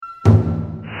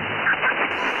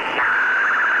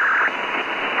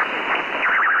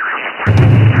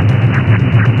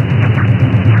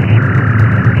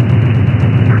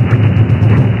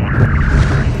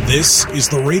This is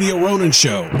the Radio Ronin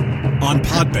Show on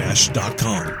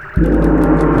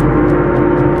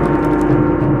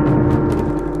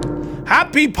PodBash.com.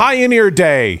 Happy Pioneer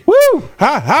Day! Woo!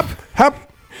 Hap.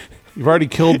 You've already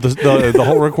killed the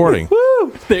whole recording.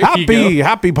 Woo!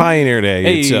 Happy Pioneer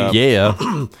Day!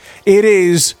 Hey, It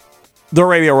is the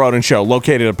Radio Ronin Show,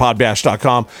 located at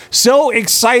PodBash.com. So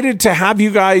excited to have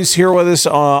you guys here with us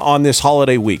on this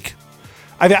holiday week.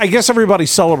 I guess everybody's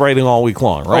celebrating all week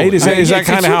long, right? Is that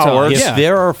kind of how it works? If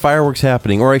there are fireworks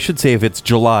happening, or I should say if it's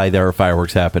July, there are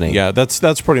fireworks happening. Yeah, that's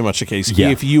pretty much the case. Yeah.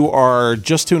 If you are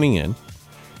just tuning in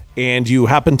and you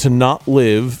happen to not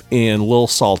live in Little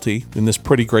Salty, in this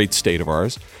pretty great state of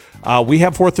ours, we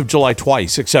have 4th of July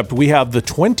twice, except we have the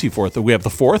 24th. We have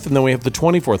the 4th, and then we have the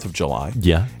 24th of July.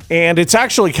 Yeah. And it's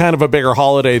actually kind of a bigger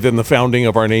holiday than the founding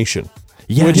of our nation.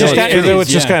 Yeah, which is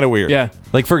just kind of weird. Yeah.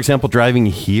 Like, for example, driving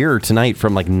here tonight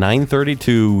from like 9:30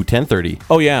 to 10:30.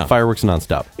 Oh, yeah. Fireworks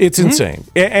nonstop. It's insane.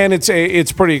 And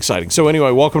it's pretty exciting. So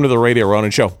anyway, welcome to the Radio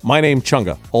Ronin Show. My name's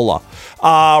Chunga. Hola.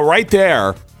 Right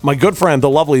there, my good friend, the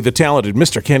lovely, the talented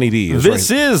Mr. Kenny D. This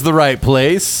is the right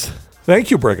place.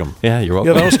 Thank you, Brigham. Yeah, you're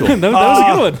welcome. Yeah, that was cool. that was a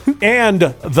good one. And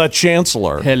the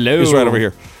Chancellor. Hello. Is right over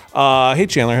here. Hey,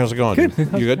 Chandler, how's it going? Good.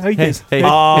 You good? How you guys? Hey.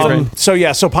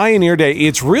 So Pioneer Day,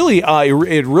 it's really,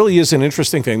 it really is an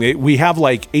interesting thing. We have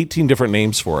like 18 different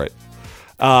names for it.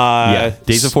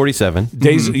 Days of 47.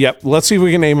 Days. Yep. Let's see if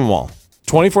we can name them all.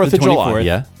 24th of July.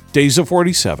 Yeah. Days of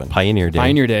 47. Pioneer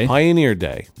Day. Pioneer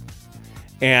Day.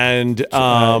 And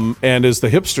as the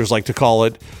hipsters like to call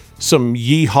it, some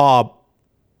YEE HAW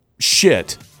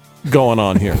shit going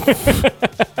on here.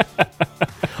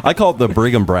 I call it the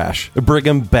Brigham Bash.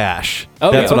 Bash.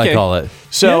 Oh, That's yeah, what I okay. call it.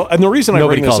 So, and the reason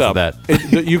Nobody I bring this calls up,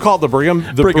 it that. you call it the Brigham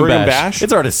Bash?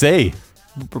 It's hard to say.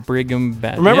 Brigham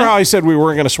Bash. Remember how I said we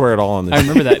weren't going to swear at all on this? I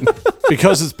remember that.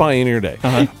 Because it's Pioneer Day.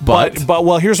 But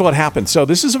well, here's what happened. So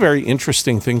this is a very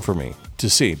interesting thing for me to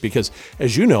see because,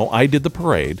 as you know, I did the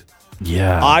parade.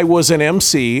 Yeah. I was an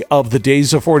MC of the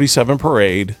Days of 47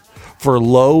 parade for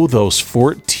those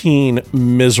 14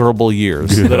 miserable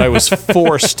years that I was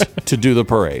forced to do the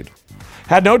parade.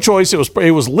 Had no choice. It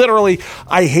was literally,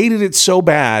 I hated it so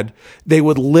bad. They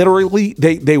would literally,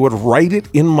 they would write it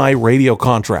in my radio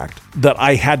contract that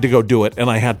I had to go do it and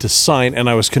I had to sign and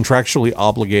I was contractually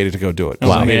obligated to go do it.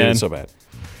 Wow, I hated man. it so bad.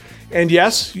 And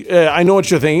yes, I know what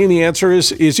you're thinking. The answer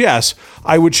is yes.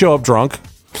 I would show up drunk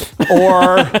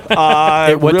or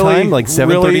At what really, time? Like 7:30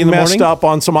 really in the messed morning? up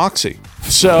on some Oxy.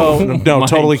 So no, my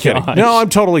totally kidding. gosh. No, I'm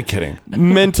totally kidding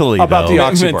Mentally, about though. the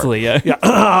Oxy part. Mentally, yeah.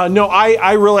 Yeah. No,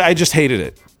 I just hated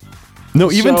it.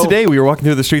 No, even So- today we were walking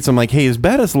through the streets. I'm like, hey, as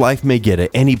bad as life may get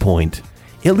at any point,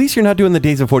 at least you're not doing the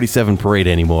Days of 47 parade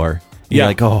anymore. You're Yeah.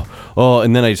 like, oh,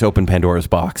 and then I just opened Pandora's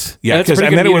box. Yeah, That's pretty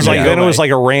and then good it was meter like to go then it was by.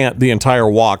 like a rant the entire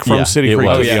walk from Yeah, City it Creek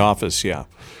was. to Oh, the yeah. office. Yeah,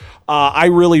 I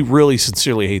really, really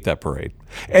sincerely hate that parade.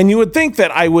 And you would think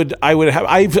that I would have.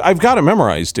 I've got it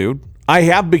memorized, dude. I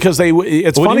have because it's What do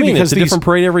you funny mean? because It's a different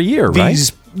parade every year, right?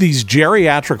 these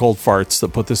geriatric old farts that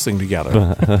put this thing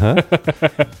together.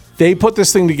 They put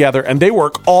this thing together and they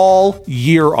work all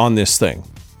year on this thing.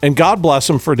 And God bless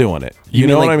them for doing it. You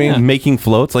know mean, what I like, mean? Making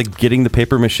floats, like getting the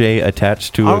paper mache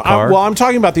attached to a car. I'm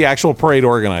talking about the actual parade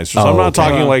organizers. I'm not okay.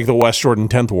 talking like the West Jordan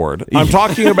 10th Ward. I'm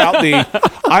talking about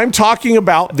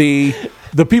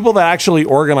the people that actually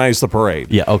organize the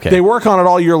parade. Yeah, okay. They work on it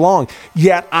all year long.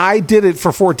 Yet I did it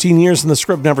for 14 years and the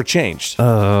script never changed.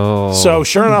 Oh. So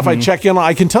sure enough, I check in.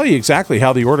 I can tell you exactly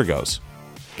how the order goes.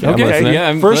 listening.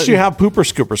 Yeah. First, you have pooper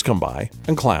scoopers come by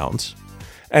and clowns.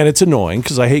 And it's annoying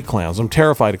because I hate clowns. I'm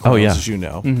terrified of clowns, yeah. as you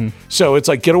know. So it's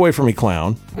like, get away from me,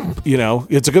 clown. You know,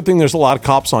 it's a good thing there's a lot of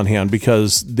cops on hand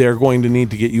because they're going to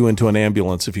need to get you into an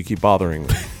ambulance if you keep bothering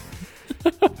me.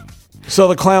 So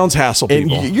the clowns hassle And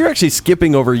people. you're actually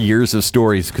skipping over years of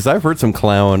stories because I've heard some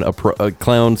clowns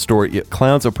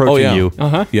approaching you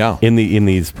Yeah. in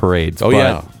these parades. Oh, but-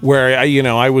 yeah. Where,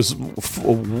 I was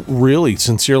really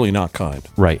sincerely not kind.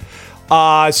 Right.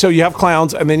 So you have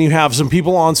clowns, and then you have some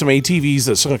people on some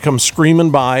ATVs that come screaming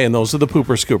by, and those are the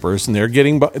pooper scoopers, and they're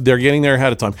getting there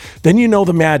ahead of time. Then you know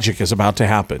the magic is about to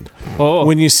happen. Oh.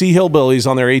 When you see hillbillies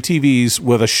on their ATVs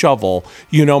with a shovel,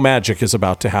 you know magic is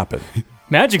about to happen.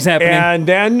 Magic's happening.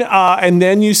 And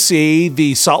then you see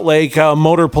the Salt Lake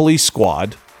Motor Police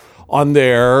Squad on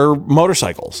their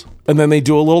motorcycles. And then they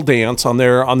do a little dance on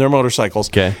their motorcycles.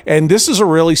 Okay. And this is a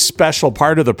really special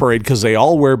part of the parade because they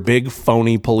all wear big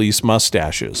phony police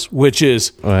mustaches, which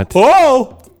is What?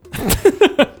 oh,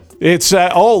 it's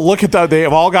look at that! They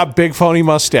have all got big phony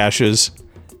mustaches.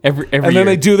 every And then year.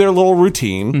 they do their little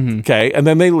routine, okay? And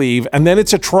then they leave, and then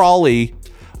it's a trolley.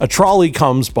 A trolley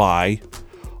comes by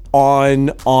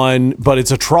but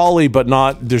it's a trolley, but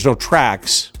there's no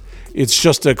tracks. It's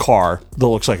just a car that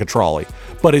looks like a trolley,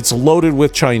 but it's loaded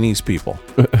with Chinese people.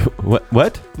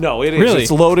 What? No, it is. Really?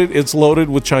 It's loaded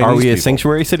with Chinese people. Are we a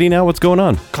sanctuary city now? What's going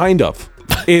on? Kind of.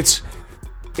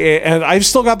 And I've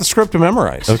still got the script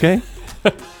memorized. Okay.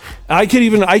 I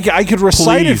could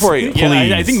recite it for you.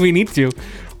 Yeah, I think we need to.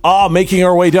 Making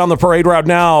our way down the parade route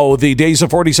now, the Days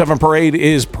of 47 Parade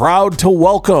is proud to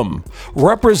welcome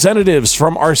representatives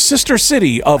from our sister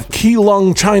city of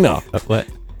Keelung, China. What?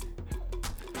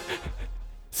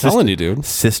 Telling you, dude.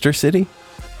 Sister city?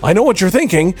 I know what you're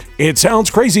thinking. It sounds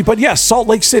crazy, but yes, Salt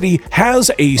Lake City has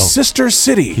a sister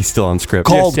city. He's still on script.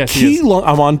 Called Yes, he is.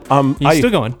 Keelung. He's still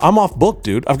going. I'm off book,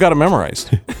 dude. I've got it memorized.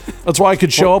 That's why I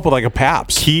could show up with like a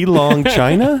PAPS. Keelung,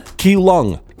 China?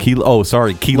 Keelung.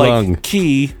 Sorry, Keelung. Like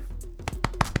Key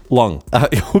Lung.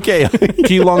 Okay.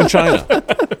 Keelung, China.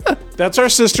 That's our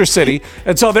sister city.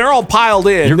 And so they're all piled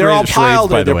in. You're They're great all at charades, piled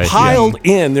by in. the They're way. piled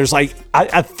in. There's like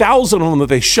 1,000 of them that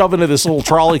they shove into this little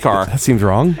trolley car. That seems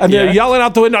wrong. And they're yelling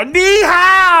out the window, "Ni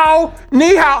hao!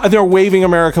 Ni hao!" And they're waving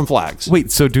American flags.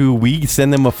 Wait, so do we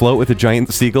send them afloat with a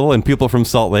giant seagull and people from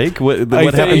Salt Lake? What I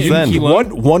happens think then?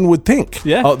 One would think.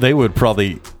 Yeah. Oh, they would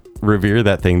probably revere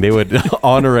that thing. They would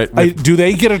honor it. with- Do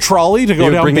they get a trolley to go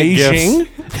would down bring in Beijing?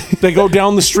 They go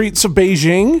down the streets of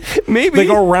Beijing. Maybe. They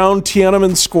go around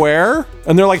Tiananmen Square,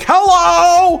 and they're like,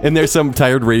 "Hello!" and there's some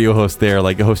tired radio host there,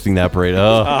 like hosting that parade.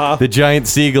 Oh, the giant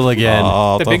seagull again.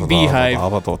 The big beehive.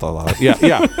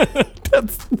 Yeah.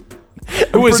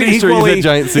 It was pretty sure he's a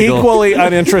giant seagull. equally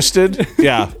uninterested,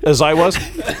 as I was.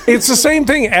 It's the same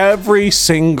thing every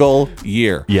single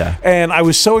year. Yeah. And I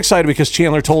was so excited because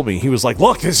Chandler told me, he was like,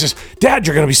 "Look, Dad,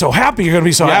 you're going to be so happy. You're going to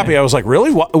be so happy." I was like,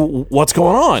 "Really? What's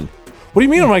going on? What do you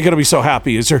mean am I going to be so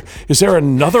happy? Is there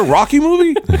another Rocky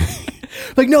movie?"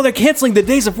 Like, no, they're canceling the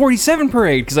Days of 47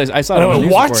 parade because I saw it on the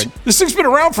news What? report. This thing's been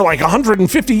around for like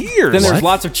 150 years. Then there was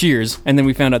lots of cheers, and then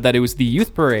we found out that it was the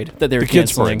youth parade that they were the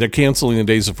kids canceling. parade. They're canceling the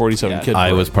Days of 47 Yeah. kid I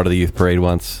parade. was part of the youth parade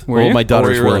once. Were you? My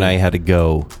daughters you were, really? and I had to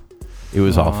go. It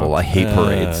was awful. I hate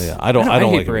parades. I don't I hate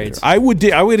like parades. parades.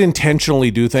 I would intentionally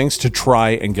do things to try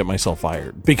and get myself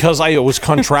fired because I was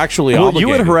contractually Well, obligated. you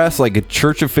would harass like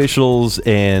church officials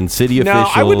and city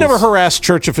officials. No, I would never harass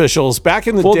church officials. Back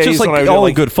in the Well, days just like when I all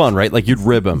did, in good fun, right? Like you'd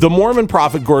rib them. the Mormon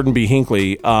prophet Gordon B.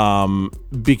 Hinckley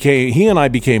he and I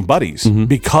became buddies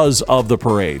because of the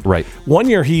parade. Right. One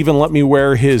year he even let me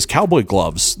wear his cowboy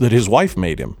gloves that his wife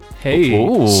made him. Hey.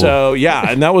 Ooh. So yeah,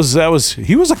 and that was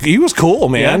he was cool,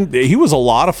 man. He was a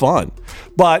lot of fun.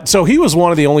 But so he was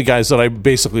one of the only guys that I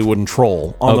basically wouldn't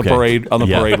troll on the parade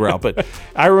parade route. But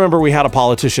I remember we had a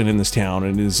politician in this town,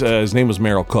 and his name was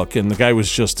Merrill Cook, and the guy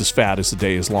was just as fat as the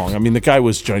day is long. I mean, the guy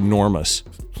was ginormous.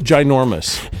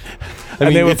 I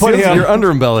mean, they would put him. you're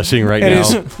under embellishing right And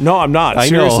now. no, I'm not. I know.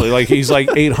 Seriously, like he's like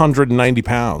 890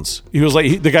 pounds. He was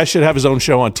like the guy should have his own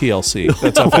show on TLC.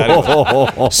 That's how fat he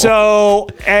was. So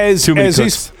Too many as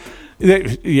cooks.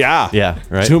 yeah,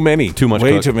 right. too many, Too much.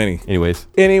 way cook. too many.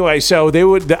 Anyway, So they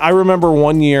would. I remember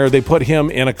one year they put him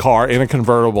in a car in a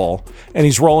convertible, and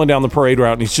he's rolling down the parade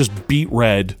route, and he's just beet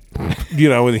red, in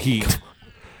the heat.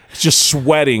 He's just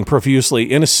sweating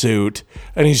profusely in a suit,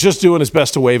 and he's just doing his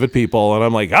best to wave at people. And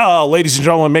I'm like, ladies and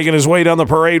gentlemen, making his way down the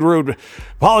parade route,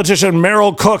 politician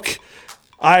Merrill Cook.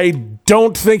 I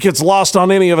don't think it's lost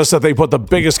on any of us that they put the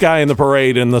biggest guy in the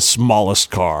parade in the smallest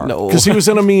car. No. Because he was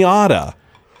in a Miata.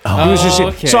 He was just-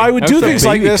 okay. So I would do Okay. things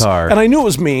like Baby this, car. and I knew it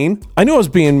was mean. I knew I was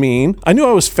being mean. I knew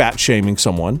I was fat shaming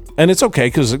someone, and it's okay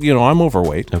because I'm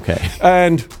overweight. Okay.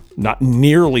 And not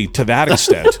nearly to that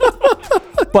extent.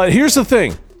 But here's the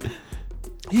thing: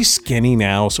 he's skinny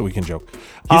now, so we can joke.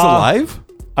 he's alive.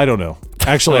 I don't know.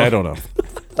 Actually, I don't know.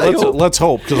 Let's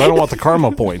hope because I don't want the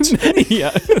karma points.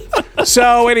 Yeah.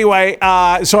 So anyway,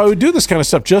 so I would do this kind of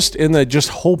stuff just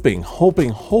hoping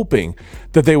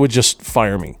that they would just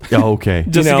fire me. Oh, okay.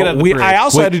 Just to get out of the parade. I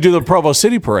also had to do the Provo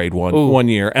City Parade one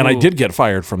year, and I did get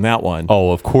fired from that one.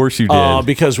 Oh, of course you did.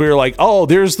 Because we were like,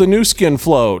 there's the new skin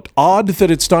float. Odd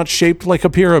that it's not shaped like a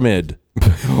pyramid.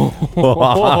 And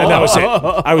that was it.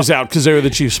 I was out because they were the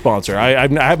chief sponsor. I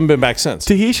haven't been back since.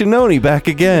 Tahitian Noni back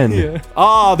again.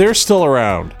 They're still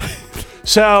around.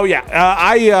 So yeah,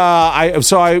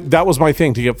 that was my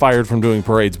thing to get fired from doing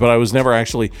parades, but I was never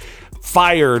actually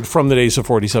fired from the Days of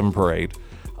 47 parade.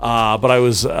 But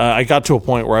I got to a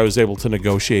point where I was able to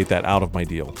negotiate that out of my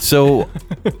deal. So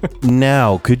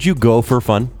now, could you go for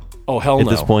fun? Oh hell no! At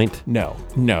this point, no.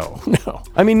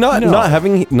 I mean, not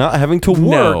having to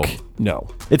work. No.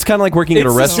 It's kind of like working at a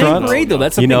It's the same restaurant. parade, though.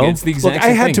 That's the You thing. know? It's the exact Look, I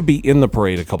same had thing. to be in the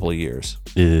parade a couple of years.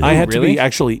 Ew. I had to Really? be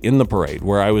actually in the parade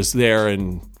where I was there,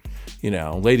 and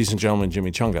ladies and gentlemen,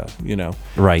 Jimmy Chunga,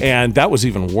 Right. And that was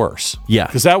even worse. Yeah.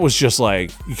 Because that was just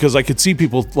because I could see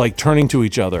people like turning to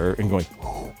each other and going,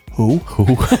 who?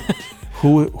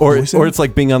 Or it's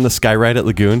like being on the sky ride at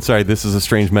Lagoon. Sorry, this is a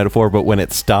strange metaphor, but when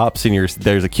it stops and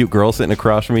there's a cute girl sitting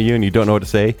across from you and you don't know what to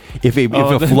say, if a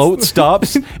float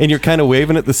stops and you're kind of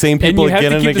waving at the same people and you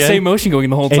again have to keep the same motion going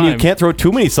the whole time, and you can't throw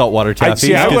too many saltwater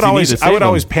taffies. I would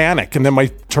always panic, and then my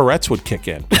Tourette's would kick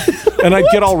in, and I'd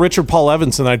get all Richard Paul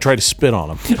Evans, and I'd try to spit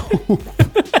on him.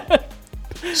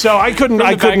 So I couldn't.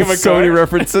 So many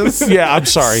references. Yeah, I'm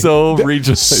sorry. So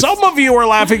regional. Some of you are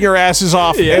laughing your asses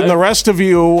off, and the rest of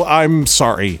you, I'm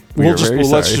sorry. Let's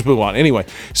just move on. Anyway,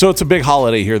 so it's a big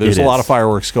holiday here. There's a lot of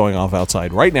fireworks going off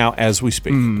outside right now as we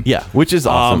speak. Yeah, which is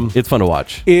awesome. It's fun to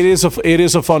watch. It is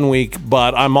a fun week,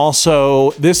 but I'm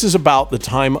also. This is about the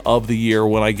time of the year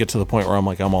when I get to the point where I'm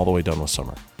like, I'm all the way done with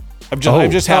summer. I've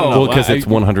just had enough. Well, because it's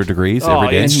 100 degrees every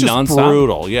day. It's just nonstop.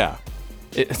 brutal. Yeah.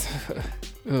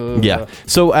 Yeah.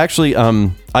 So actually,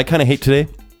 I kind of hate today.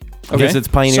 Because it's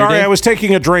Pioneer Sorry, Day. I was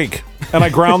taking a drink and I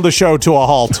ground the show to a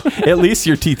halt. At least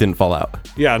your teeth didn't fall out.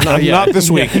 Yeah, not this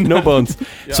week. No bones.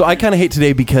 Yeah. So I kind of hate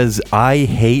today because I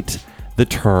hate the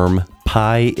term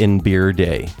Pie and Beer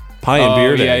Day. Pie and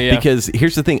Beer Day. Yeah. Because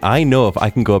here's the thing. I know if I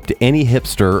can go up to any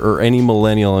hipster or any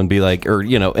millennial and be like, or,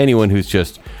 anyone who's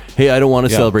just, hey, I don't want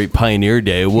to celebrate Pioneer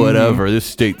Day, whatever. This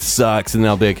state sucks. And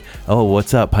they'll be like, oh,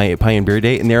 what's up, Pie and Beer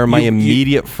Day? And they're my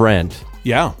immediate friend.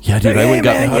 Yeah. Yeah, dude,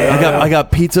 I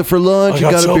got pizza for lunch.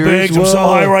 I got so a beer big. I'm so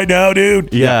high right now,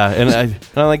 dude. Yeah, and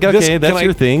I'm like, okay, that's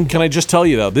your thing. Can I just tell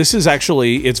you, though, this is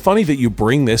actually, it's funny that you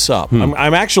bring this up.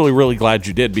 I'm actually really glad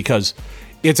you did because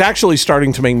it's actually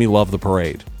starting to make me love the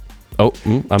parade. Oh,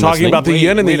 I'm talking listening. About the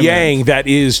yin and the yang that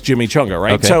is Jimmy Chunga,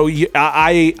 right? Okay. So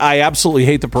I absolutely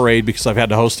hate the parade because I've had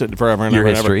to host it forever and ever.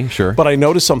 Your history, sure. But I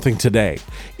noticed something today.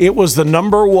 It was the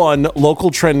 #1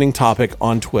 local trending topic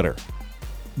on Twitter.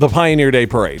 The Pioneer Day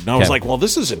Parade. And I was like, well,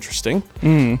 this is interesting.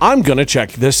 I'm going to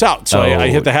check this out. So I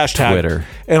hit the hashtag. Twitter.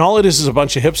 And all it is a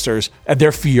bunch of hipsters, and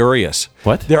they're furious.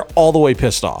 What? They're all the way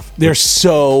pissed off. They're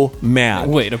so mad.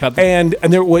 Wait, about the... And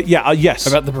they're, yes.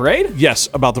 About the parade? Yes,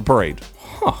 about the parade.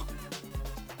 Huh.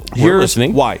 Here's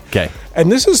listening. why. Okay.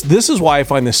 And this is why I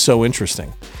find this so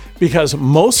interesting. Because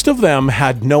most of them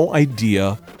had no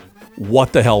idea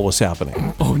what the hell was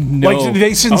happening. Oh, no. Like,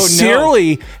 they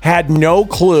sincerely had no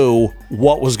clue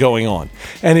what was going on.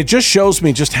 And it just shows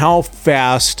me just how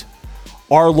fast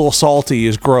our little salty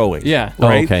is growing. Yeah.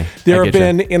 Right? Oh, okay. There have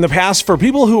been, in the past, for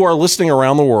people who are listening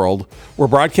around the world, we're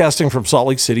broadcasting from Salt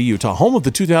Lake City, Utah, home of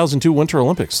the 2002 Winter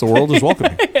Olympics. The world is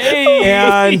welcoming.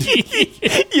 And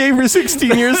yay for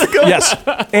 16 years ago. yes.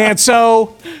 And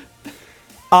so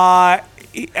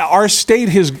our state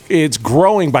it's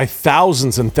growing by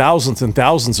thousands and thousands and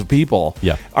thousands of people.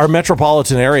 Yeah. Our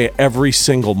metropolitan area every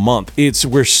single month.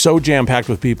 We're so jam-packed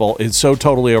with people. It's so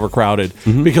totally overcrowded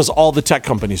because all the tech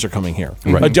companies are coming here.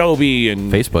 Right. Adobe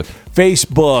and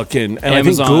Facebook and I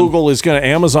think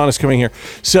Amazon is coming here.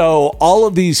 So all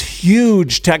of these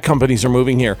huge tech companies are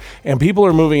moving here and people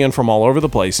are moving in from all over the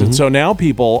place. And so now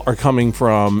people are coming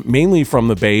mainly from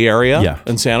the Bay Area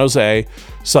and San Jose,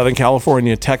 Southern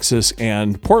California, Texas,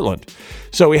 and Portland.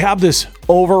 So we have this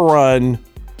overrun.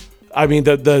 I mean,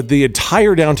 the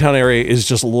entire downtown area is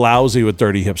just lousy with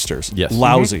dirty hipsters. Yes.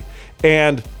 Lousy.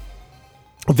 And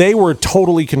they were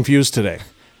totally confused today.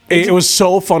 It was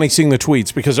so funny seeing the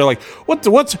tweets because they're like, what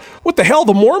the hell?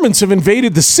 The Mormons have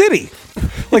invaded the city.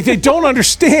 Like, they don't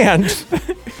understand.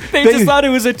 They just thought it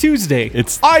was a Tuesday.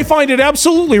 I find it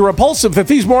absolutely repulsive that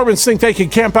these Mormons think they can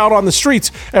camp out on the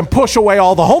streets and push away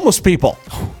all the homeless people.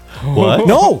 What?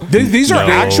 No, these are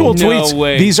actual tweets. No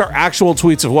way. These are actual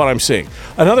tweets of what I'm seeing.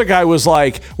 Another guy was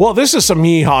like, well, this is some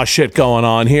YEE HAW shit going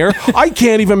on here. I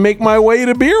can't even make my way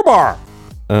to beer bar.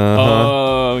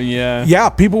 Oh, yeah. Yeah,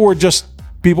 people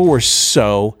were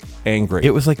so angry.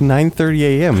 It was like 9:30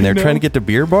 a.m. They're trying to get to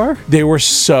beer bar? They were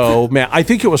so mad. I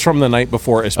think it was from the night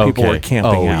before as people were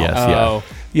camping out. Yes, yeah.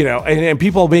 You know, and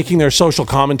people making their social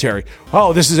commentary.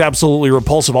 Oh, this is absolutely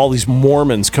repulsive. All these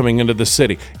Mormons coming into the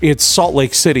city. It's Salt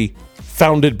Lake City,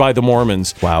 founded by the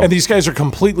Mormons. Wow. And these guys are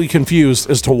completely confused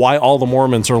as to why all the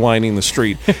Mormons are lining the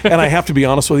street. And I have to be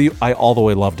honest with you, I all the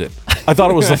way loved it. I thought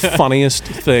it was the funniest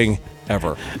thing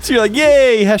ever. So you're like,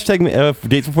 yay, hashtag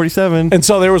Dayzz 47. And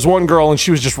so there was one girl and she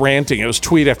was just ranting. It was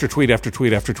tweet after tweet after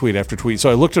tweet after tweet after tweet. So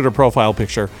I looked at her profile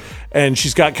picture and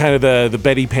she's got kind of the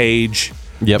Betty Page.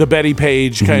 Yep. The Betty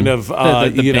Page kind of,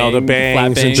 the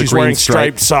bangs, and she's wearing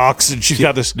striped socks, and she's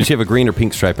got this. Did she have a green or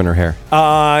pink stripe in her hair?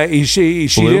 She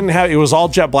didn't have. It was all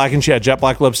jet black, and she had jet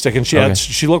black lipstick, and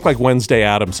she looked like Wednesday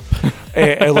Addams.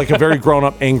 like a very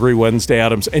grown-up, angry Wednesday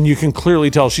Addams, and you can clearly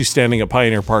tell she's standing at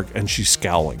Pioneer Park and she's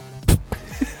scowling.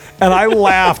 And I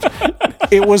laughed.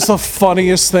 It was the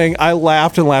funniest thing. I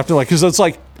laughed and laughed and laughed because it's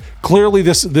like clearly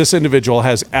this individual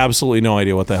has absolutely no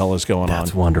idea what the hell is going on.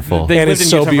 That's wonderful. They And lived it's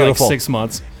in so Utah for beautiful. like 6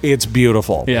 months. It's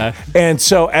beautiful. Yeah. And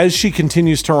so as she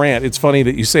continues to rant, it's funny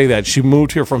that you say that. She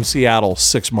moved here from Seattle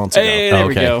 6 months ago. Hey, there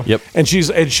we go. Yep. And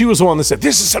she was the one that said,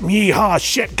 "This is some yeehaw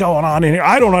shit going on in here.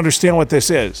 I don't understand what this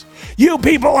is. You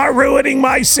people are ruining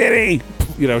my city."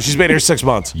 You know, she's been here 6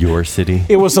 months. Your city.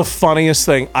 It was the funniest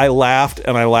thing. I laughed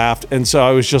and I laughed. And so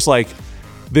I was just like,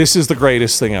 this is the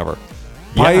greatest thing ever.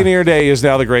 Pioneer Day is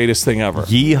now the greatest thing ever.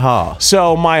 Yeehaw.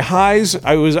 So my highs,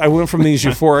 I went from these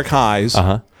euphoric highs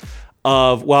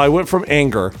I went from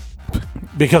anger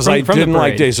because I from the didn't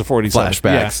like parade. Days of 47.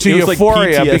 Flashbacks. To It was like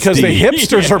euphoria PTSD. because the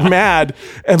hipsters are mad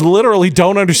and literally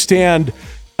don't understand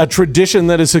a tradition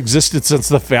that has existed since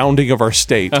the founding of our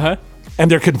state. And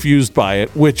they're confused by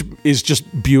it, which is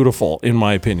just beautiful, in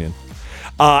my opinion.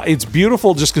 It's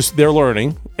beautiful just because they're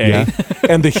learning,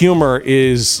 and the humor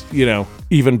is,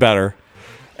 even better.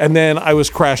 And then I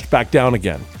was crashed back down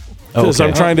again because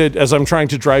I'm trying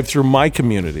to drive through my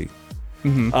community,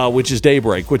 which is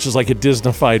Daybreak, which is like a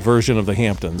Disney-fied version of the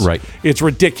Hamptons. Right. It's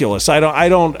ridiculous. I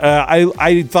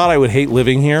thought I would hate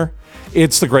living here.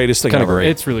 It's the greatest thing ever.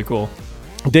 It's really cool.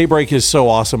 Daybreak is so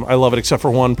awesome. I love it, except for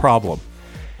one problem.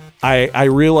 I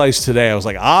realized today, I was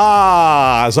like,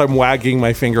 as I'm wagging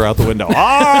my finger out the window.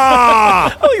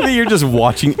 I like that you're just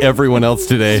watching everyone else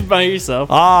today. By yourself.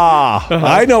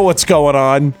 I know what's going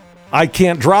on. I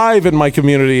can't drive in my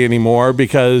community anymore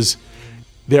because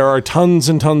there are tons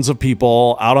and tons of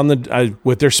people out on the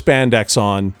with their spandex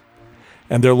on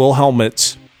and their little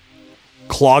helmets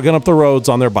clogging up the roads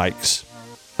on their bikes.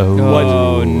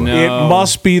 Oh, no. It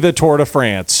must be the Tour de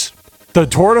France. The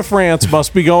Tour de France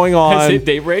must be going on. Is it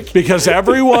Daybreak? Because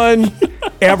everyone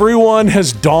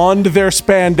has donned their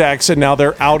spandex and now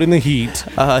they're out in the heat.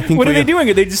 I think What are they doing?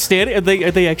 Are they just standing? Are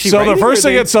they actually So writing, the first or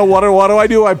thing they- what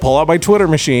do? I pull out my Twitter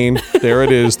machine. There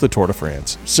it is, the Tour de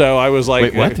France. So I was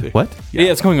like, Wait, what?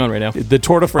 Yeah, it's going on right now. The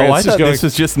Tour de France Oh, I is thought going. this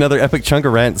was just another epic chunga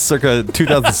rant circa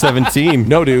 2017.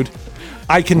 No, dude.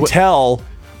 I can tell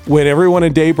when everyone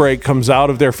in Daybreak comes out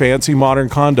of their fancy modern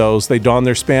condos, they don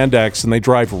their spandex and they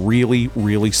drive really,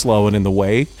 really slow and in the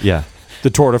way. Yeah. The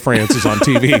Tour de France is on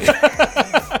TV.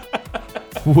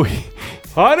 Wait.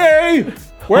 Honey,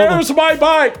 where's my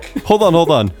bike? Hold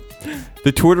on.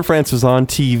 The Tour de France was on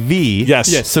TV.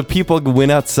 Yes. So people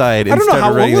went outside and I don't know started how.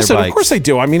 Well, riding listen, their bikes. of course they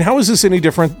do. I mean, how is this any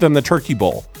different than the Turkey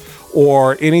Bowl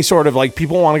or any sort of like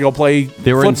people want to go play?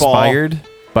 They were football. inspired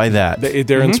by that.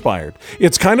 They're inspired.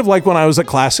 It's kind of like when I was at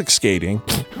classic skating.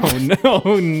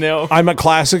 Oh no! I'm at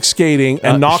classic skating,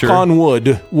 and knock sure. on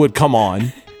wood would come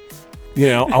on.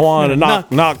 I wanted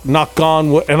to knock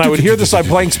on wood, and I would hear this. I'm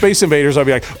playing Space Invaders. I'd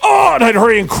be like, oh, and I'd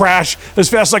hurry and crash as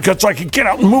fast as I could, so I could get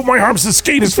out and move my arms and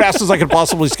skate as fast as I could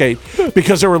possibly skate,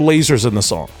 because there were lasers in the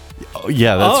song. Oh,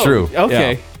 yeah, that's true.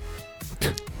 Okay.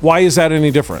 Why is that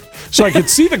any different? So I could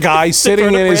see the guy sitting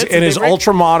Tour de in France his different?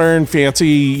 ultra modern,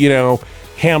 fancy,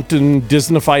 Hampton,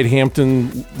 Disney-fied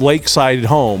Hampton lakeside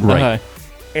home. Right.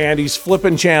 And he's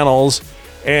flipping channels,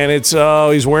 and it's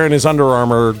he's wearing his Under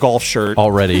Armour golf shirt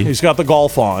Already. He's got the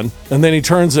golf on, and then he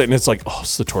turns it, and it's like,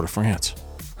 it's the Tour de France.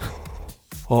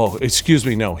 Oh, excuse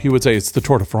me, no, he would say it's the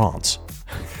Tour de France.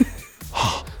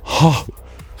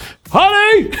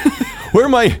 Honey, Where are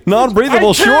my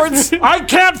non-breathable shorts? I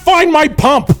can't find my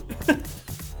pump.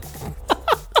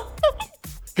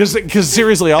 Because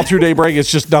seriously, all through Daybreak, it's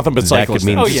just nothing but That cyclists. could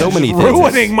mean Oh, yeah. so many things.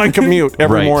 Ruining my commute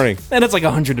every Right. morning. And it's like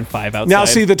 105 outside. Now,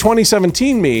 see, the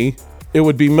 2017 me, it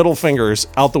would be middle fingers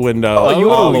out the window. Oh,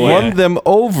 you all would the have way. won them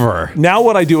over. Now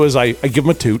what I do is I give them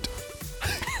a toot.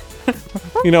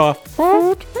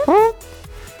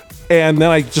 And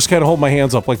then I just kind of hold my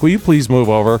hands up like, will you please move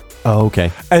over? Oh, okay.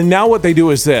 And now what they do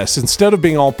is this. Instead of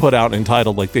being all put out and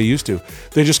entitled like they used to,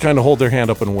 they just kind of hold their hand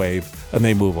up and wave, and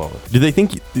they move over. Do they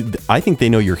think? I think they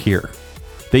know you're here.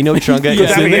 They know Chunga Yeah, is in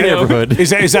the I mean, neighborhood. Is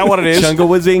that what it is? Chunga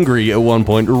was angry at one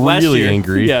point, Last really year.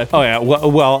 angry. Yeah. Oh, yeah.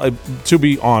 Well, to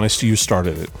be honest, you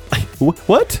started it.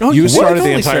 What? Oh, You what? started the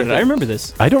Totally entire started. thing. I remember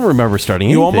this. I don't remember starting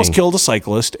anything. You almost killed a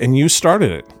cyclist, and you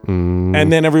started it.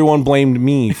 And then everyone blamed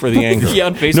me for the anger. Yeah,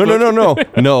 on Facebook. No.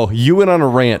 No, you went on a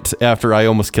rant after I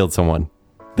almost killed someone.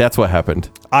 That's what happened.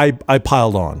 I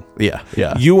piled on. Yeah. You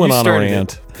went You on a started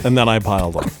rant, and then I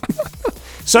piled on.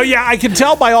 So yeah, I can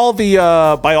tell by all the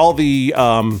I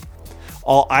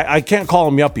can't call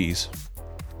them yuppies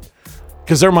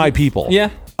because they're my people.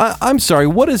 Yeah. I'm sorry.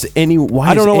 Why I is don't know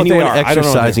what they anyone are. I don't know what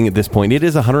exercising at this point? It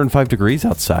is 105 degrees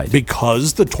outside.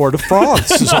 Because the Tour de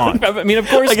France is on. I mean, of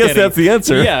course. I guess Kenny. that's the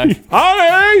answer. Yeah.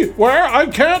 Hey, where I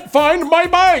can't find my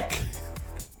bike.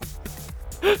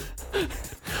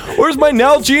 Where's my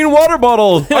Nalgene water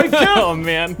bottle? I can't. Oh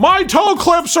man. My toe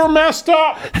clips are messed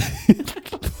up.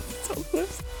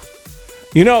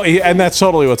 You know, and that's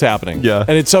totally what's happening. Yeah.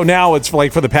 And so now it's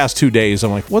like for the past 2 days,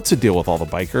 I'm like, what's the deal with all the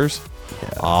bikers?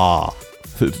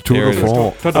 Tour de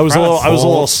France. I was a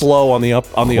little slow on the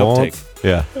uptake.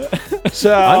 Yeah.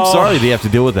 So I'm sorry they have to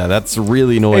deal with that. That's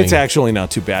really annoying. It's actually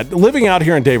not too bad. Living out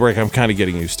here in Daybreak, I'm kind of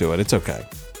getting used to it. It's okay.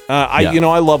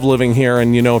 I love living here,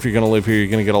 and if you're going to live here, you're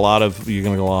going to get a lot of,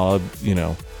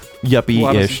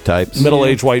 yuppie-ish types.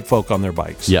 middle-aged white folk on their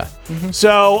bikes. Yeah.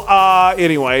 So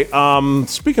anyway,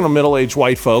 speaking of middle-aged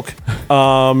white folk,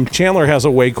 Chandler has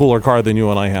a way cooler car than you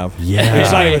and I have. Yeah.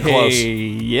 It's not even close.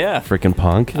 Yeah. Freaking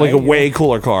punk. Like a way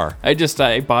cooler car. I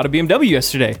bought a BMW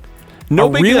yesterday. No a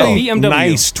big really deal. BMW.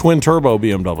 nice twin-turbo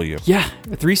BMW. Yeah,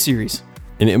 a 3 Series.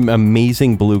 An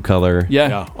amazing blue color. Yeah.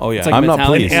 Yeah. Oh, yeah. It's like I'm not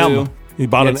metallic pleased. blue. M. He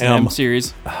bought Yeah, an it's M.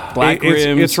 Series. Black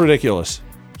rims. It's ridiculous.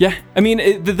 Yeah, I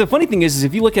mean, the funny thing is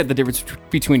if you look at the difference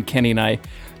between Kenny and I,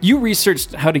 you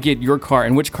researched how to get your car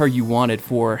and which car you wanted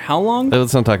for how long?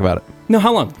 Let's not talk about it. No,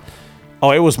 how long?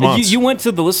 Oh, it was months. You went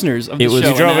to the listeners of the It was-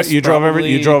 show. you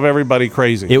drove everybody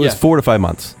crazy. It was Yeah. 4 to 5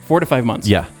 months. 4 to 5 months.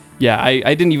 Yeah. Yeah, I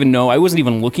didn't even know. I wasn't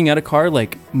even looking at a car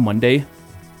like Monday,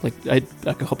 like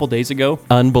a couple days ago.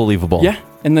 Unbelievable. Yeah,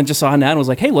 and then just saw an ad and was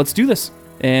like, hey, let's do this.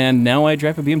 And now I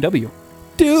drive a BMW.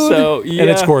 Dude. So, yeah.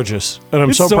 And it's gorgeous. And I'm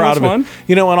It's so so proud of much it. fun.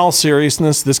 In all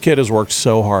seriousness, this kid has worked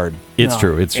so hard. It's No.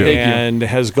 true. It's true. Thank you. And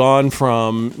has gone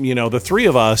from, the three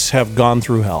of us have gone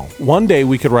through hell. One day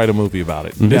we could write a movie about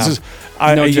it. This is,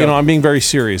 No joke. I'm being very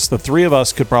serious. The three of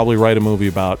us could probably write a movie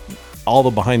about all the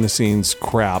behind the scenes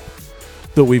crap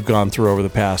that we've gone through over the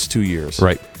past 2 years.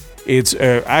 Right. It's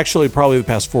actually probably the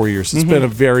past 4 years. It's been a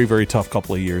very, very tough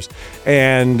couple of years.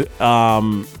 And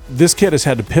this kid has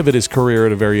had to pivot his career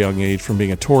at a very young age from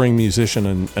being a touring musician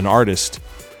and an artist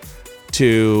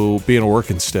to being a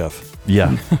working stiff.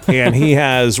 Yeah. And he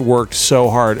has worked so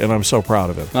hard, and I'm so proud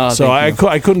of him. Oh, so thank you.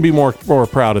 I couldn't be more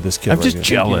proud of this kid. I'm right just here.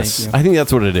 jealous. Thank you. I think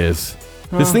that's what it is.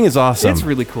 This thing is awesome. It's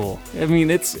really cool. I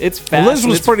mean, it's fast. Liz and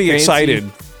was it's pretty fancy.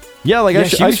 excited. Yeah, like Yeah, I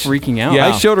she was freaking out. Yeah.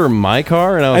 I showed her my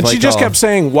car, and I was And like, she just oh. kept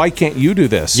saying, "Why can't you do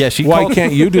this? Yeah, she Why called-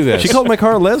 can't you do this?" She called my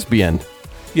car a lesbian.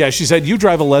 Yeah, she said, "You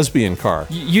drive a lesbian car,"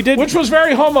 You did. which was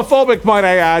very homophobic, might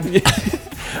I add.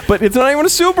 But it's not even a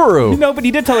Subaru. No, but he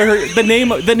did tell her the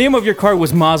name of your car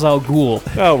was Maz Al Ghul.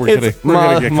 Oh, we're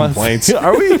gonna get complaints.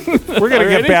 Are we? We're gonna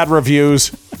get bad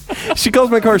reviews. She calls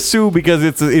my car Sue because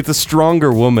it's a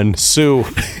stronger woman. Sue.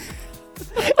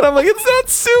 And I'm like, it's not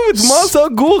Sue. It's Maz Al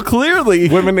Ghul, clearly.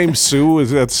 Women named Sue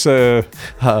is that's. We're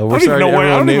I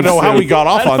don't even know how we got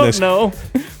off on this. No.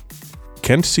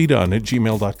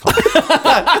 KentCdunn@gmail.com.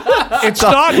 It's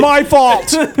not my fault.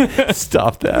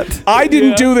 Stop that. I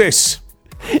didn't do this.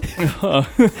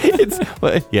 It's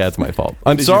my fault.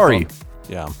 I'm is your sorry. fault.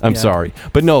 Yeah. I'm sorry.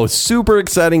 But no, super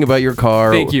exciting about your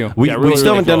car. Thank you. We, Yeah, we really,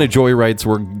 still really haven't done cool. a joyride, so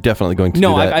we're definitely going to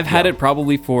No, do that. I've had it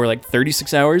probably for like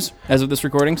 36 hours as of this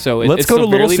recording. So Let's it's go to still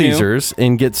Little fairly new. Caesars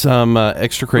and get some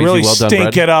extra crazy Really well done stink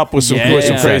bread. it up with some, Yeah. with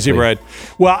some crazy Exactly. bread.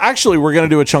 Well, actually, we're going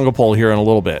to do a Chunga poll here in a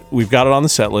little bit. We've got it on the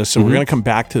set list, so we're going to come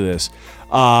back to this.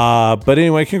 But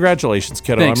anyway, congratulations,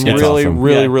 kiddo. Thanks, I'm guys. really, Awesome.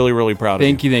 really, Yeah. really, really proud of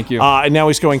Thank you, thank you. And now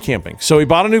he's going camping. So he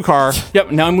bought a new car.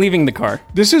 Yep. Now I'm leaving the car.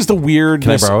 This is the weird.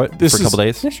 Can I borrow it this for a couple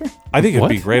days? Yeah, sure. I think it'd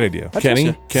What? be a great idea. Kenny,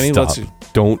 you. let's. Stop.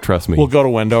 Don't trust me. We'll go to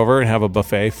Wendover and have a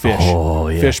buffet. Fish. Oh,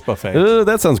 yeah. Fish buffet.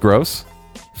 That sounds gross.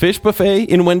 Fish buffet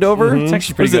in Wendover? It's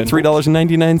actually What is pretty it, good.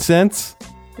 $3.99?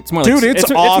 It's more Dude, like it's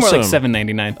it's more awesome. like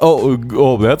 $7.99.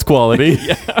 Oh, that's quality.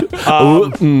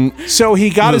 So he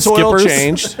got The his oil skippers?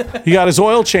 changed. He got his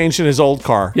oil changed in his old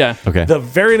car. Yeah. Okay. The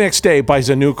very next day buys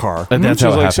a new car. And that's which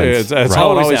is how it like, happens. That's Right. how it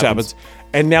Always always happens. happens.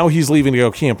 And now he's leaving to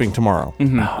go camping tomorrow.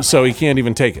 So he can't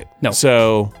even take it. No.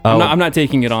 So I'm not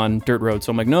taking it on dirt road.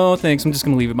 So I'm like, no, thanks. I'm just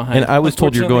going to leave it behind. And I was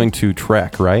told you're going to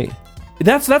Trek, right?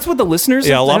 That's what the listeners.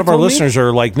 yeah, a lot have of our told me. listeners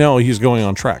are like, no, he's going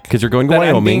on Trek. Because you're going to That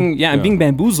I'm Wyoming. being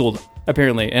bamboozled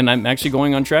apparently, and I'm actually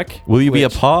going on Trek. Will you be a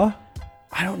which- paw?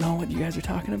 I don't know what you guys are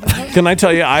talking about. Can I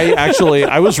tell you?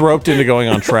 I was roped into going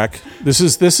on Trek. This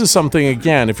is something,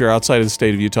 again, if you're outside of the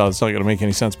state of Utah, it's not going to make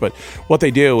any sense. But what they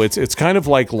do, it's kind of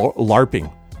like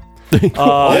LARPing. It's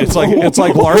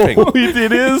like LARPing.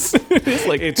 It is.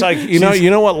 It's like you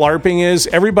know what LARPing is.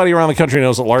 Everybody around the country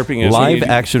knows what LARPing is. Live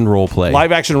action role play.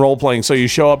 Live action role playing. So you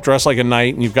show up dressed like a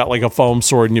knight, and you've got like a foam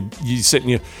sword, and you sit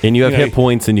and and you have know, hit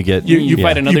points, and you get You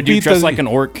fight another You beat dude dressed the- like an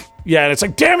orc. Yeah, and it's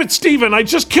like, damn it, Steven, I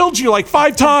just killed you like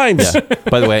 5 times. Yeah.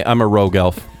 By the way, I'm a rogue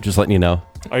elf. Just letting you know.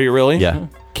 Are you really? Yeah.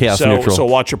 Chaos neutral. So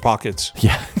watch your pockets.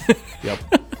 Yeah. Yep.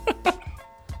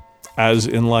 As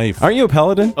in life. Aren't you a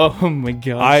paladin? Oh my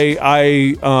gosh.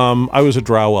 I was a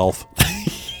drow elf.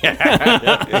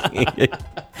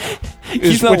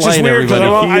 He's not which lying, is weird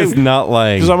everybody. He is not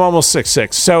lying. Because I'm almost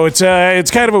 6'6". So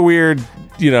it's kind of a weird,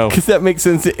 Because that makes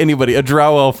sense to anybody. A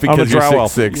drow elf because I'm a drow you're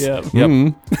elf. 6'6".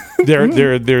 Yeah.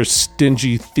 Yep. They're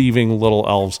stingy, thieving little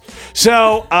elves.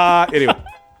 So anyway.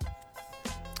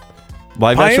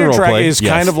 Live action Pioneer role Trek play. is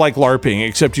Yes. kind of like LARPing,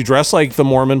 except you dress like the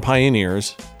Mormon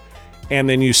pioneers, and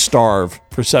then you starve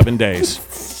for 7 days.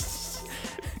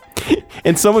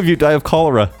 And some of you die of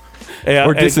cholera.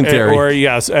 Or dysentery. Or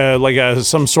yes,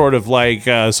 some sort of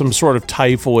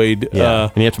typhoid. Yeah.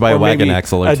 And you have to buy a wagon maybe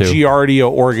axle or two. A Giardia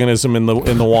organism in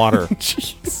the water.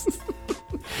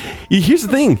 Here's the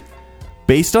thing.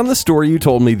 Based on the story you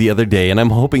told me the other day, and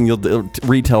I'm hoping you'll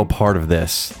retell part of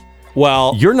this.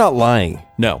 Well, You're not lying.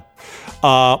 no.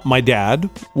 My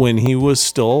dad, when he was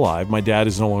still alive, my dad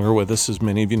is no longer with us, as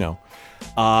many of you know,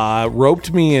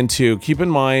 roped me into, keep in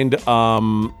mind,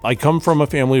 I come from a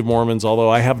family of Mormons, although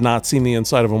I have not seen the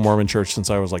inside of a Mormon church since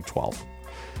I was like 12.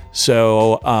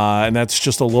 So, and that's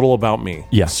just a little about me.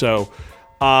 Yeah. So,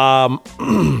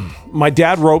 my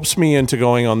dad ropes me into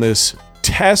going on this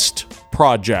test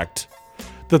project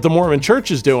that the Mormon church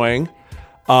is doing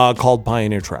called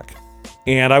Pioneer Trek.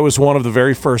 And I was one of the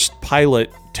very first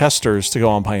pilot testers to go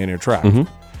on Pioneer Trek.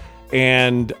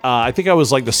 And I think I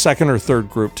was like the second or third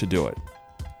group to do it.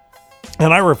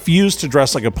 And I refused to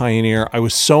dress like a pioneer. I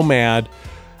was so mad.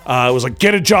 I was like,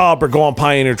 get a job or go on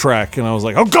Pioneer Trek. And I was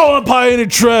like, I'll go on Pioneer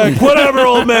Trek. Whatever,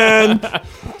 old man.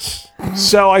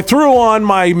 So I threw on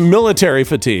my military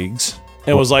fatigues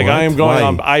and was like, I am going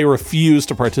on. I refuse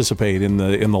to participate in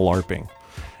the LARPing.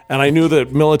 And I knew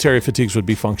that military fatigues would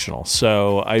be functional.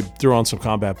 So I threw on some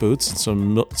combat boots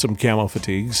and some camo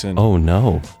fatigues and Oh,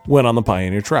 no. went on the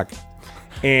Pioneer Trek.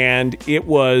 And it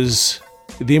was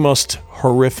the most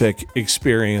horrific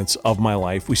experience of my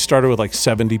life. We started with like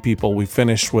 70 people. We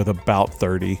finished with about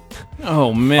 30.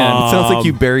 Oh man. It sounds like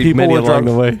you buried many along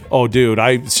the way. Oh, dude,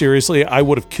 I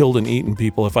would have killed and eaten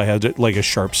people if I had like a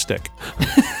sharp stick.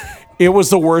 It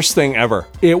was the worst thing ever.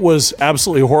 It was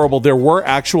absolutely horrible. There were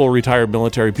actual retired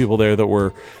military people there that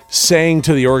were saying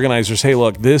to the organizers, hey,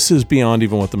 look, this is beyond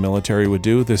even what the military would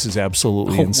do. This is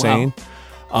absolutely insane.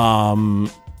 Wow.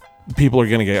 People are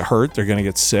going to get hurt. They're going to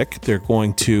get sick. They're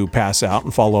going to pass out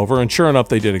and fall over. And sure enough,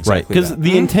 they did exactly Because that.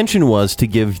 the intention was to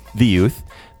give the youth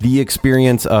the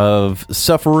experience of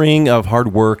suffering, of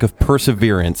hard work, of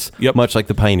perseverance, much like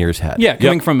the pioneers had. Yeah,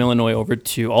 coming from Illinois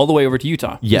all the way over to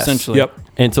Utah. Yes. Essentially. Yep.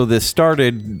 And so this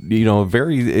started,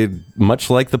 very much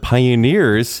like the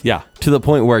pioneers. Yeah. To the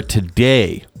point where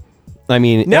today, I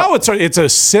mean, Now it's a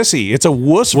sissy. It's a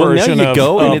wuss well, now version you of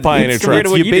go and Pioneer it's Trek.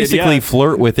 what you you did, basically yeah.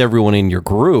 flirt with everyone in your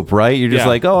group, right? You're just Yeah.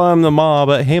 like, oh, I'm the ma,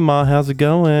 but hey, ma, how's it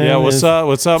going? Yeah, what's up?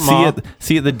 What's up, Ma?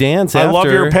 See you at the dance I after. love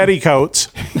your petticoats.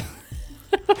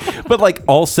 But like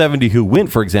all 70 who went,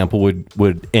 for example,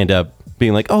 would end up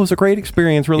being like, oh, it was a great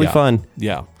experience, really fun.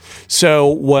 Yeah.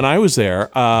 So when I was there,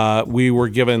 we were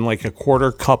given like a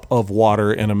quarter cup of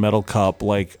water in a metal cup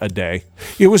like a day.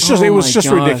 It was just gosh.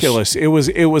 ridiculous. It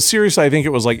was seriously, I think it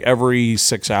was like every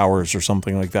 6 hours or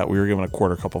something like that. We were given a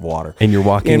quarter cup of water. And you're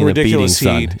walking in a beating ridiculous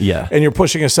sun. heat. Yeah. And you're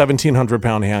pushing a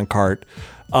 1,700-pound hand cart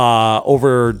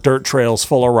over dirt trails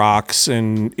full of rocks,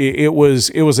 and it was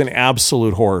an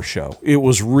absolute horror show. It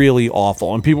was really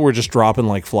awful, and people were just dropping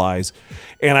like flies.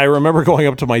 And I remember going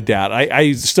up to my dad.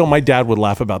 My dad would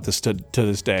laugh about this to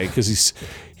this day because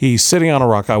he's sitting on a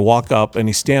rock. I walk up and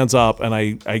he stands up, and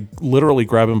I literally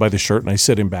grab him by the shirt and I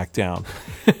sit him back down.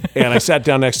 And I sat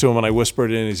down next to him and I whispered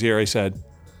in his ear. I said,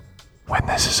 "When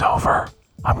this is over,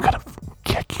 I'm gonna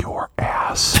kick your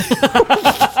ass."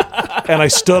 And I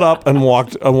stood up and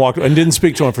walked and didn't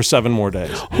speak to him for 7 more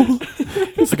days.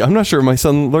 It's like, I'm not sure my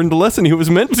son learned the lesson he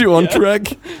was meant to on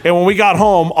Trek. And when we got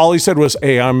home, all he said was,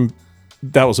 "Hey,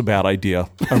 that was a bad idea.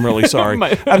 I'm really sorry."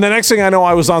 And the next thing I know,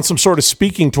 I was on some sort of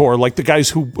speaking tour, like the guys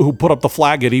who put up the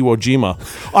flag at Iwo Jima.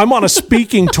 I'm on a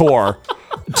speaking tour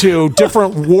to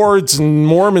different wards and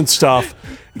Mormon stuff,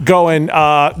 going,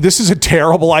 this is a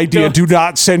terrible idea. Do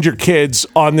not send your kids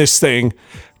on this thing.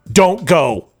 Don't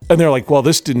go. And they're like, well,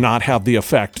 this did not have the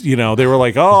effect. They were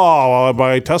like, oh,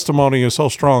 my testimony is so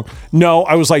strong. No,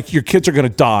 I was like, your kids are going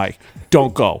to die.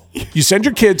 Don't go. You send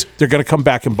your kids, they're going to come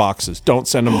back in boxes. Don't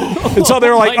send them. And so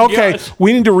they're like, okay,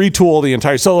 we need to retool the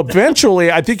entire. So eventually,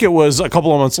 I think it was a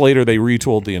couple of months later, they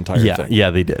retooled the entire thing. Yeah,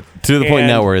 they did. To the point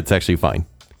now where it's actually fine.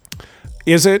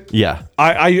 Is it? Yeah.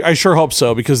 I sure hope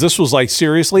so, because this was like,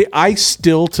 seriously, I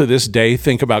still to this day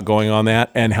think about going on that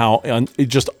and how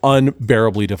just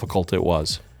unbearably difficult it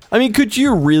was. I mean, could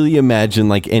you really imagine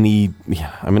like any,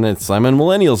 I'm on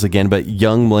millennials again, but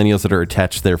young millennials that are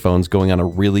attached to their phones going on a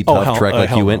really tough trek like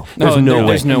you went? no. There's no way.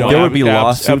 There's no way. There would be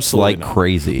lawsuits like no.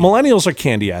 crazy. Millennials are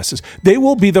candy asses. They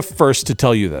will be the first to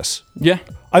tell you this. Yeah.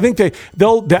 I think a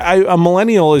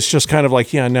millennial is just kind of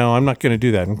like, yeah, no, I'm not going to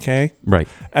do that, okay? Right.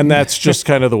 And that's just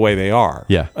kind of the way they are.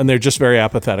 Yeah. And they're just very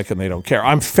apathetic and they don't care.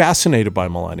 I'm fascinated by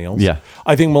millennials. Yeah.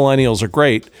 I think millennials are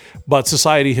great, but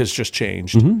society has just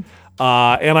changed. Mm-hmm.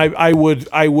 And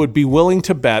I would be willing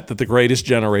to bet that the greatest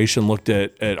generation looked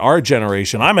at our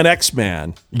generation. I'm an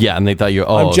X-man. Yeah, and they thought you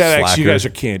I'm Gen X. slacker. You guys are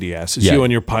candy asses. Yeah. You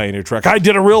and your pioneer trek. I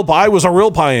was a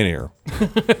real pioneer.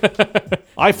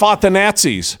 I fought the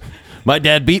Nazis. My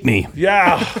dad beat me.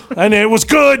 Yeah, and it was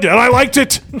good, and I liked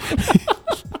it.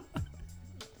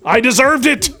 I deserved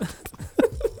it.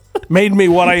 Made me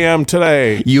what I am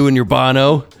today. You and your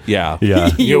Bono. Yeah, Yeah.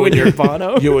 You and your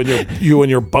Bono. you and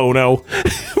your Bono.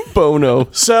 Bono.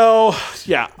 So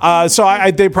yeah,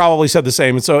 they probably said the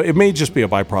same, and so it may just be a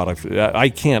byproduct. I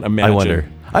can't imagine. I wonder.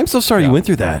 I'm so sorry you went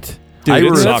through that. Dude, I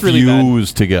that's really bad.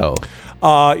 refused to go.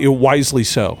 Wisely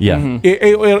so. Yeah.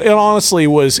 It honestly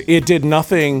was. It did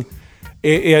nothing.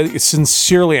 It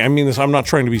sincerely, I mean this, I'm not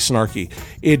trying to be snarky.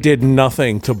 It did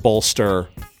nothing to bolster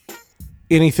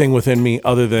anything within me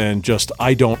other than just,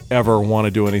 I don't ever want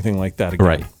to do anything like that again.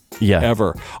 Right. Yeah.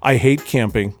 Ever. I hate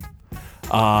camping.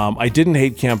 I didn't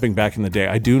hate camping back in the day.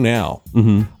 I do now.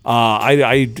 Mm-hmm.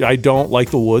 I don't like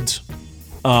the woods.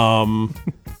 I'm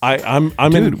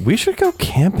Dude, we should go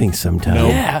camping sometime. No.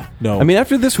 Yeah. No. I mean,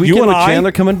 after this weekend with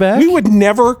Chandler coming back, we would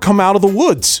never come out of the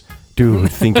woods.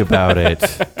 dude, think about it.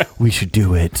 We should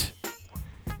do it.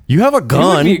 You have a It would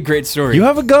gun. be a great story. You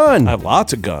have a gun. I have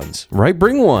lots of guns. Right?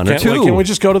 Bring one or two. Can we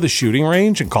just go to the shooting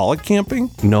range and call it camping?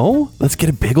 No? Let's get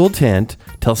a big old tent.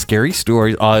 Tell scary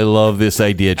stories. Oh, I love this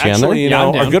idea, Chandler. Actually, Yeah,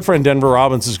 I'm down. our good friend Denver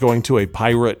Robbins is going to a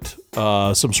pirate,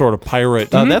 some sort of pirate.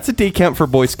 That's a day camp for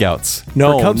Boy Scouts.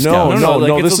 No, For Cub no, Scouts. no,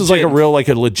 like, This it's is like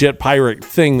legit. a legit pirate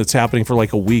thing that's happening for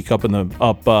like a week up in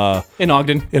in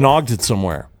Ogden.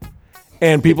 somewhere.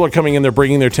 And people are coming in, they're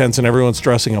bringing their tents, and everyone's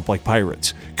dressing up like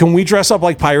pirates. Can we dress up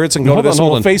like pirates and go to this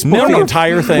whole Facebook the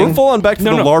entire thing? We're full on back to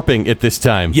the No. LARPing at this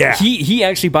time. Yeah. He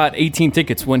actually bought 18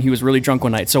 tickets when he was really drunk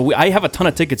one night. So I have a ton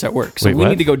of tickets at work. So Wait, we what?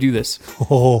 need to go do this.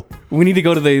 Oh, We need to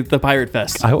go to the Pirate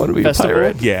Fest. I want to be Festival. a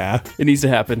pirate. yeah. It needs to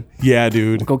happen. Yeah,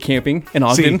 dude. Go camping in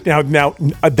See, Ogden. now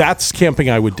that's camping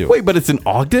I would do. Wait, but it's in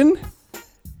Ogden?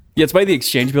 Yeah, it's by the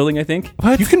Exchange Building, I think.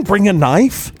 What? You can bring a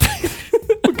knife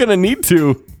We're going to need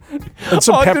to. and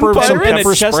some Ogden pepper, pirate some And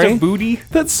pepper a chest spray. of booty.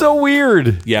 That's so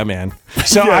weird. Yeah, man.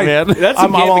 So Yeah, man. That's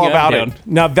some I'm all camping I'm about down. it.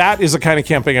 Now that is the kind of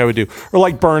camping I would do, or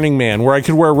like Burning Man, where I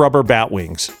could wear rubber bat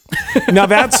wings. Now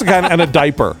that's the kind and a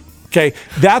diaper. Okay,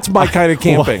 that's my kind of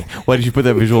camping. Why did you put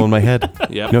that visual in my head?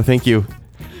 Yep. No, thank you.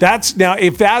 That's now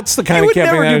if that's the kind You of would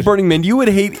camping never that do I- Burning Man. You would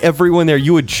hate everyone there.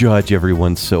 You would judge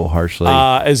everyone so harshly.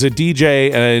 as a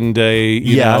DJ and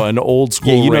you Yeah. know, an old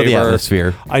school Yeah, you know the raver,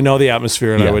 atmosphere. I know the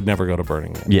atmosphere, and I Yeah. would never go to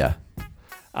Burning Man. yeah.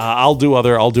 I'll do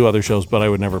other shows, but I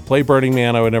would never play Burning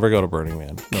Man. I would never go to Burning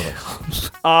Man. No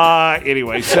thanks.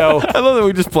 Anyway, so I love that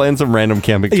we just planned some random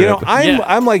camping trip. you know, Yeah.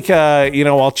 I'm like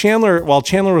while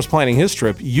Chandler was planning his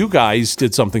trip, you guys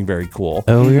did something very cool.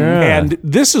 Oh, yeah. And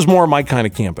this is more my kind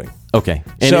of camping. okay.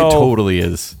 And So- it totally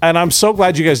is. And I'm so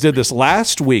glad you guys did this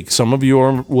last week. Some of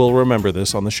you will remember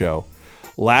this on the show.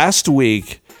 Last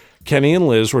week, Kenny and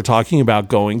Liz were talking about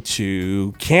going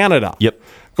to Canada. Yep.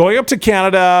 Going up to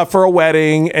Canada for a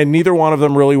wedding, and neither one of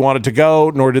them really wanted to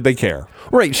go, nor did they care.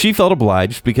 Right. She felt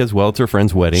obliged because, well, it's her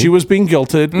friend's wedding. She was being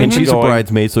guilted. and she's a going.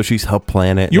 bridesmaid, so she's helped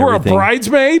plan it. and You were a everything.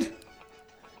 bridesmaid?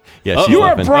 Yeah, she's You were a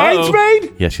laughing.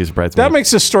 bridesmaid? Yeah, she's a bridesmaid. That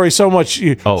makes this story so much.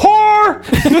 Oh. Whore!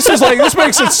 This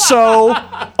makes it so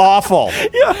awful.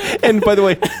 Yeah. And by the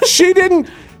way,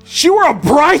 She were a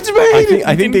bridesmaid?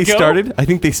 I think they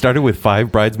Didn't go? started with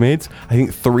 5 bridesmaids. I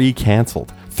think 3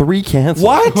 canceled. 3 canceled.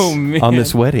 What? Oh, man. On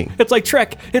this wedding. It's like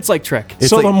Trek. It's like Trek. It's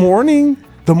So like-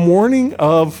 the morning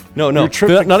of No, your trip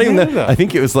to not even Canada. that. I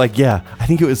think it was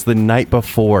the night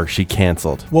before she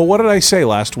canceled. Well, what did I say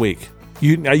last week?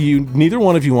 You neither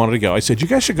one of you wanted to go. I said you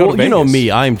guys should go Well, to you Vegas. know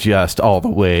me, I'm just all the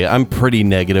way. I'm pretty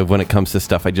negative when it comes to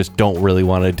stuff I just don't really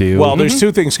want to do. Well, there's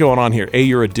two things going on here. A,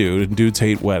 you're a dude, and dudes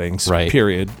hate weddings. Right.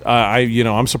 Period.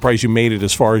 I'm surprised you made it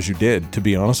as far as you did. To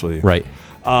be honest with you. right.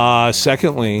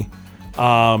 Secondly,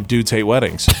 dudes hate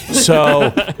weddings.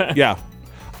 So, yeah.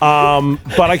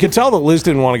 But I could tell that Liz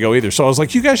didn't want to go either. So I was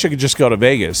like, you guys should just go to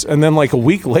Vegas. And then like a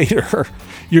week later,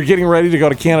 you're getting ready to go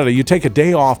to Canada. You take a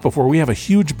day off before we have a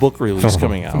huge book release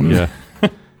coming out. Yeah.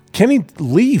 Kenny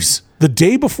leaves the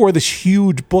day before this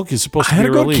huge book is supposed to I had be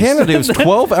to go to released. Canada. It was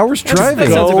 12 hours driving. That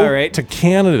sounds Go about right. to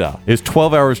Canada. It was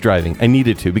 12 hours driving. I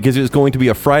needed to because it was going to be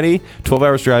a Friday, 12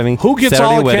 hours driving. Who gets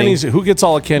Saturday all of wedding.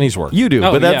 Kenny's work? You do,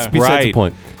 Oh, but that's yeah. besides the Right.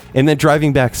 point. And then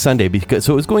driving back Sunday because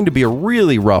so it was going to be a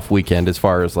really rough weekend as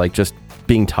far as like just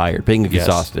being tired, being Yes.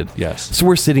 exhausted. Yes. So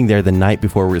we're sitting there the night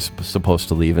before we're supposed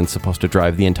to leave and supposed to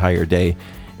drive the entire day.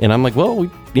 And I'm like, well, we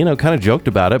kind of joked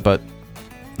about it, but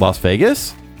Las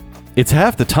Vegas, it's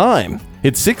half the time.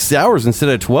 It's 6 hours instead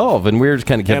of 12, and we're just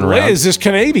kind of getting And around. Liz is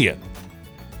Canadian,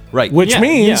 Right. which Yeah,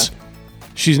 means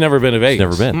she's never been to Vegas.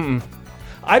 Never been.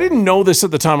 I didn't know this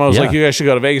at the time. I was Yeah. like, you guys should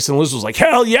go to Vegas. And Liz was like,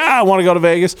 hell yeah, I want to go to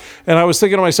Vegas. And I was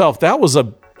thinking to myself, that was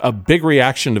a big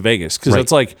reaction to Vegas. Because Right.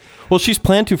 it's like, Well, she's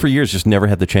planned to for years, just never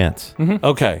had the chance.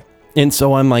 okay. And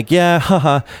so I'm like, yeah,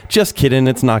 haha, just kidding.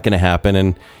 It's not going to happen.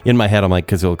 And in my head, I'm like,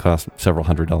 because it'll cost several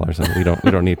 $100s, and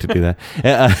we don't need to do that.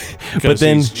 But Because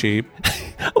then he's cheap.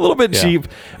 a little bit Yeah. cheap.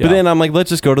 But Yeah. then I'm like, let's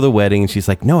just go to the wedding. And she's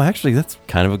like, no, actually, that's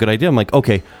kind of a good idea. I'm like,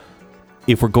 okay,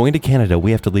 if we're going to Canada,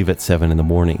 we have to leave at 7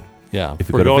 a.m. Yeah. If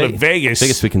we We're go going to Vegas.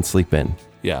 Vegas, we can sleep in.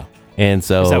 Yeah. And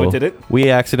so Is that what did it? we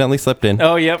accidentally slept in.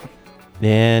 Oh, yep.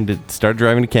 And it started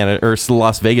driving to Canada, or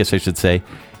Las Vegas, I should say.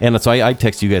 And so I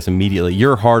text you guys immediately.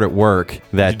 You're hard at work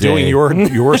that day. Doing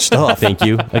your stuff. Thank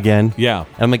you again. Yeah.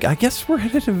 And I'm like, I guess we're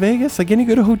headed to Vegas. Like, any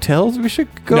good hotels we should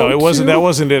go No, it wasn't. to? That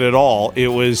wasn't it at all. It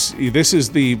was. This is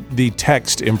the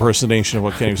text impersonation of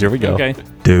what Kenny was. Here we go. Okay.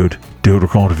 Dude, we're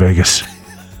going to Vegas.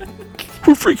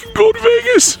 We're freaking going to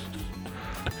Vegas.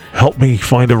 Help me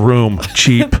find a room.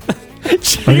 Cheap.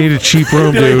 I need a cheap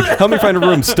room, dude. Help me find a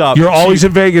room. Stop. You're always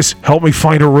in Vegas. Help me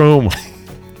find a room.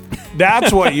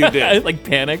 That's what you I did. like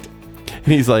panicked. And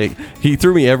he's like, he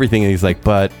threw me everything, and he's like,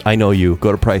 but I know you.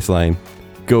 Go to Priceline.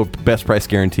 Go best price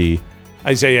guarantee.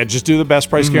 I say, yeah, just do the best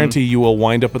price guarantee. You will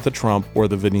wind up at the Trump or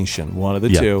the Venetian, one of the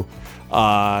Yeah. two.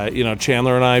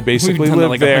 Chandler and I basically done that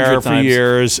lived like 100 there for times.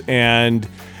 years, and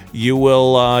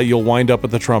you'll wind up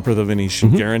at the Trump or the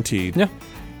Venetian, guaranteed. Yeah.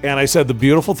 And I said the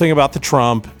beautiful thing about the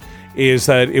Trump is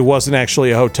that it wasn't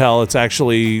actually a hotel. It's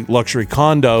actually luxury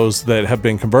condos that have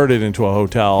been converted into a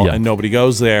hotel, Yeah. and nobody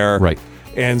goes there. Right.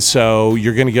 And so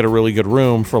you're going to get a really good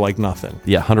room for like nothing.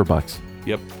 Yeah, $100.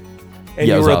 Yep. And Yeah, it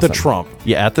you was were at the awesome. Trump.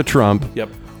 Yeah, at the Trump. Yep.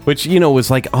 Which,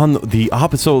 was like on the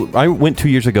opposite. So I went 2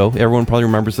 years ago. Everyone probably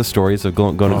remembers the stories of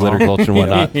going to Glitter Gulch and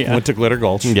whatnot. Yeah. Went to Glitter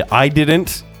Gulch. Yeah, I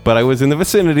didn't, but I was in the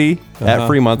vicinity at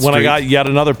Fremont Street. When I got yet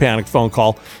another panic phone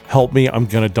call, help me, I'm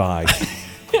going to die.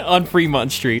 On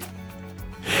Fremont Street.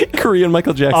 Korean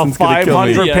Michael A Jackson's going to kill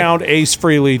me. 500-pound Ace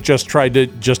Frehley just tried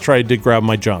to grab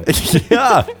my junk.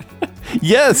 Yeah.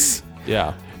 Yes.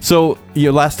 Yeah. So,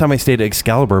 last time I stayed at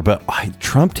Excalibur, but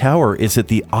Trump Tower is at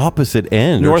the opposite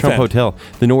end, North or Trump end. Hotel,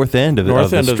 the north end of the, North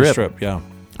of the end strip. of the strip, yeah.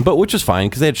 But which is fine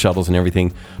because they had shuttles and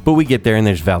everything. But we get there and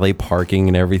there's valet parking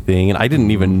and everything, and I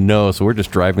didn't even know. So we're just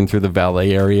driving through the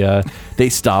valet area. They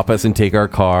stop us and take our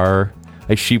car.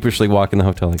 I sheepishly walk in the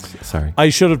hotel like, sorry. I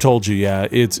should have told you, yeah.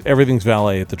 Everything's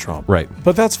valet at the Trump. Right.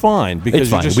 But that's fine because It's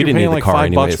fine. you're We didn't paying need the like car $5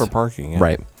 anyways. for parking. Yeah.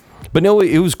 Right. But no,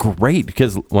 it was great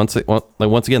because once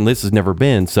again, Liz has never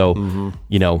been. So,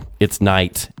 it's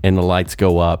night and the lights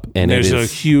go up and There's it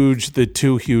is the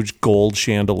two huge gold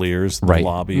chandeliers in Right. the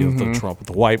lobby of the Trump with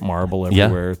the white marble Yeah.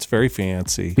 everywhere. It's very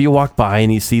fancy. But you walk by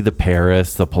and you see the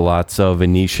Paris, the Palazzo,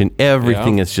 Venetian.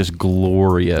 Everything is just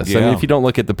glorious. I mean, Yeah. if you don't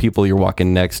look at the people you're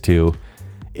walking next to,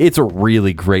 it's a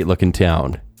really great looking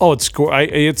town. Oh,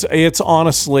 it's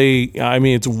honestly, I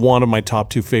mean, it's one of my top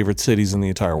two favorite cities in the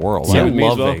entire world. I Me as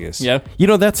love well. Vegas. Yeah.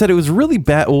 That said, it was really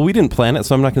bad. Well, we didn't plan it,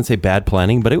 so I'm not going to say bad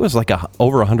planning, but it was like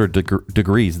over 100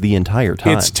 degrees the entire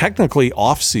time. It's technically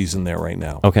off season there right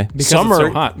now. Okay. Because Summer, it's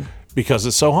so hot. Because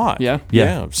it's so hot. Yeah.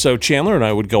 Yeah. So Chandler and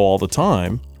I would go all the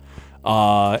time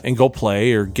and go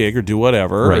play or gig or do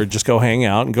whatever, or Right. just go hang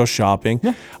out and go shopping.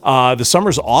 The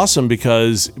summer's awesome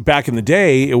because back in the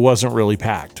day, it wasn't really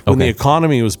packed. When the Okay.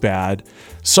 economy was bad,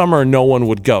 summer, no one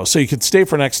would go. So you could stay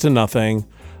for next to nothing.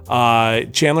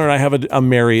 Chandler and I have a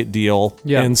Marriott deal.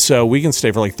 Yeah. And so we can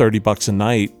stay for like $30 a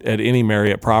night at any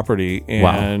Marriott property.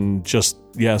 And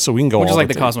so we can go Which all is like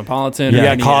the the time. Cosmopolitan. Yeah, or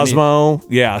any- Cosmo.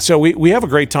 Yeah, so we have a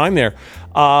great time there.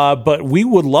 But we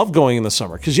would love going in the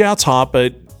summer because, it's hot,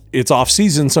 but it's off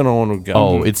season, so no one would go.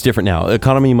 Oh, it's different now.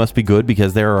 Economy must be good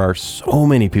because there are so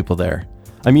many people there.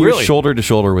 I mean, Really? you're shoulder to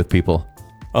shoulder with people.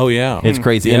 Oh, yeah. It's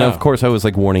crazy. And Yeah. of course, I was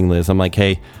like warning Liz. I'm like,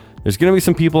 hey, there's going to be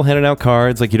some people handing out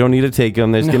cards. Like, you don't need to take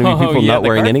them. There's going to be No, people yeah, not the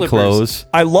wearing card any flippers. clothes.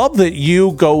 I love that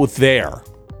you go there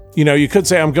You know, you could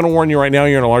say, I'm going to warn you right now,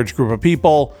 you're in a large group of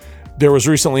people. There was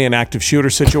recently an active shooter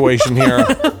situation here.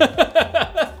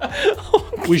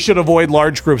 We should avoid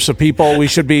large groups of people. We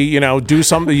should be, do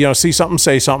something, see something,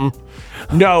 say something.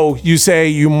 No, you say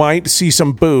you might see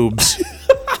some boobs,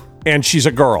 and she's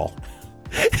a girl.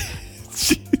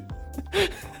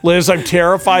 Liz, I'm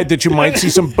terrified that you might see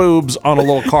some boobs on a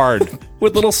little card.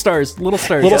 With little stars. Little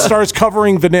stars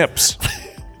covering the nips.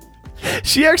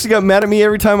 She actually got mad at me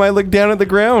every time I looked down at the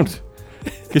ground.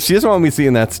 Because she doesn't want me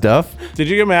seeing that stuff. Did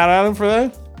you get mad at him for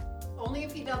that? Only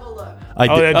if you double look. I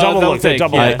did. Double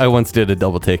look. I once did a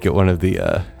double take at one of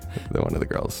the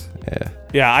girls. Yeah.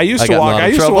 Yeah, I used to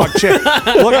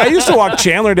walk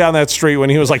Chandler down that street when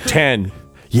he was like 10.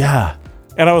 Yeah.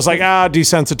 And I was like,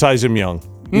 desensitize him young.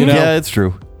 You know? Yeah, it's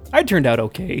true. I turned out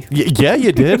okay. Yeah,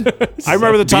 you did. I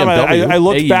remember the time I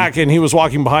looked Hey. back and he was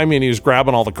walking behind me and he was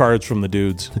grabbing all the cards from the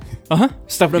dudes.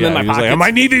 Stuffed them in my He was pocket. like, I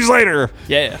might need these later.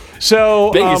 Yeah.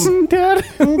 So, Vegas. Dad.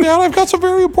 Dad, I've got some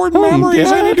very important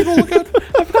memories I need to go look at.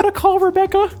 I've got to call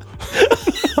Rebecca.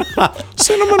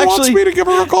 Cinnamon wants me to give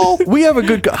her a call. We have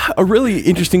a really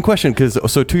interesting question because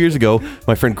 2 years ago,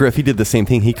 my friend Griff, he did the same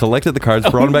thing. He collected the cards,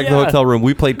 brought them back to the hotel room.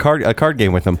 We played a card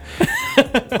game with him.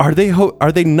 Are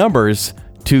they numbers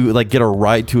to like get a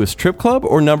ride to a strip club,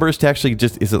 or numbers to actually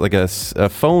is it like a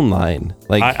phone line?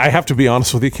 Like I have to be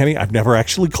honest with you, Kenny. I've never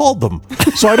actually called them,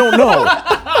 so I don't know.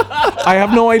 I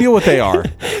have no idea what they are.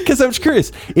 Because I'm just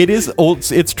curious. It is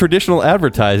old. It's traditional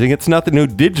advertising. It's not the new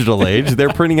digital age.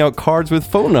 They're printing out cards with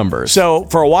phone numbers. So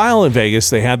for a while in Vegas,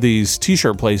 they had these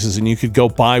T-shirt places, and you could go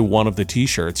buy one of the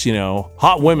T-shirts.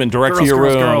 Hot women direct to your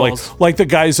room, like the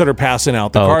guys that are passing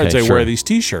out the cards. They wear these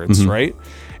T-shirts, right?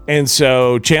 And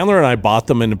so Chandler and I bought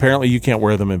them, and apparently you can't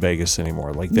wear them in Vegas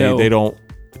anymore. Like they don't.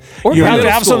 Or You have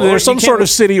to have school, there's some sort of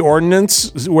city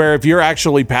ordinance where if you're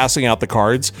actually passing out the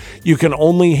cards, you can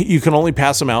only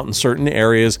pass them out in certain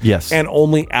areas, Yes. and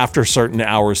only after certain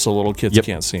hours, so little kids Yep.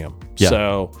 can't see them. Yeah.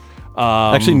 So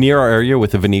actually, near our area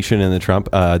with the Venetian and the Trump,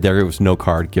 there was no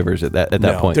card givers at that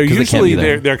point. they're 'cause they can't usually be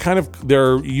there.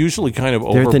 they're usually kind of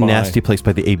over. They're at the by, nasty place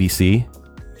by the ABC.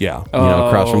 yeah,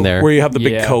 Across from there. where you have the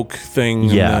big Yeah. Coke thing.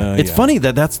 Yeah, it's funny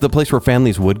that's the place where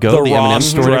families would go. The The M&M Ross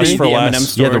store. Dress maybe? for The Less. M&M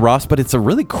store. Yeah, the Ross, but it's a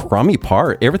really crummy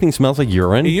part. Everything smells like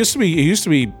urine. It used to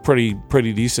be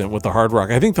pretty decent with the Hard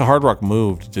Rock. I think the Hard Rock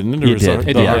moved, didn't it? Or It was did. The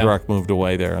It did, Hard yeah. Rock moved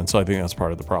away there, and so I think that's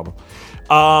part of the problem.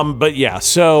 But yeah,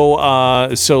 so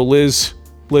Liz,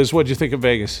 what'd you think of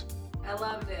Vegas? I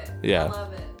loved it. Yeah. I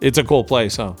love it. It's a cool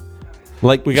place, huh?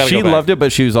 Like We gotta she go back. loved it,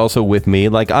 but she was also with me.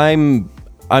 Like I'm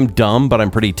dumb, but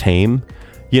I'm pretty tame.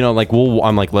 I'm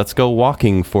like, let's go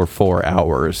walking for 4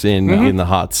 hours in the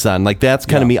hot sun. Like that's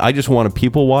kind of me. I just want to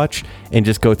people watch and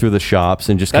just go through the shops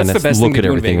and just That's kind the of best look thing to at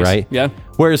do in everything, Vegas. right? Yeah.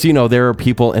 Whereas there are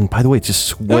people, and by the way, it's just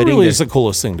That sweating. really is the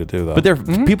coolest thing to do, though. But there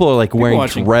people are like wearing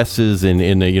watching. dresses and if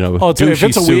douchey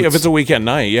it's suits. a weekend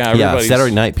night, yeah, Yeah, everybody's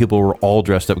Saturday night people were all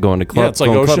dressed up going to clubs. Yeah, it's like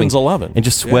going Ocean's clubbing 11. and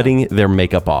just sweating their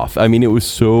makeup off. I mean, it was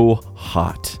so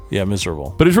hot. Yeah,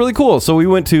 miserable. But it was really cool. So we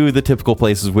went to the typical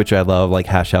places which I love, like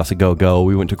Hash House at Go Go.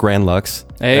 We went to Grand Lux.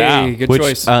 Hey, Yeah. good Which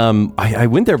choice. I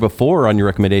went there before on your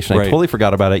recommendation. Right. I totally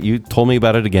forgot about it. You told me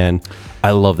about it again.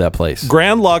 I love that place.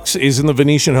 Grand Lux is in the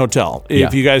Venetian Hotel. If Yeah.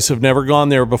 you guys have never gone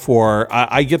there before,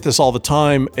 I get this all the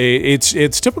time.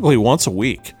 It's typically once a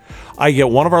week. I get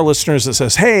one of our listeners that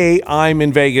says, "Hey, I'm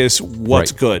in Vegas.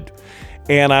 What's Right. good?"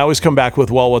 And I always come back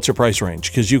with, "Well, what's your price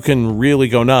range?" Because you can really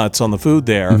go nuts on the food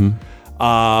there.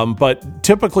 But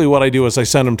typically what I do is I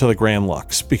send them to the Grand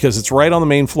Lux because it's right on the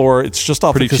main floor. It's just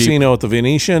off Pretty the cheap. casino at the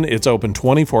Venetian. It's open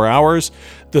 24 hours.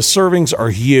 The servings are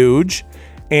huge.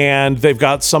 And they've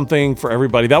got something for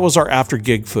everybody. That was our after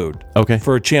gig food. Okay.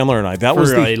 For Chandler and I. That For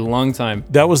was a the long time.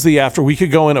 that was the after. We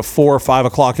could go in at 4 or 5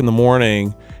 o'clock in the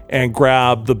morning and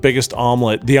grab the biggest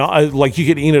omelet. Like you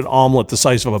could eat an omelet the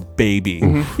size of a baby.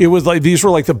 It was like these were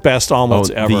like the best omelets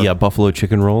ever. The buffalo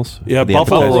chicken rolls. Yeah, The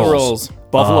buffalo appetizers. rolls.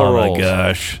 Buffalo Oh rolls. my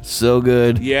gosh, so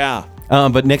good. Yeah.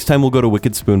 But next time we'll go to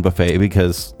Wicked Spoon Buffet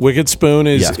because Wicked Spoon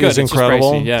is, Yeah. It's good. is It's just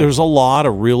incredible. pricey, yeah. There's a lot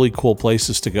of really cool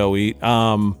places to go eat.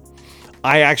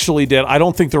 I actually did. I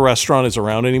don't think the restaurant is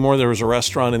around anymore. There was a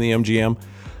restaurant in the MGM.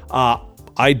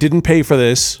 I didn't pay for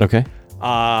this. okay,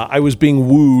 I was being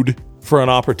wooed for an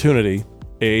opportunity,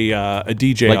 a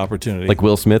DJ opportunity. like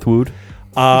Will Smith wooed.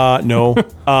 No.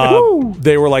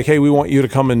 They were like, "Hey, we want you to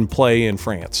come and play in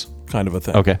France," kind of a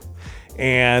thing. Okay,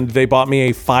 and they bought me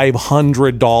a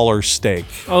 $500 steak.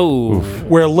 Oh.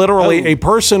 Where literally a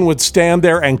person would stand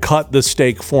there and cut the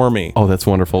steak for me. Oh, that's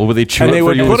wonderful. Would they chew And it they for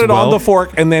would you put as it on well? the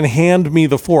fork and then hand me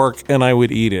the fork, and I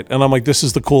would eat it. And I'm like, this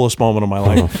is the coolest moment of my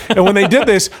life. And when they did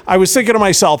this, I was thinking to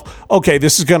myself, okay,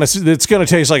 it's gonna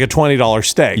taste like a $20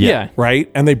 steak. Yeah. Right?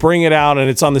 And they bring it out, and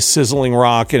it's on the sizzling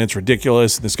rock, and it's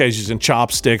ridiculous. This guy's using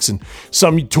chopsticks and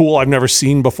some tool I've never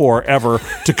seen before ever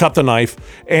to cut the knife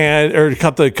or to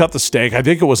cut the steak. I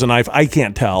think it was a knife. I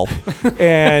can't tell.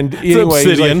 And anyway,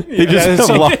 he's obsidian. like, They just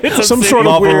it's some sort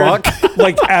of lava weird, rock.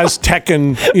 like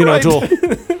Aztecan, tool.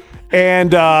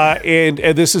 And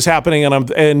this is happening,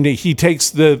 and he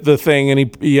takes the thing,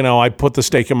 and I put the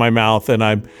steak in my mouth, and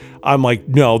I'm like,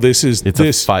 no, this is It's a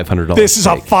 $500 This is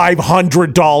a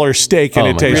 $500 steak, and Oh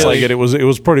it my tastes gosh. like it. It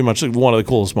was pretty much one of the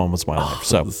coolest moments of my life.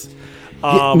 So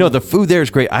No, the food there is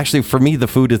great. Actually, for me, the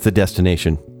food is the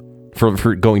destination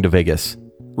for going to Vegas.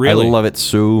 Really? I love it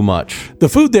so much. the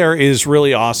food there is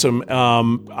really awesome.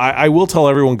 I will tell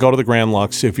everyone, go to the Grand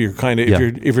Lux if you're trying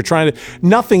to.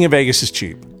 Nothing in Vegas is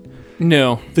cheap.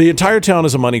 No. The entire town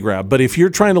is a money grab, but if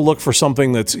you're trying to look for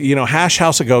something that's, Hash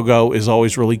House a Go-Go is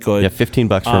always really good. Yeah,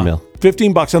 $15 for a meal.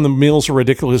 $15, and the meals are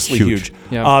ridiculously huge.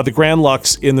 Yeah. The Grand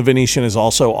Lux in the Venetian is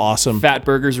also awesome. Fat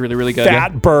Burger's really, really good.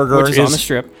 Fat Burger Which is on the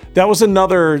Strip. That was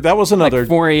another. Like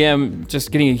 4 a.m.,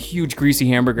 just getting a huge greasy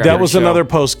hamburger. That after was a show. another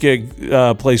post-gig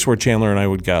place where Chandler and I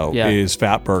would go. Yeah. Is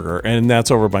Fat Burger, and that's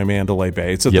over by Mandalay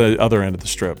Bay. It's at the other end of the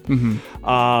Strip.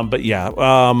 Mm-hmm. But yeah,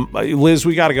 Liz,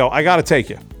 we got to go. I got to take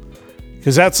you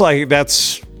because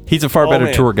that's. He's a far better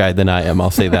man. tour guide than I am.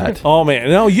 I'll say that. Oh man,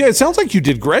 no, yeah, it sounds like you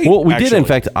did great. Well, we did. actually. In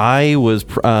fact, I was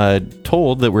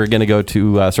told that we are going to go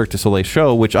to Cirque du Soleil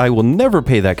show, which I will never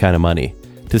pay that kind of money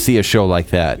to see a show like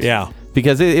that. Yeah.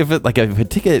 Because if a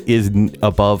ticket is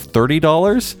above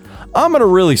 $30, I'm going to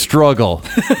really struggle.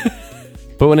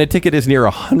 But when a ticket is near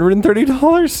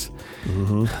 $130,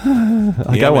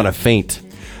 I want to faint.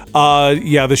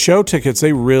 The show tickets,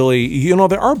 they really,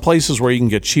 there are places where you can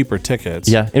get cheaper tickets.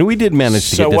 Yeah, and we did manage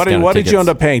to So get discounted what did you tickets. end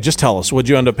up paying? Just tell us. What did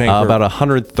you end up paying for? About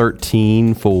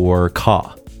 $113 for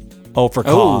Ka. For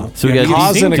Ka. So we got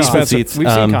Ka's decent inexpensive. seats.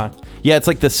 We've seen Ka. Yeah, it's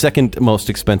like the second most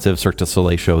expensive Cirque du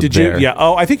Soleil show Did there. you? Yeah.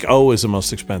 Oh, I think O is the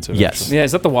most expensive. Yes. actually. Yeah,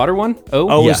 is that the water one?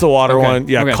 O Yeah. is the water Okay. one.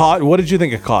 Yeah. Okay. Ka. What did you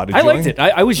think of Ka? Did I you liked like it.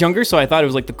 I was younger, so I thought it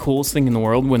was like the coolest thing in the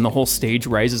world when the whole stage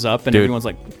rises up and Dude, everyone's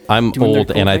like, I'm doing their old,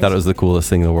 cool and I things. thought it was the coolest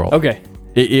thing in the world. Okay.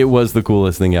 It was the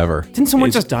coolest thing ever. Didn't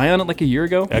someone just die on it like a year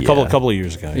ago? A couple of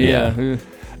years ago. Yeah.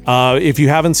 If you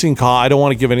haven't seen Ka, I don't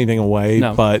want to give anything away,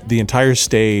 No. but the entire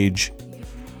stage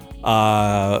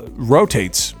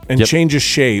rotates and Yep. changes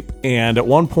shape. And at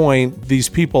one point, these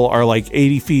people are like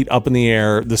 80 feet up in the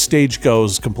air. The stage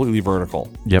goes completely vertical.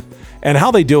 Yep. And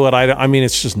how they do it, I mean,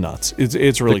 it's just nuts.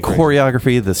 It's really The crazy.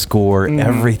 choreography, the score,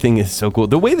 everything is so cool.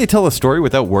 The way they tell a story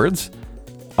without words,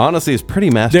 honestly, is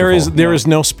pretty masterful. There is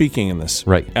no speaking in this,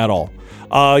 Right. at all.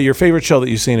 Your favorite show that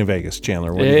you've seen in Vegas,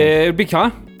 Chandler? What do you think? It would be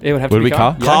Ka. It would have to Would it be be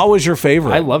Ka. Ka? Ka was your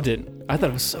favorite. I loved it. I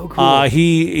thought it was so cool.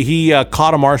 He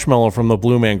caught a marshmallow from the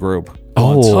Blue Man Group.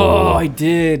 oh, I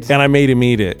did. And I made him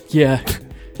eat it. Yeah.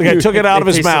 Like I took it out of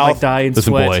his tasted mouth. Like dye and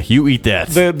Listen, sweat. boy, you eat that.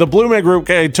 The Blue Man Group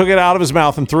guy took it out of his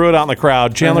mouth and threw it out in the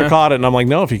crowd. Chandler caught it, and I'm like,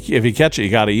 no, if you catch it, you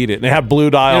got to eat it. And it had blue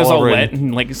dye It was all all over wet it.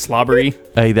 and like slobbery.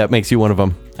 Hey, that makes you one of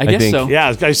them. I guess think. so.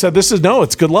 Yeah, I said,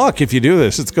 it's good luck if you do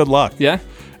this. It's good luck. Yeah.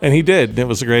 And he did. It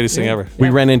was the greatest thing ever. We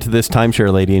ran into this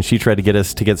timeshare lady, and she tried to get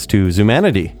us tickets to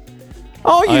Zumanity.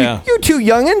 Oh, yeah. you two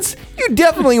youngins, you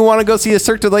definitely want to go see a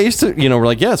Cirque du Soleil. We're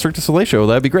like, yeah, Cirque du Soleil show.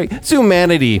 That'd be great.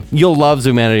 Zumanity. You'll love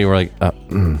Zumanity. We're like,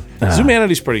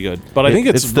 Zumanity's pretty good, but I think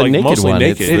it's the like naked mostly one.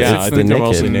 naked. It's Yeah, I the think they're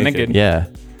naked. mostly naked. Naked. yeah.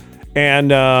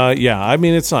 And I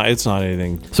mean, it's not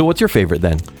anything. So what's your favorite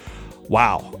then?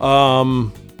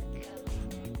 Wow.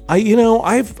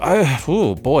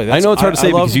 Oh boy, I know it's hard to say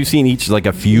because you've seen each like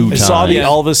a few I times. saw the Yeah.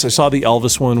 Elvis. I saw the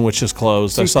Elvis one, which is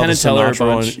closed. I Seen saw Penn the and Teller a Sinatra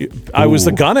bunch. one. I was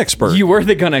the gun expert. You were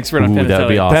the gun expert on Ooh, Penn and that'd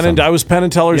be Teller. awesome. I was Penn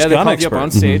and Teller's Yeah, they gun called you up expert.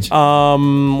 on stage. Let's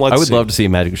I would see. love to see a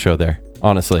magic show there,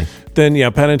 honestly. Then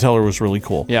Penn and Teller was really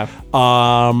cool. Yeah.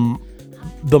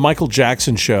 The Michael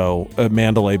Jackson show at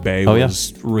Mandalay Bay Oh, yeah.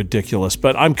 was ridiculous.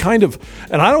 But I'm kind of,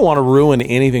 and I don't want to ruin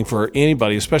anything for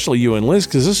anybody, especially you and Liz,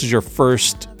 because this is your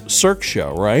first Cirque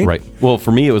show, right? Right. Well,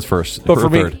 for me, it was first. But for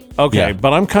me, third. okay. Yeah.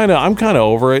 But I'm kind of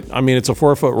over it. I mean, it's a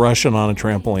 4-foot Russian on a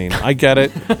trampoline. I get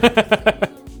it.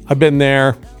 I've been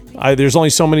there. There's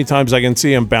only so many times I can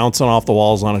see him bouncing off the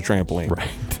walls on a trampoline. Right.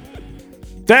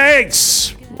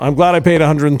 Thanks. I'm glad I paid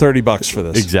 $130 for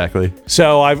this. Exactly.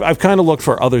 So I've kind of looked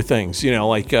for other things,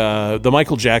 like the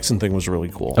Michael Jackson thing was really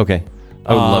cool. Okay.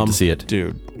 I would love to see it.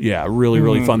 Dude. Yeah, really,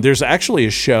 really fun. There's actually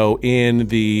a show in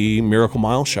the Miracle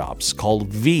Mile shops called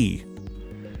V.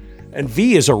 And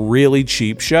V is a really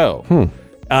cheap show.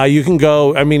 You can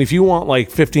go, I mean, if you want like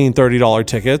 $15, $30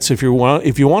 tickets, if you want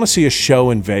to see a show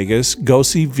in Vegas, go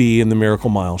see V in the Miracle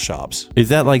Mile shops. Is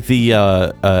that like the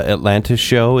Atlantis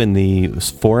show in the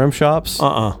Forum shops?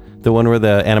 The one where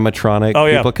the animatronic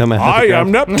people come out. I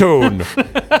am Neptune.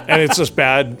 And it's just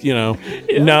bad,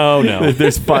 No.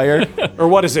 There's fire. Or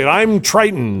what is it? I'm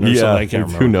Triton or something. I can't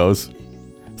remember. Who knows?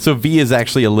 So V is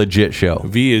actually a legit show.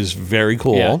 V is very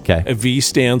cool. Yeah. Okay. V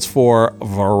stands for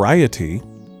variety.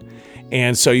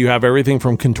 And so you have everything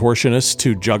from contortionists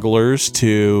to jugglers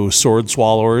to sword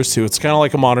swallowers to, it's kind of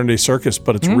like a modern day circus,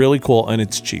 but it's really cool and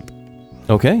it's cheap.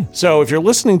 Okay. So if you're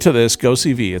listening to this, go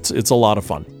see V. It's a lot of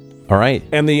fun. All right.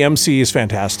 And the MC is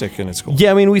fantastic and it's cool.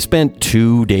 Yeah, I mean, we spent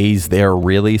 2 days there,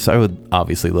 really, so I would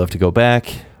obviously love to go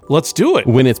back Let's do it.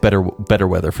 when it's better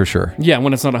weather for sure. Yeah,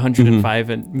 when it's not 105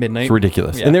 at midnight. It's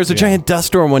ridiculous. Yeah. And there's a giant dust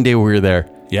storm one day when we were there.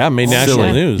 Yeah, it made national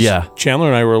Silly. news. Yeah. Chandler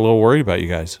and I were a little worried about you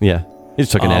guys. Yeah. He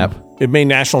just took a nap. It made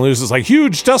national news. It's like,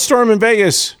 huge dust storm in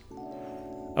Vegas.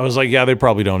 I was like, yeah, they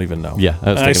probably don't even know. Yeah, I was and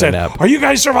I taking a said, nap. are you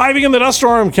guys surviving in the dust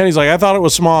storm? Kenny's like, I thought it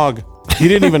was smog. He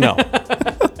didn't even know.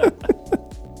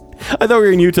 I thought we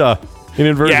were in Utah.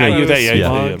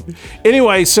 Yeah.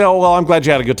 Anyway, so I'm glad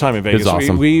you had a good time in Vegas. It was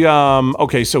awesome. We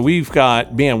okay, so we've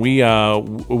got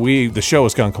the show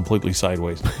has gone completely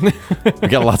sideways. We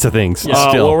got lots of things. Still.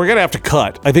 Well, we're gonna have to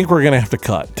cut. I think we're gonna have to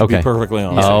cut. To be Okay. perfectly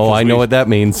honest. Oh, I know what that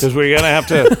means. Because we're gonna have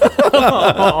to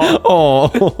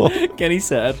Kenny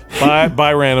said.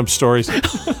 buy random stories.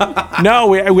 No,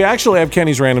 we actually have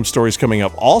Kenny's random stories coming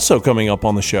up. Also coming up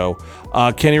on the show,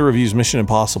 Kenny reviews Mission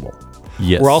Impossible.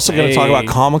 Yes. We're also going to talk about Hey.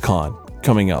 Comic-Con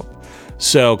coming up.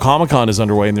 So Comic-Con is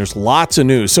underway and there's lots of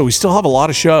news. So we still have a lot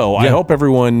of show. I hope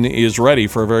everyone is ready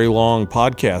for a very long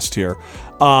podcast here.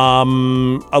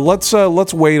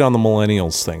 Let's wait on the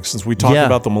millennials thing since we talked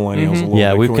about the millennials a little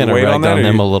bit. We've Can we kind of wait ragged that, on or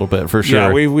them you- a little bit for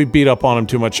sure. Yeah, we beat up on them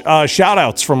too much. Shout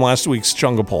outs from last week's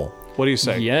Chunga poll. What do you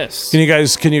say? Yes. Can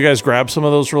you guys grab some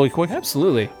of those really quick?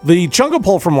 Absolutely. The Chunga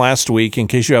poll from last week, in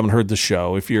case you haven't heard the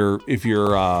show, if you're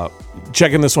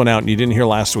checking this one out and you didn't hear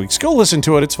last week's, go listen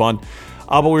to it. It's fun.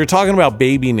 But we were talking about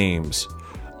baby names.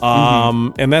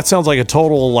 And that sounds like a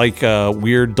total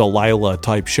weird Delilah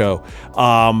type show.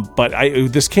 But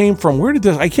this came from, where did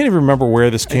this, I can't even remember where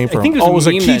this came from. think it It was was a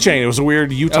a meme that- keychain. It was a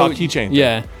weird Utah keychain thing.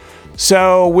 Yeah.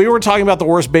 So we were talking about the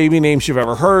worst baby names you've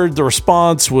ever heard. The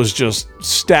response was just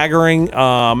staggering.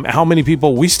 How many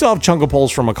people? We still have Chunga polls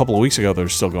from a couple of weeks ago that are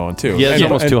still going too. Yeah, there's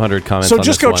almost 200 comments So on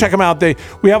just this go one. check them out.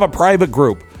 We have a private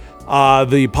group,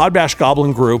 the PodBash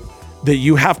Goblin group, that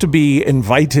you have to be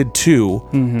invited to.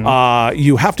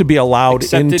 You have to be allowed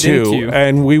Accepted into.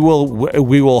 and we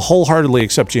will wholeheartedly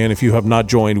accept you in. If you have not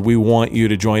joined, we want you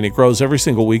to join. It grows every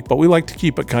single week, but we like to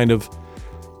keep it kind of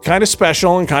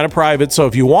special and kind of private. So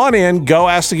if you want in, go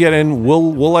ask to get in.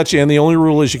 We'll let you in. The only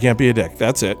rule is you can't be a dick.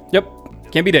 That's it. Yep.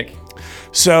 Can't be dick.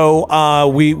 So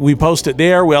we post it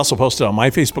there. We also post it on my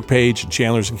Facebook page,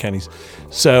 Chandler's and Kenny's.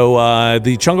 So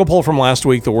the Chunga poll from last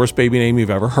week, the worst baby name you've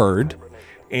ever heard.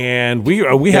 And we had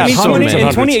I mean, hundreds and in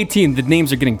hundreds. 2018, the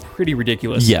names are getting pretty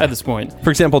ridiculous at this point. For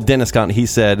example, Dennis Scott, he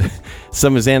said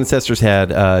some of his ancestors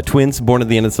had twins born at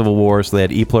the end of the Civil War, so they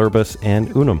had E pluribus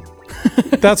and unum.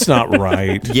 That's not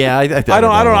right. Yeah, I I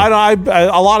don't.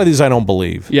 A lot of these I don't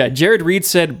believe. Yeah, Jared Reed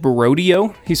said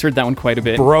Brodio. He's heard that one quite a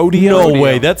bit. Brodio. No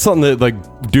way. That's something that like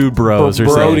dude bros or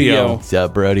something. Brodio. What's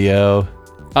up, Brodio?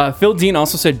 Phil Dean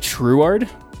also said Truard,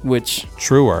 which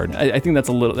Truard. I think that's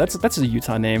a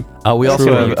Utah name. We also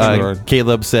Truard. have Truard.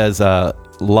 Caleb says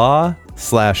law/a,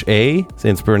 and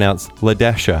it's pronounced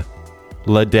Ladasha.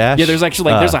 Ladash. Yeah, there's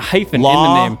actually there's a hyphen in the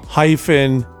Law name.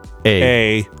 hyphen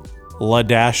A. a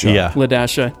Ladasha. Yeah.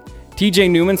 Ladasha.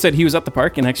 TJ Newman said he was at the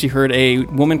park and actually heard a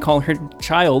woman call her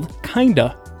child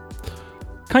Kinda.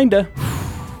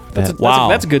 Wow.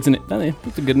 That's a good name.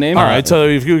 That's a good name. All right, so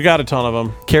you got a ton of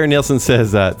them. Karen Nielsen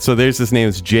says so there's this name,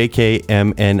 it's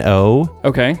JKMNO,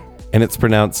 Okay. and it's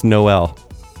pronounced Noel.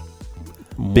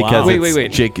 Because Wait, it's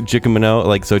wait.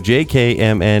 Jickamino, so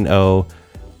JKMNO,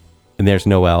 and there's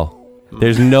Noel.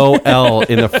 There's no L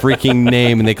in the freaking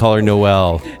name, and they call her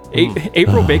Noel.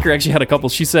 April Baker actually had a couple.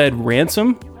 She said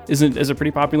Ransom is a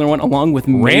pretty popular one, along with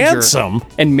Major. Ransom?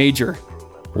 And Major.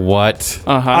 What?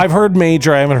 I've heard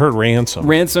Major. I haven't heard Ransom.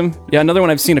 Ransom. Yeah, another one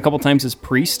I've seen a couple times is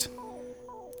Priest.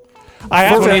 I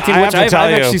have to 2018, which tell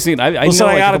I've you. actually seen. I Listen, know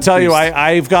I like got to a tell you, Priest.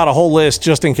 I've got a whole list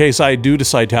just in case I do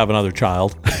decide to have another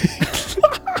child.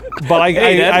 But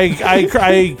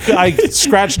I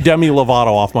scratched Demi Lovato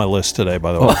off my list today,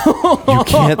 by the way. You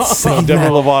can't say that. Demi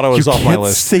Lovato is You off my can't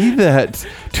list. say that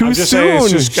too I'm just soon.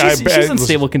 saying, it's just, She's in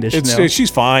stable condition now. She's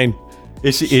fine.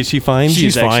 Is she fine?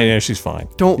 She's fine. actually- Yeah, she's fine.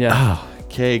 Don't. Yeah. ah,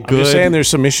 okay, good. I'm just saying there's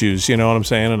some issues, you know what I'm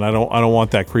saying? And I don't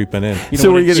want that creeping in. You So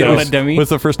don't we're want a- you don't gonna. want a Demi? What's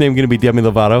the first name going to be? Demi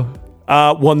Lovato.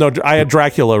 Well, no, I had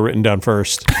Dracula written down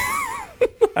first.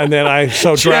 And then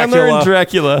Chandler and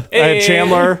Dracula. I had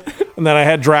Chandler, and then I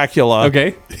had Dracula.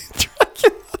 Okay.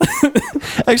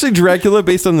 Actually, Dracula,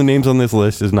 based on the names on this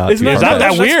list, is not. It's too not- It's far. not that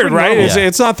That's weird, pretty right? normal. It's, Yeah.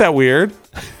 it's not that weird.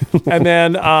 And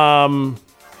then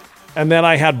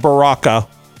I had Baraka,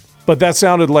 but that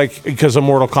sounded like because of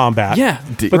Mortal Kombat. Yeah.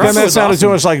 But then Baraka that was sounded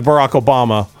too awesome. much like Barack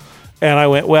Obama. And I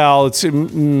went, well, it's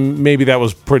maybe that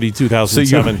was pretty So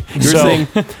 2007. you're saying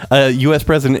a U.S.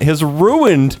 president has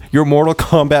ruined your Mortal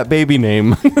Kombat baby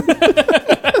name?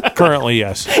 currently,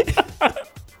 yes.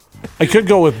 I could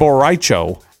go with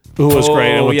Boraicho, who was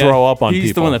great and would throw up on He's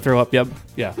people. the one that throw up, yep.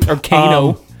 Yeah. Or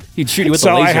Kano. He'd shoot you with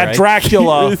So a laser. I had eye.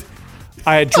 Dracula.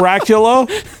 I had Dracula.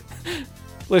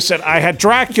 Listen, I had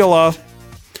Dracula,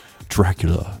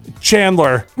 Dracula,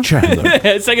 Chandler,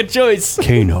 Chandler, Second choice.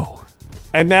 Kano.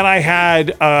 and then I had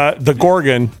the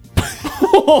Gorgon,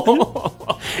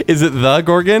 Is it the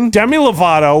Gorgon? Demi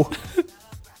Lovato,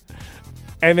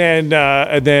 and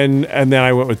then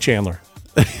I went with Chandler.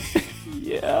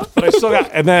 Yeah. But I still got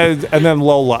and then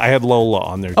Lola. I had Lola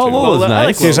on there too. Oh, Lola's I like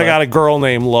nice. Because I got a girl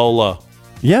named Lola.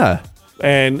 Yeah.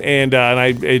 And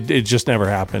it just never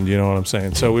happened. You know what I'm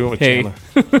saying? So we went with Hey.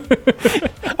 Chandler.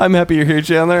 I'm happy you're here,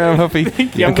 Chandler. I'm happy.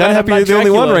 Yeah, I'm kind of glad happy I'm you're the not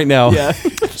only one Dracula. right now. Yeah.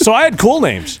 So I had cool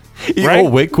names. Right? Oh,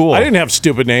 way cool. I didn't have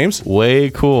stupid names. Way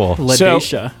cool.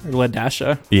 Ladasha. Or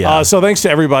Ladasha. Yeah. So thanks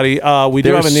to everybody. We do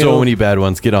there are have a new. so many bad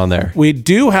ones. Get on there. We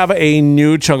do have a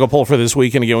new Chunga poll for this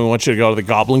week, and again, we want you to go to the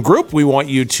Goblin group. We want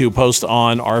you to post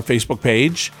on our Facebook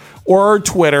page or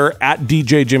Twitter at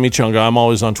DJ Jimmy Chunga. I'm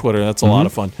always on Twitter. That's a lot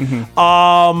of fun.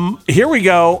 Here we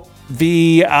go.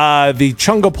 The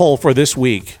Chunga poll for this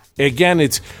week. Again,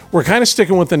 we're kind of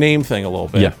sticking with the name thing a little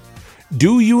bit. Yeah.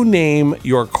 Do you name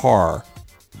your car?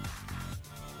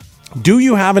 Do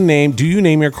you have a name? Do you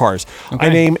name your cars? I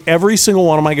name every single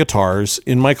one of my guitars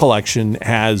in my collection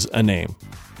has a name.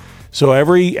 So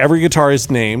every guitar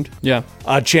is named. Yeah.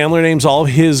 Chandler names all of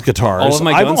his guitars. All of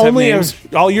my guns have names.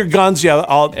 All your guns,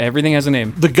 yeah. Everything has a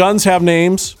name. The guns have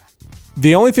names.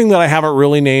 The only thing that I haven't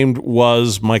really named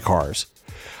was my cars.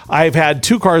 I've had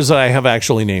two cars that I have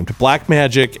actually named, Black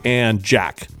Magic and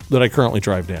Jack, that I currently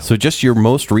drive down. So just your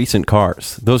most recent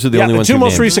cars. Those are the only the ones two you've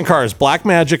most named. recent cars, Black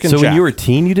Magic and So Jack. when you were a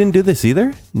teen, you didn't do this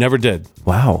either? Never did.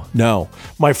 Wow. No.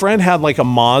 My friend had like a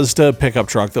Mazda pickup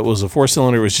truck that was a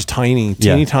 4-cylinder. It was just tiny,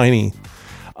 teeny Yeah. tiny.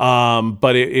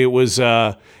 But it was it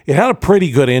had a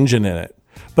pretty good engine in it,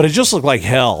 but it just looked like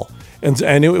hell. And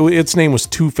its name was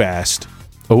Too Fast.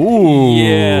 Ooh.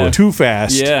 Yeah. Too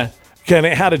Fast. Yeah. And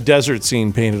it had a desert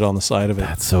scene painted on the side of it.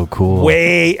 That's so cool.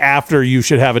 Way after you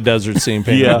should have a desert scene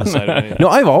painted Yeah. on the side of it. No,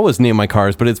 I've always named my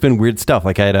cars, but it's been weird stuff.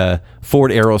 Like I had a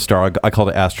Ford Aerostar. I called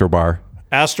it Astrobar.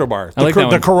 Astrobar. I like that The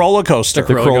one. Corolla Coaster.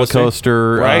 The Corolla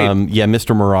Coaster. Right.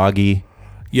 Mr. Miragi.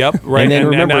 Yep. Right. And then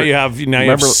remember- now you have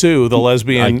remember- Sue, the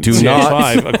lesbian. I do not.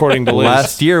 CX-5, according to Liz.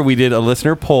 Last year, we did a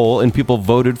listener poll, and people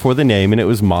voted for the name, and it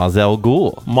was Maz Al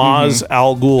Ghul. Maz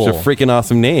Al Ghul, It's a freaking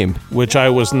awesome name. which I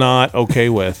was not okay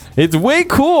with. It's way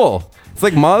cool. It's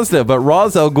like Mazda, but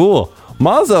Raz Al Ghul.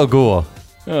 Maz Al Ghul.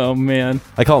 Oh, man.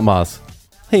 I call it Maz.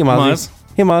 Hey, Maz. Maz.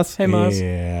 Hey, Maz. Hey, Maz.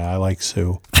 Yeah, I like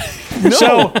Sue.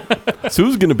 So,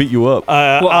 Sue's going to beat you up.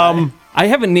 Well, I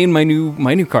haven't named my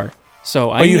new car. So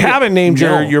but you haven't named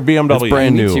your BMW. It's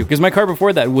brand new. Because my car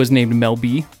before that was named Mel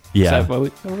B. Yeah. So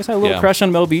I always had a little Yeah. crush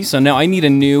on Mel B. So now I need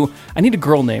a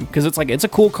girl name because it's a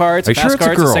cool car. It's Are a you sure fast it's a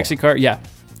car. It's a girl? sexy car. Yeah.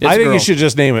 It's I a think girl. you should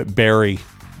just name it Barry.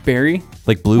 Barry.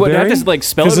 Like What, Blueberry? do I have to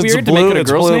spell it Because it's weird to blue, make it a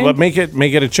it's girl's blue, name? but make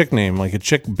it a chick name, like a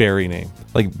chick Barry name.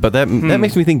 But that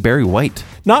makes me think Barry White.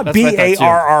 Not That's what I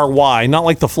thought, too. Barry, not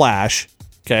like the Flash.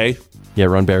 Okay, Yeah,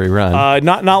 Run Barry Run.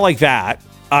 not like that.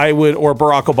 I would, or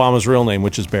Barack Obama's real name,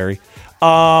 which is Barry.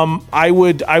 I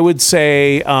would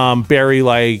say Barry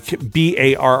like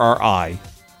Barri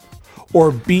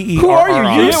or Berri. Who are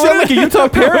you? You sound like a Utah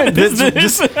parent.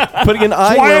 Just putting an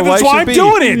I where a Y That's why should I'm be.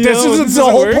 doing it. This No, is it the doesn't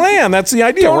whole work. plan. That's the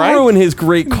idea, Don't right? ruin his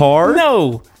great car.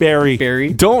 No. Barry.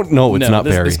 Barry. Don't. No, it's not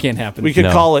this, Barry. This can't happen. We could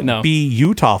No. call it No. Be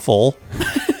Utahful.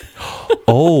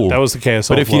 Oh. That was the KSL.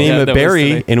 But if you flow. name Yeah, it that was Barry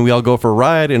today. and we all go for a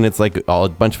ride and it's like a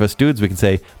bunch of us dudes, we can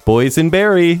say Boys and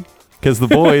Barry because the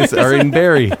boys are in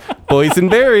Barry. Boys and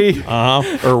Barry. or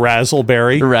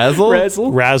Razzleberry. Razzle.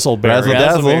 Razzle. Razzleberry.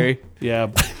 Razzle- Razzleberry. Yeah.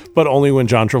 but only when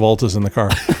John Travolta's in the car.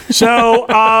 So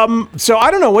I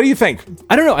don't know. What do you think?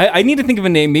 I don't know. I need to think of a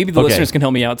name. Maybe the Okay. listeners can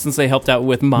help me out since they helped out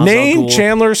with Maz Name Al Ghul.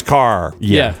 Chandler's car.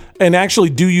 Yeah. And actually,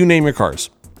 do you name your cars?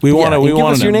 We want to. Yeah, We and give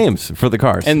want us to your names for the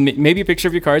cars. And maybe a picture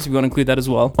of your cars if you want to include that as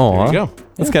well. Aw, There you go.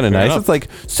 That's kind of nice. enough. It's like,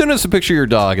 send us a picture of your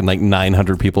dog, and like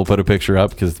 900 people put a picture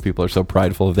up because people are so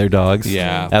prideful of their dogs.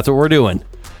 Yeah. That's what we're doing.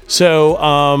 So,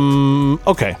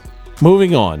 okay.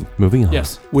 Moving on. Moving on.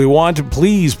 Yes. We want to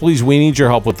please. We need your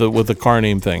help with the car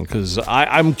name thing because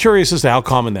I'm curious as to how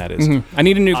common that is. I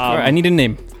need a new car. I need a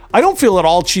name. I don't feel at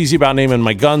all cheesy about naming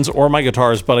my guns or my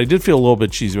guitars, but I did feel a little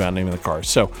bit cheesy about naming the cars.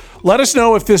 So let us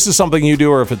know if this is something you do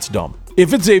or if it's dumb.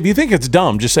 If you think it's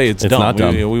dumb, just say it's dumb. not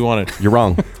dumb. We want to. You're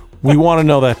wrong. We want to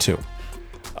know that too.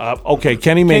 Okay,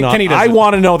 Kenny may not. Kenny does I it.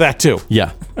 want to know that too.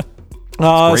 Yeah.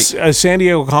 San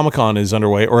Diego Comic-Con is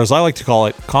underway, or as I like to call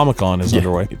it, Comic-Con is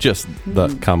underway. Just the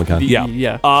Comic-Con. Yeah.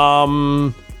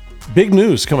 Yeah. Big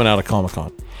news coming out of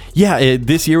Comic-Con. Yeah,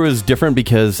 this year was different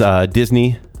because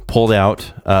Disney pulled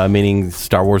out, meaning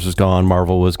Star Wars was gone,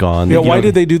 Marvel was gone. Yeah, why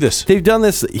did they do this? They've done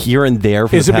this here and there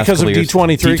for Is the it past because of couple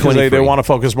years. D23? Because they want to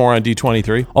focus more on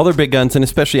D23? All their big guns, and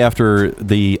especially after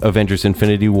the Avengers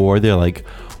Infinity War, they're like,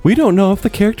 we don't know if the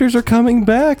characters are coming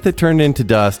back that turned into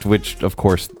dust, which of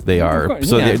course they are. course,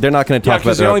 So yeah. they're not going to talk about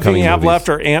because the their only thing upcoming you have movies. left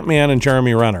are Ant-Man and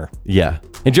Jeremy Renner. Yeah.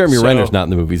 And Jeremy So- Renner's not in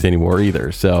the movies anymore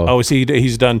either. So Oh, is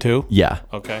he's done too? yeah.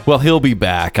 Okay. Well, he'll be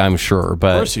back, I'm sure.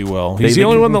 But Of course he will. He's the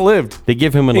only one that lived. They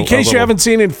give him In case you haven't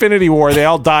seen Infinity War, they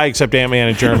all die except Ant-Man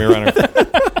and Jeremy Renner.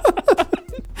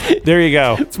 There you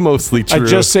go. It's mostly I true.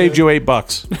 just saved you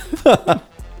 $8.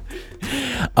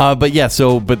 But yeah,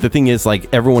 but the thing is, like,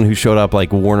 everyone who showed up,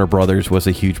 like Warner Brothers was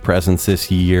a huge presence this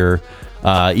year.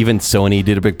 Even Sony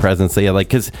did a big presence. They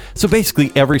had, so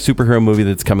basically every superhero movie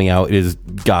that's coming out is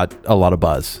got a lot of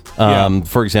buzz. Yeah.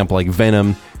 For example, like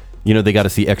Venom, they got to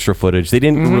see extra footage. They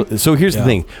didn't. So here's the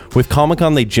thing: with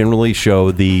Comic-Con, they generally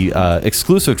show the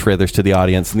exclusive trailers to the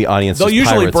audience, and the audience They'll just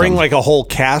usually pirates bring them. like a whole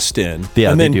cast in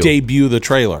Yeah, and they then do. debut the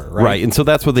trailer, right? Right, and so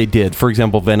that's what they did. For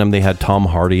example, Venom, they had Tom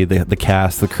Hardy, the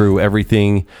cast, the crew,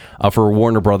 everything. For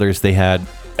Warner Brothers, they had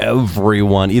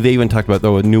everyone. They even talked about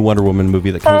the new Wonder Woman movie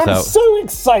that comes out. so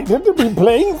excited to be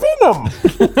playing Venom.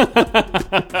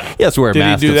 He has to wear a Did he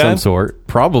mask do of that? some sort.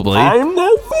 Probably. I'm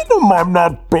not Venom. I'm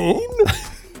not Bane.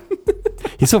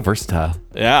 He's so versatile.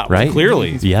 Yeah, Right?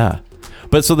 clearly. Yeah.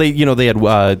 But so they had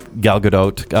Gal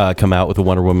Gadot come out with the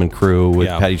Wonder Woman crew with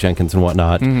Yeah. Patty Jenkins and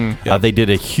whatnot. Yeah. They did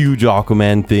a huge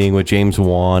Aquaman thing with James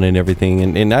Wan and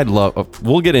everything. And I'd love,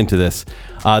 we'll get into this.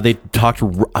 They talked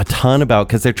a ton about,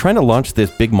 because they're trying to launch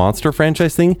this big monster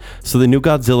franchise thing. So the new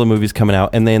Godzilla movie's coming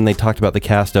out. And then they talked about the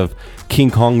cast of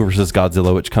King Kong versus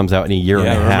Godzilla, which comes out in a year and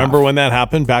a half. Remember when that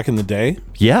happened back in the day?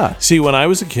 Yeah. See, when I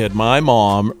was a kid, my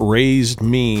mom raised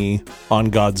me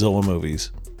on Godzilla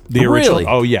movies. The original. Really?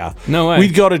 Oh, yeah. No way.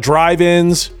 We'd go to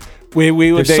drive-ins.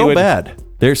 They're so bad.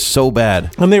 They're so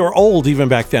bad. And they were old even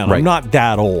back then. Right. I'm not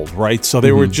that old, right? So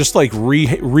they were just like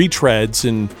retreads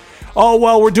and, oh,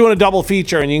 well, we're doing a double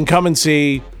feature and you can come and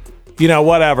see,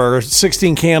 whatever,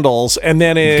 16 Candles, and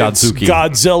then it's Godzuki.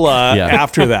 Godzilla Yeah.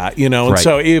 after that, And Right.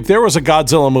 so if there was a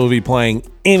Godzilla movie playing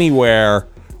anywhere,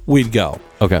 we'd go.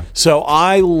 Okay. So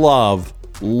I love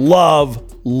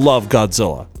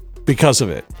Godzilla because of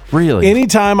it. Really?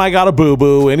 Anytime I got a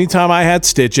boo-boo, anytime I had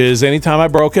stitches, anytime I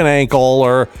broke an ankle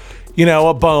or,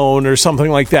 a bone or something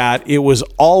like that, it was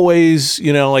always,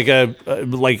 like an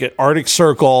Arctic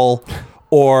Circle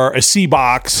or a sea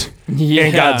box and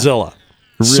Godzilla.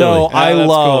 Really? So I that's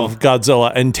love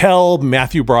Godzilla until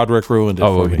Matthew Broderick ruined it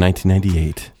Oh, for me.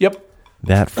 1998. Yep.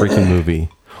 That freaking movie.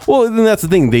 Well, then that's the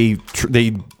thing. They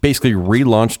basically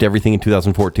relaunched everything in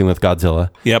 2014 with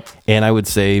Godzilla. Yep. And I would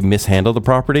say mishandled the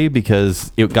property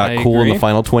because it got I cool in agree. the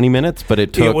final 20 minutes, but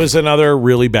it took It was another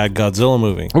really bad Godzilla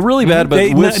movie. really bad,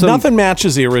 but Nothing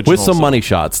matches the original. with some so- money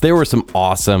shots. There were some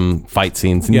awesome fight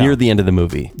scenes near the end of the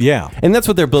movie. Yeah. And that's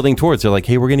what they're building towards. They're like,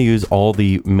 hey, we're going to use all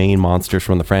the main monsters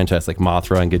from the franchise, like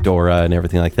Mothra and Ghidorah and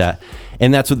everything like that.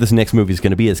 And that's what this next movie is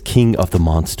going to be, is King of the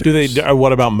Monsters.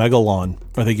 What about Megalon?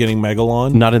 Are they getting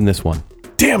Megalon? Not in this one.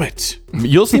 Damn it.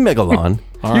 You'll see Megalon.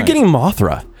 You're right. getting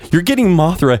Mothra. You're getting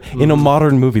Mothra in a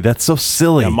modern movie. That's so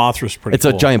silly. Yeah, Mothra's pretty It's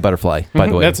cool. a giant butterfly, by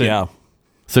the way. That's it. Yeah.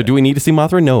 So do we need to see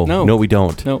Mothra? No. No. No, we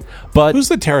don't. No. But Who's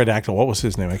the pterodactyl? What was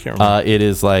his name? I can't remember. it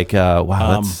is like,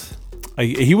 wow, that's...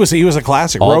 He was a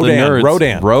classic. all the Rodan. nerds.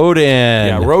 Rodan.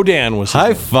 Rodan. Yeah, Rodan was his High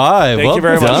name. five. Thank well you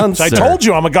very done, much. I sir. told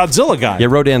you I'm a Godzilla guy. Yeah,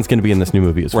 Rodan's going to be in this new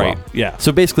movie as Right, well. yeah.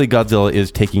 So basically, Godzilla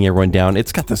is taking everyone down.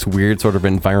 It's got this weird sort of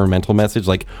environmental message,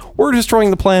 like, we're destroying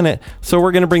the planet, so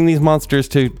we're going to bring these monsters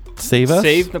to save us?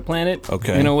 Save the planet.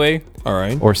 Okay. In a way. All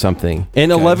right. Or something.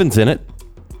 And Eleven's in it.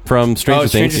 from Stranger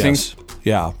Things. Stranger Things.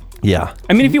 Yeah. Yeah.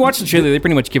 I mean, if you watch the trailer, they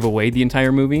pretty much give away the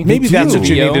entire movie. Maybe that's what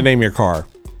you Yo. need to name your car.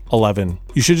 11.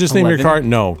 You should just name your 11? car.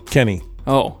 No, Kenny.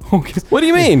 Oh, okay. What do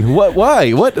you mean? What?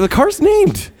 Why? What? The car's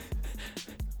named.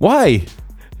 Why?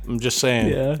 I'm just saying.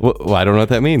 Yeah. Well, I don't know what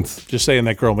that means. Just saying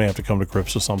that girl may have to come to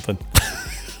grips with something.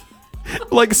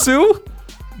 Like Sue?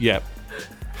 Yep.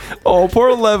 Oh, poor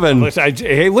 11.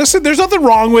 Hey, listen, there's nothing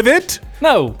wrong with it.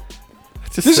 No.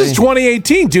 This is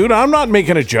 2018, dude. I'm not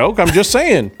making a joke. I'm just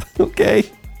saying. Okay.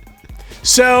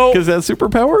 So, Because that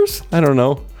superpowers? I don't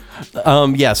know.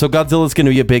 Yeah, so Godzilla's going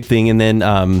to be a big thing, and then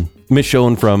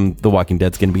Michonne from The Walking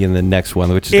Dead's going to be in the next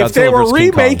one, which is if Godzilla they were versus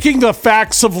King Kong. remaking the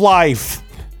Facts of Life,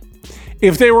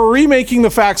 if they were remaking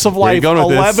the Facts of Where you Life, going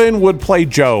with this? 11 would play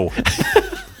Joe.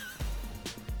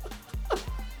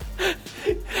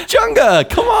 Chunga,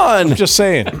 come on! Just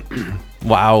saying.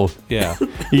 Wow. Yeah.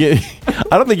 I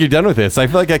don't think you're done with this. I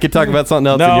feel like I could talk about something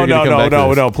else. and No, you're gonna no, come no, back to no,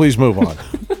 this. no. Please move on.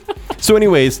 So,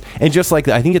 anyways, and just like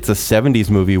I think it's a '70s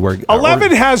movie where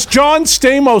 11 has John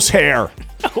Stamos hair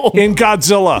in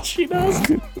Godzilla. She does.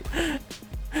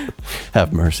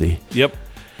 have mercy. Yep.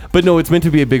 But no, it's meant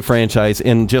to be a big franchise,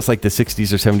 and just like the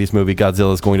 '60s or '70s movie,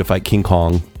 Godzilla is going to fight King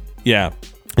Kong, Yeah.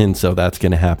 and so that's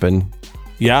going to happen.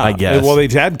 Yeah. I guess. Well, they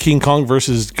had King Kong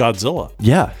versus Godzilla.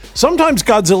 Yeah. Sometimes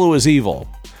Godzilla was evil,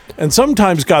 and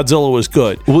sometimes Godzilla was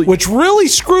good, Well, which really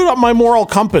screwed up my moral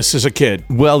compass as a kid.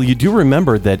 Well, you do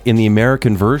remember that in the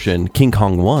American version, King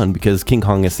Kong won because King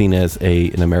Kong is seen as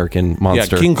an American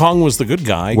monster. Yeah, King Kong was the good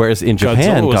guy. Whereas in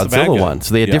Japan, was the bad Godzilla guy. won.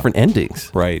 So they had Yeah. different endings.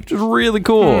 Right. Which is really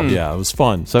cool. Yeah, it was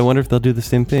fun. So I wonder if they'll do the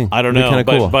same thing. I don't It'd be know,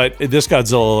 kinda cool. but this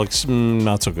Godzilla looks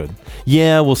not so good.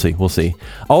 Yeah, we'll see. We'll see.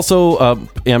 Also,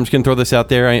 yeah, I'm just going to throw this out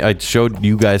there. I showed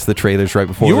you guys the trailers right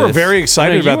before You were this. very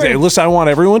excited No, you about that. were- Listen, I want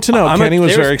everyone to know Kenny was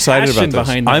There's very excited about passion this.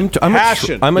 behind that.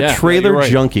 Passion. I'm a Yeah, trailer you're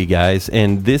right. junkie, guys,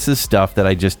 and this is stuff that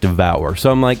I just devour.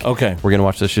 So I'm like, Okay. we're going to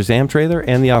watch the Shazam trailer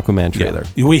and the Aquaman trailer.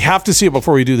 We have to see it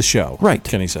before we do the show. Right.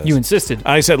 Kenny says. You insisted.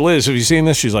 I said, Liz, have you seen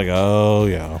this? She's like, oh,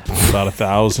 yeah, about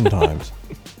 1,000 times.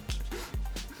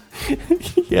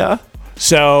 Yeah.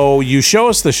 So you show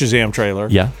us the Shazam trailer.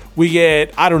 Yeah. We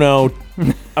get, I don't know,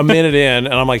 a minute in,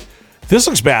 and I'm like, this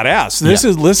looks badass.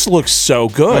 This looks so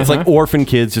good. It's like orphan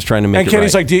kids just trying to make And it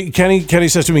Kenny's right. like, Kenny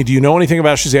says to me, "Do you know anything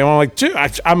about Shazam?" I'm like, "Dude,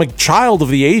 I'm a child of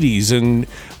the '80s and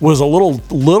was a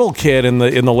little kid in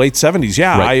the late '70s.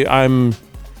 Yeah, Right.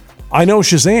 I know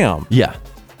Shazam." Yeah.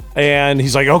 And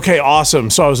he's like, "Okay, awesome."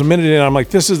 So I was a minute in. I'm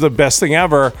like, "This is the best thing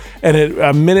ever." And at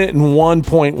a minute and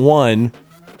 1.1,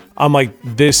 I'm like,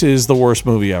 "This is the worst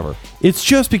movie ever." It's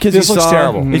just because This you looks saw,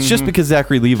 terrible. It's just because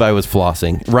Zachary Levi was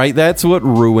flossing, right? That's what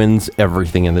ruins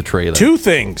everything in the trailer. Two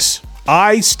things.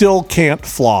 I still can't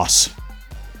floss.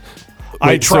 I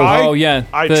Wait, so- tried. Oh, yeah.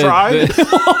 I The- tried.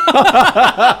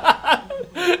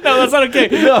 No, that's not okay.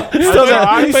 Stop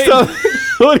that. Stop.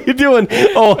 What are you doing?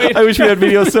 Oh, I wish we had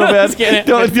video so bad. Can't-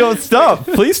 Don't stop.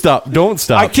 Please stop. Don't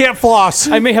stop. I can't floss.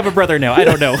 I may have a brother now. I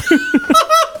don't know.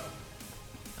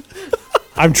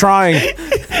 I'm trying.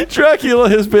 Dracula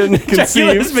has been Dracula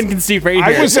conceived. has been conceived right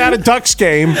I here. was at a Ducks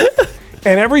game,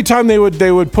 and every time they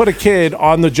would put a kid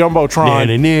on the jumbotron,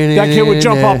 that kid would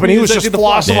jump up, and he was just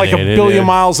flossing like a billion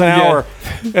miles an hour,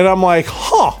 and I'm like,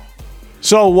 huh.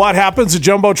 So what happens? The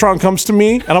jumbotron comes to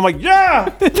me, and I'm like,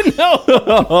 yeah,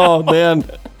 Oh man,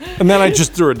 and then I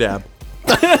just threw a dab.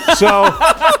 So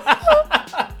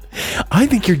I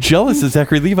think you're jealous that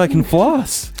Zachary Levi can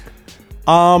floss.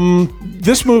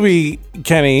 this movie,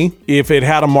 Kenny, if it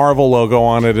had a Marvel logo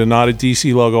on it and not a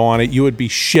DC logo on it, you would be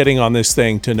shitting on this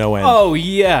thing to no end. Oh,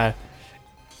 yeah.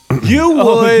 You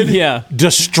would yeah.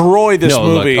 destroy this No,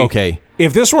 look, movie. okay.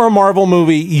 If this were a Marvel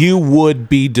movie, you would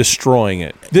be destroying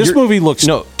it. This movie looks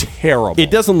terrible.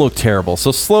 It doesn't look terrible.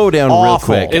 So slow down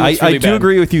Awful. real quick. It looks I really do bad.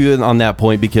 agree with you on that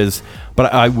point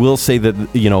but I will say that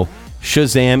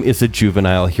Shazam is a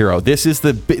juvenile hero. This is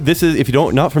if you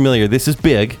don't not familiar, this is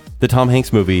Big, the Tom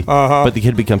Hanks movie, but the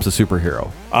kid becomes a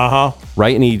superhero.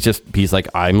 Right? And he's like,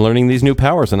 I'm learning these new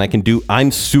powers and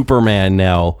I'm Superman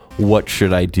now. What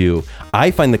should I do?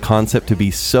 I find the concept to be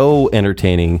so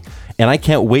entertaining, and I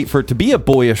can't wait for it to be a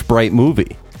boyish, bright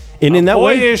movie. And in that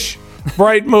way, Boyish,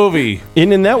 bright movie.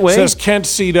 in that way, Says Kent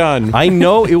C. Dunn. I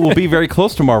know it will be very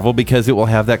close to Marvel because it will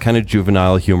have that kind of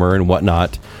juvenile humor and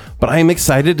whatnot. But I am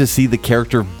excited to see the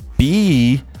character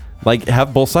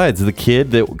have both sides. The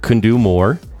kid that can do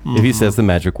more if he says the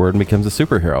magic word and becomes a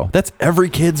superhero. That's every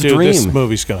kid's Dude, dream. this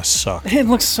movie's going to suck. It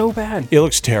looks so bad. It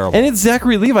looks terrible. And it's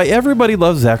Zachary Levi. Everybody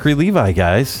loves Zachary Levi,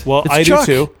 guys. Well, It's I Chuck.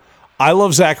 do too. I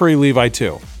love Zachary Levi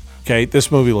too. Okay,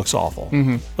 this movie looks awful.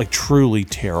 Like truly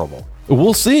terrible.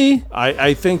 We'll see.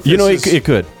 I think It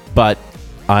could. But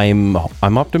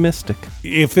I'm optimistic.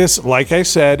 If this, like I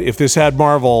said, if this had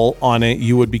Marvel on it,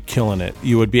 you would be killing it.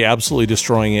 You would be absolutely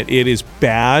destroying it. It is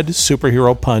bad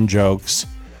superhero pun jokes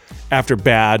after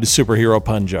bad superhero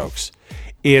pun jokes.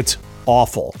 It's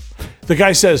awful. The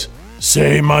guy says,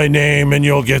 "Say my name and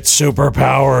you'll get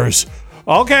superpowers."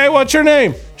 Okay, what's your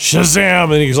name? Shazam.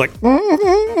 And he's like,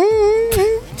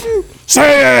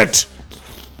 say it.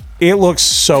 It looks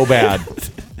so bad.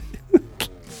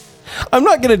 I'm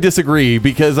not going to disagree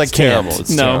because I can't. Terrible. It's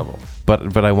No. terrible.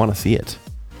 But I want to see it.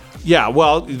 Yeah,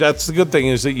 well, that's the good thing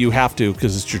is that you have to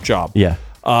because it's your job. Yeah.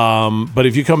 But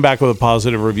if you come back with a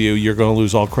positive review, you're going to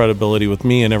lose all credibility with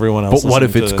me and everyone else. But what if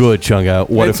listening it's to good, Chunga?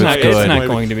 What if it's good? It's not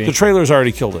going to be. The trailer's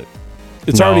already killed it.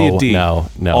 It's already a D. No.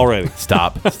 Already.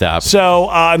 Stop. So,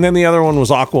 and then the other one was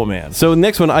Aquaman. So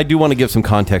next one, I do want to give some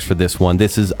context for this one.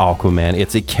 This is Aquaman.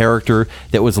 It's a character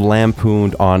that was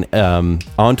lampooned on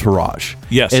Entourage.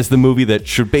 Yes. As the movie that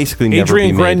should basically never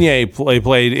Adrian be made. Grenier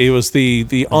played. It was the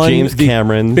James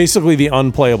Cameron. basically the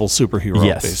unplayable superhero.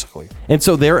 Yes. Basically. And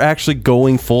so they're actually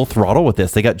going full throttle with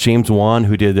this. They got James Wan,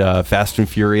 who did Fast and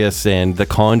Furious and The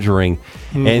Conjuring,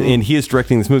 and he is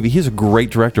directing this movie. He's a great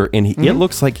director, and it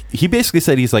looks like he basically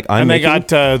said he's like, I'm And they making...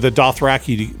 got the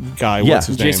Dothraki guy. Yeah. What's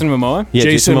his Jason name? Momoa? Yeah,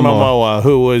 Jason Momoa,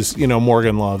 who was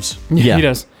Morgan loves. Yeah. He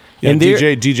does. Yeah, And they're-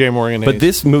 DJ Morgan. But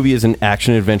this movie is an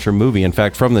action adventure movie. In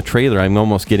fact, from the trailer, I'm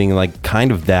almost getting like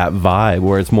kind of that vibe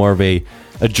where it's more of a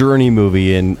journey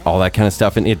movie and all that kind of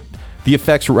stuff. And the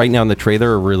effects right now in the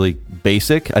trailer are really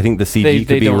basic. I think the CG They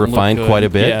could be don't look refined good. quite a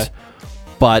bit, Yeah.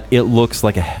 but it looks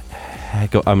like a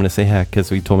heck. I'm going to say heck because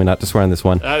we told me not to swear on this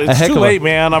one. it's too late,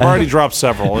 man. I've already dropped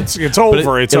several. It's But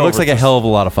over. it It's looks over. like a hell of a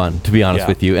lot of fun, to be honest Yeah.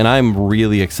 with you. And I'm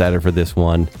really excited for this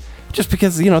one, just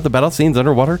because the battle scenes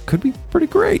underwater could be pretty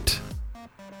great.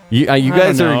 You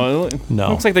guys are. No.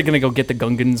 Looks like they're gonna go get the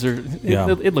Gungans or.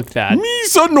 Yeah. It looked bad.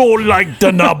 Misa no like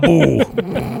the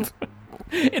Naboo.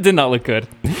 It did not look good.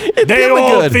 They look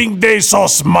all good. think they so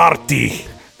smarty.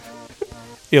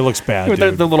 It looks bad, With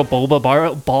dude. the little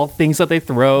boba ball things that they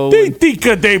throw. They think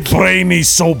their brain is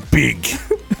so big.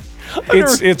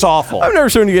 It's awful. I'm never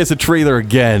showing you guys a trailer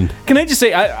again. Can I just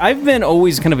say, I've been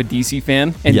always kind of a DC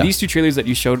fan, and Yeah. these two trailers that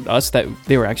you showed us that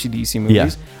they were actually DC movies. Yeah.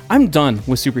 I'm done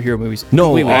with superhero movies. No,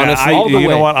 Completely. honestly, all the you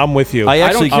way. know what? I'm with you. I I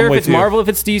actually- don't care I'm if with it's you. Marvel, if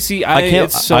it's DC. I can't.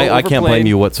 It's so I can't blame overplayed.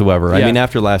 you whatsoever. I Yeah. mean,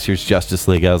 after last year's Justice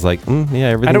League, I was like, yeah, I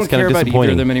everything's don't kind care of about either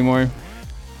disappointing. of them anymore.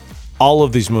 All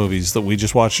of these movies that we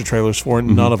just watched the trailers for,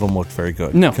 none of them looked very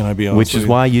good. No. Can I be honest? Which with is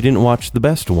you? why you didn't watch the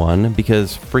best one,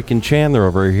 because freaking Chandler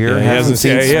over here he hasn't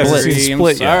seen he hasn't Split. seen I'm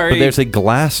Split yet. sorry. But there's a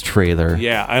Glass trailer.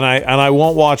 Yeah, and I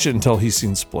won't watch it until he's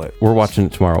seen Split. We're watching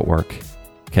it tomorrow at work.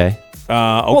 Okay. Okay.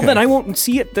 Well, then I won't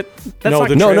see it. That's No, not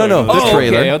the No, trailer. the Oh,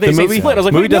 trailer. okay. Oh, they The say movie, Split. I was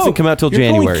like, movie wait, no. doesn't come out till You're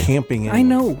January. going camping. I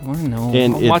know.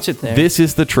 And I'll watch it there. This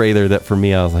is the trailer that for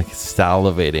me I was like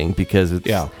salivating because it's.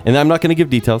 Yeah. And I'm not going to give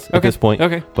details at Okay, this point.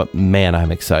 okay. But man,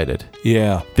 I'm excited.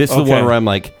 Yeah. This is the Okay. one where I'm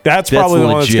like, That's probably the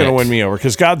one that's legit. going to win me over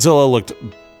because Godzilla looked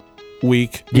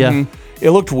weak. Yeah. It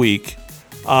looked weak.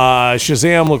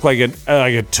 Shazam looked like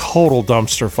a total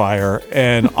dumpster fire,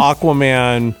 and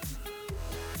Aquaman.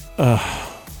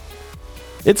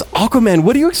 It's Aquaman.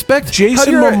 What do you expect? How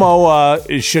Jason do you-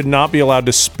 Momoa should not be allowed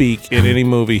to speak in any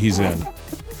movie he's in.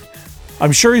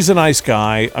 I'm sure he's a nice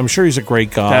guy. I'm sure he's a great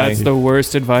guy. That's the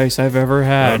worst advice I've ever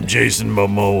had. Jason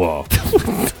Momoa.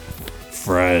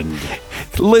 Friend.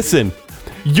 Listen,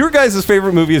 your guys'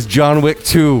 favorite movie is John Wick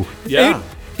 2. Yeah.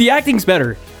 The acting's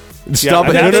better. Stop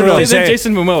it. that's No, no, no. really Isn't saying-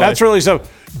 Jason Momoa? That's really so.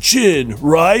 Gin,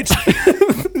 right?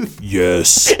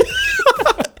 Yes.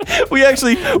 We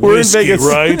actually were Whiskey, in Vegas.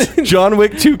 right? John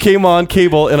Wick 2 came on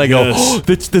cable, and I go, Yes. oh,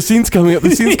 the scene's coming up.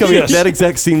 The scene's coming Yes. up. That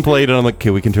exact scene played, and I'm like, okay,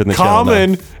 we can turn the channel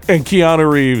Common and Keanu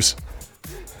Reeves.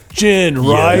 Gin,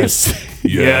 right? Yes.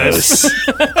 Yes.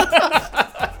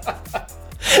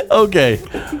 Okay,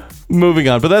 moving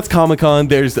on. But that's Comic-Con.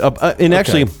 There's and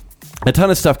actually a ton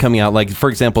of stuff coming out. Like, for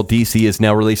example, DC is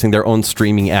now releasing their own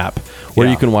streaming app where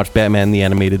Yeah. you can watch Batman the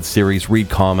Animated Series, read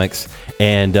comics,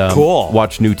 and Cool.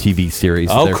 watch new TV series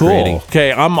that Oh, they're cool. creating.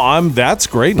 Okay, I'm. That's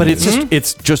great. But news.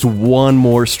 it's just one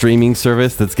more streaming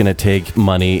service that's going to take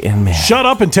money, and man, Shut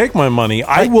up and take my money.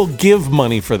 I will give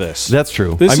money for this. that's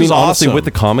true. This I mean, is honestly, awesome. with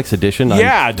the comics edition,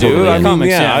 Yeah, I'm dude. totally I in. mean,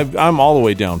 Comics, yeah, yeah. I'm all the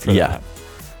way down for Yeah. that.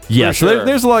 Yeah, For so sure.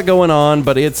 there's a lot going on,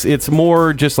 but it's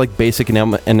more just like basic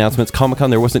announcements. Comic-Con,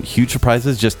 there wasn't huge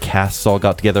surprises, just casts all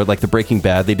got together. Like the Breaking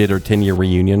Bad, they did their 10-year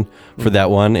reunion for that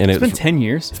one, and It's been 10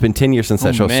 years. it's been 10 years since that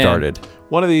Oh, show man. started.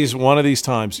 One of these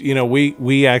times,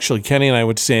 we actually, Kenny and I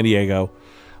went to San Diego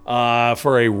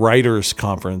for a writers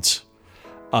conference,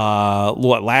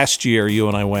 last year you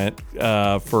and I went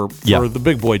for the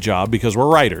big boy job because we're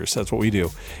writers. That's what we do.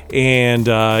 And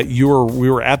we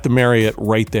were at the Marriott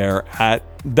right there at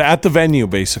the venue,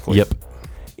 basically. Yep.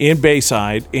 In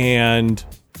Bayside, and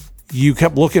you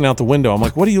kept looking out the window. I'm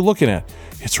like, what are you looking at?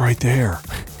 It's right there.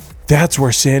 That's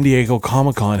where San Diego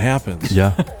Comic-Con happens.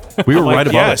 Yeah. We were right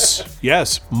above it.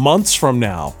 Yes. Months from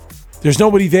now. There's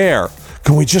nobody there.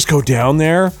 Can we just go down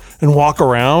there and walk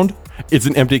around? It's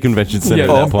an empty convention center at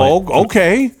that point. Oh,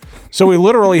 okay. So we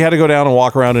literally had to go down and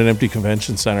walk around an empty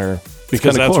convention center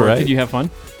because that's cool, where. right? Did you have fun?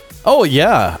 Oh,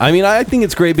 yeah. I mean, I think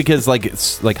it's great because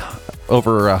it's like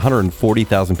over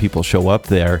 140,000 people show up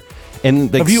there.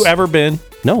 And Have you ever been?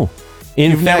 No.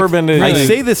 You've never been to... I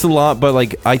say this a lot, but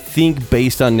like I think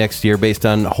based on next year, based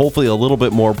on hopefully a little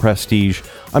bit more prestige,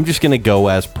 I'm just going to go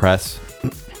as press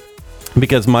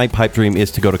because my pipe dream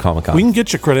is to go to Comic-Con. We can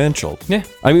get you credentialed. Yeah.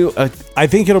 I mean, I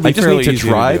think it'll be I just fairly need to easy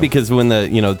try do. because when the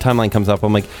timeline comes up,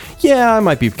 I'm like, yeah, I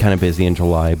might be kind of busy in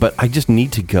July, but I just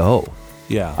need to go.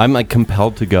 Yeah. I'm like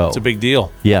compelled to go. It's a big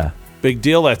deal. Yeah. Big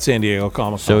deal at San Diego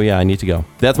Comic-Con. So yeah, I need to go.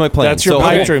 That's my plan. That's your So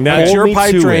pipe dream. That's hold your me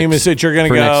pipe to dream it is that you're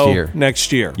going to for go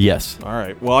next year. Yes. All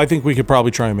right. Well, I think we could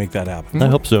probably try and make that happen. I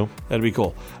hope so. That'd be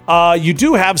cool. You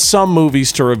do have some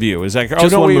movies to review. Is that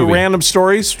Just one movie. Random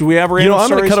stories? Do we have random I'm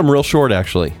stories? going to cut them real short,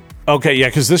 actually. Okay, yeah,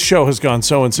 because this show has gone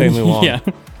so insanely long. Yeah.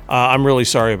 I'm really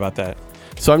sorry about that.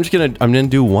 So I'm gonna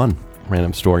do one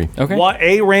random story. Okay. What,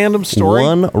 a random story?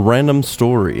 One random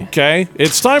story. Okay.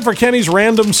 It's time for Kenny's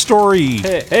random story.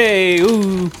 Hey,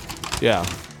 ooh. Yeah.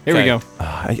 Here we Okay. go.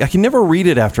 I can never read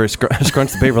it after I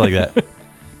scrunch the paper like that.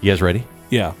 You guys ready?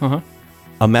 Yeah.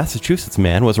 A Massachusetts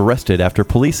man was arrested after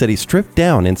police said he stripped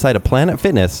down inside a Planet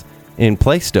Fitness in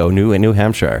Plaistow, New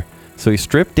Hampshire. So he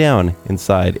stripped down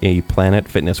inside a Planet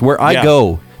Fitness where I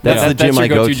go. That's the gym your I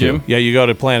go go-to to. gym. Yeah, you go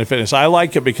to Planet Fitness. I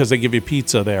like it because they give you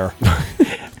pizza there.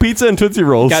 Pizza and Tootsie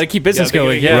Rolls. Got to keep business They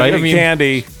going. give you Yeah, right? I mean,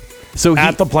 candy So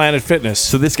at the Planet Fitness.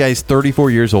 So this guy's 34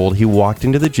 years old. He walked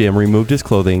into the gym, removed his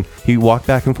clothing. He walked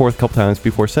back and forth a couple times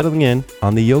before settling in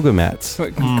on the yoga mats.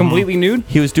 completely nude.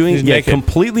 He was doing He's naked.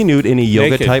 completely nude in a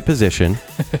yoga Naked. type position.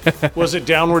 Was it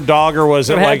downward dog or was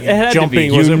it It like had to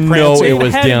jumping? be. Was You it know prancing? it was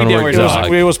It had to be downward downward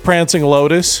dog. It was prancing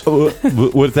lotus. What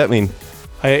does that mean?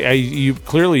 You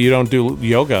clearly you don't do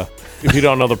yoga if you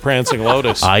don't know the prancing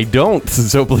lotus. I don't.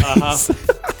 So please.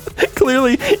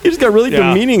 Clearly, you just got really Yeah.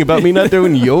 demeaning about me not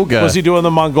doing yoga. Was he doing the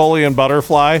Mongolian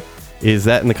butterfly? Is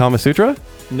that in the Kama Sutra?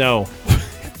 No.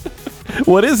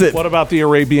 What is it? What about the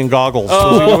Arabian goggles?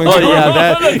 Was he doing, Oh yeah,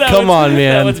 that. Come on,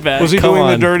 man. That was bad. was he Come doing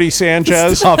the on. dirty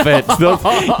Sanchez? Stop it.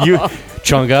 You,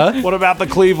 Chunga. What about the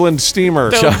Cleveland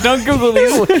steamer? Don't Google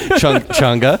these.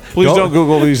 Chunga. Please don't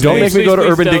Google these Don't names. make me go to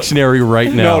Please Urban don't. Dictionary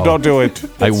right now. No, don't do it.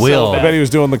 I will. I bet he was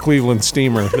doing the Cleveland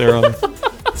steamer there. On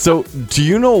So, do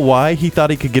you know why he thought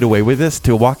he could get away with this?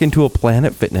 To walk into a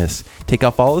Planet Fitness, take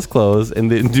off all his clothes, and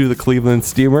then do the Cleveland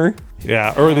steamer?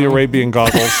 yeah, or the Arabian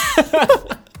goggles.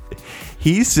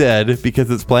 He said because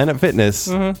it's Planet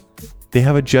Fitness, they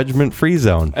have a judgment-free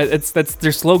zone. That's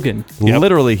their slogan. Yep.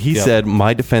 Literally, he Yep. said,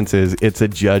 my defense is it's a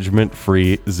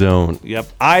judgment-free zone. Yep.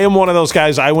 I am one of those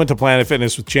guys. I went to Planet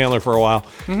Fitness with Chandler for a while,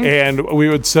 and we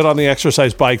would sit on the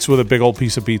exercise bikes with a big old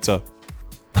piece of pizza.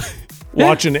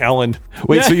 Watching Ellen.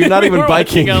 Wait, so you're not even We're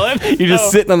biking? watching Ellen. You're just No.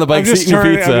 sitting on the bike I'm just eating your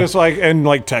turning, pizza. I'm just like, and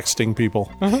like texting people.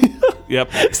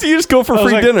 Yep. So you just go for was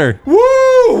free like, dinner. Woo!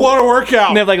 What a workout.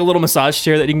 And they have like a little massage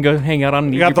chair that you can go hang out on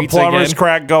and eat You got your the pizza plumber's again.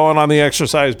 crack going on the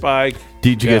exercise bike.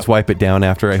 Did you Yeah. guys wipe it down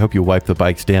after? I hope you wipe the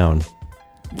bikes down.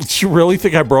 Did you really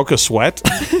think I broke a sweat?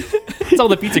 It's all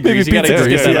the pizza grease. You gotta pizza just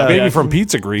grease, get that yeah. up. Maybe from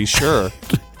pizza grease, sure.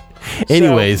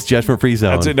 Anyways, judgment-free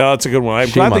zone. That's it. No, it's a good one. I'm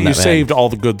Shame glad that on you that man. saved all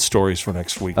the good stories for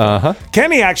next week. Uh-huh.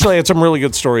 Kenny actually had some really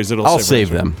good stories that I'll save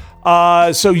them.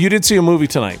 So you did see a movie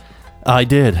tonight. I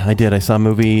did. I saw a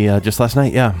movie just last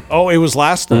night, yeah. Oh, it was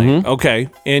last night. Okay.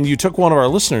 And you took one of our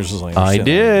listeners, as I I understand.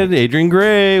 did. Adrian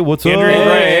Gray, what's Adrian up?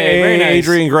 Gray. Very nice.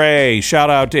 Adrian Gray. Shout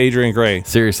out to Adrian Gray.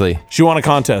 Seriously. She won a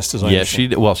contest, as I Yeah,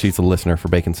 understand. she's a listener for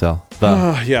Bacon Cell.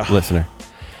 The Yeah. listener.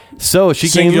 So she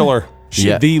Singular. came... She,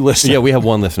 the listener. Yeah, we have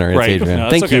one listener. It's Right. Adrian. No,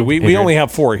 it's Thank okay. you. We Adrian. only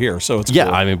have 4 here, so it's Yeah,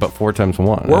 cool. I mean, but 4 times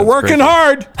 1. We're That's working crazy.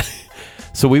 hard.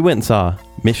 So we went and saw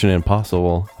Mission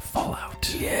Impossible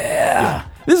Fallout. Yeah.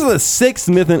 This is the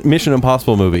 6th Mission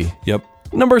Impossible movie. Yep.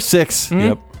 Number 6.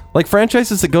 Yep. Like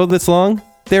franchises that go this long,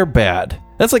 they're bad.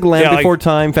 That's like Land Yeah, like- Before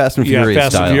Time, Fast and Yeah, Furious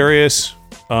Fast style. and Furious,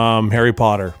 Harry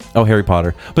Potter. Oh, Harry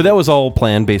Potter. But that was all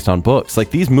planned based on books.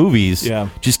 Like these movies Yeah.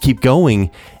 just keep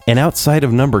going. And outside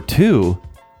of number 2,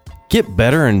 get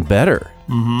better and better.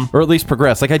 or at least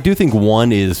progress. Like I do think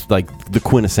 1 is like the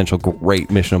quintessential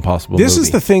great Mission Impossible. This movie.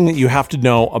 is the thing that you have to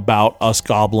know about us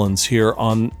goblins here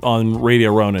on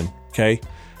Radio Ronin, okay?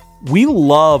 We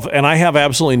love, and I have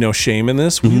absolutely no shame in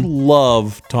this, we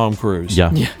love Tom Cruise.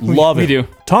 Yeah. Love we it. do.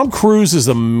 Tom Cruise is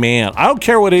the man. I don't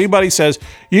care what anybody says.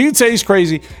 You can say he's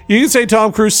crazy. You can say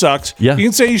Tom Cruise sucks. Yeah. You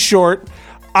can say he's short.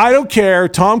 I don't care.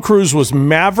 Tom Cruise was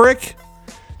Maverick.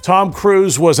 Tom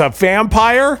Cruise was a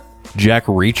vampire. Jack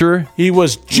Reacher. He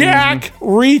was Jack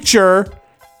Reacher.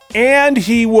 And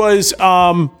he was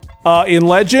in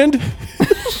Legend.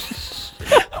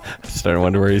 Starting to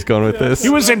wonder where he's going with this. He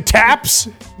was in Taps.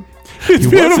 It's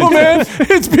beautiful, man.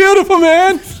 It's beautiful,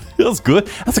 man. Feels good.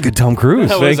 That's a good Tom Cruise.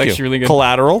 That was Thank you. actually really good.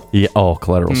 Collateral. Yeah. Oh,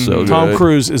 Collateral, so good. Tom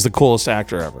Cruise is the coolest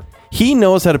actor ever. He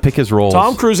knows how to pick his roles.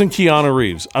 Tom Cruise and Keanu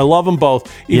Reeves. I love them both.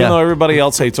 Even Yeah. though everybody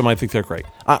else hates them, I think they're great.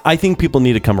 I think people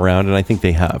need to come around, and I think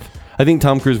they have. I think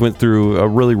Tom Cruise went through a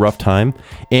really rough time,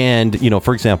 and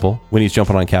for example, when he's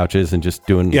jumping on couches and just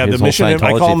doing Yeah, his the whole Mission. I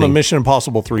Scientology call them the thing. Mission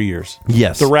Impossible 3 years.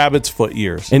 Yes. The rabbit's foot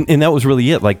years. And that was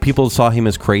really it. Like people saw him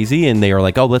as crazy, and they were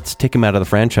like, "Oh, let's take him out of the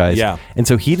franchise." Yeah. And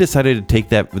so he decided to take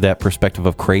that perspective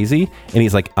of crazy, and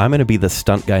he's like, "I'm going to be the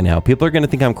stunt guy now. People are going to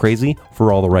think I'm crazy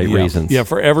for all the right reasons." Yeah,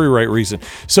 for every right reason.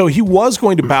 So he was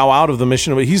going to bow out of the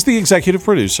Mission. He's the executive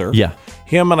producer. Yeah.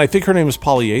 Him, and I think her name is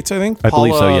Paula Yates, I think. I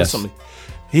believe so, Paula yes. somebody.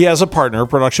 He has a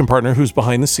production partner, who's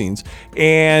behind the scenes,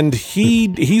 and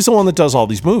he's the one that does all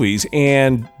these movies.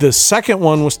 And the second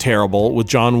one was terrible with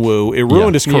John Woo. It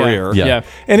ruined his career. Yeah.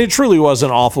 And it truly was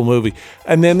an awful movie.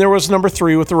 And then there was number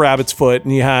 3 with the rabbit's foot,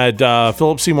 and you had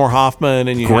Philip Seymour Hoffman,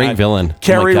 and you Great had villain.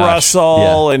 Kerry Oh my gosh. Russell,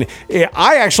 Yeah. and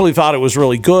I actually thought it was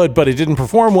really good, but it didn't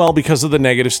perform well because of the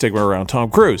negative stigma around Tom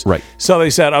Cruise. Right. So they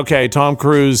said, okay, Tom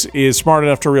Cruise is smart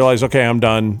enough to realize, okay, I'm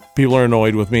done. People are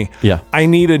annoyed with me. Yeah. I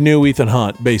need a new Ethan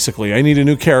Hunt, basically. I need a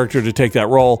new character to take that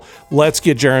role. Let's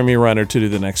get Jeremy Renner to do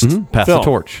the next Pass film. the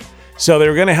torch. So they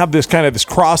were going to have this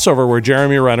crossover where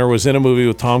Jeremy Renner was in a movie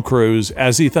with Tom Cruise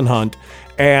as Ethan Hunt,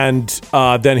 and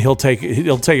then he'll take it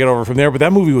over from there. But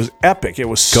that movie was epic. It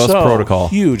was Ghost so Protocol.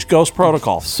 huge. Ghost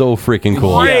Protocol. So freaking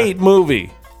cool. Great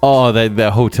movie. Oh,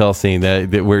 that hotel scene that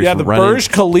where Yeah, he's the running. Burj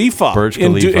Khalifa, Burj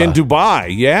in Khalifa.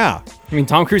 Dubai. Yeah, I mean,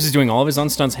 Tom Cruise is doing all of his own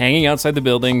stunts, hanging outside the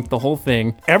building, the whole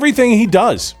thing. everything he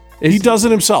does, he does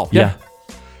it himself. Yeah.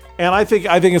 And I think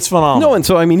it's phenomenal. No, and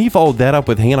so I mean, he followed that up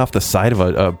with hanging off the side of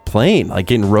a plane, like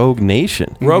in Rogue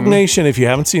Nation. Rogue Nation, if you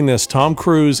haven't seen this, Tom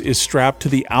Cruise is strapped to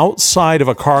the outside of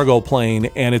a cargo plane,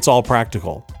 and it's all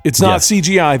practical. It's not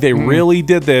CGI. They really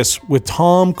did this with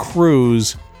Tom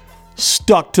Cruise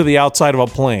stuck to the outside of a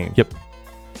plane. Yep.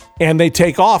 And they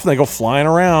take off, and they go flying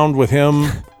around with him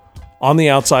on the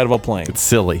outside of a plane. It's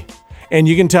silly. And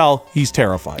you can tell he's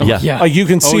terrified. Yeah. Yeah. Like you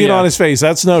can see it yeah. on his face.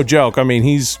 That's no joke. I mean,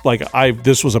 he's like,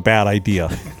 this was a bad idea.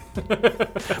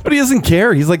 But he doesn't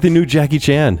care. He's like the new Jackie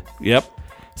Chan. Yep.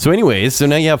 So anyways, so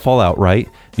now you have Fallout, right?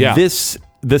 Yeah.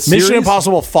 The series, Mission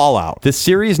Impossible Fallout. The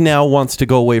series now wants to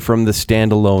go away from the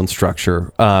standalone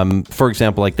structure. For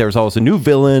example, like there's always a new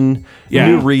villain,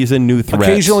 new reason, new threat.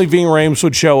 Occasionally, Ving Rhames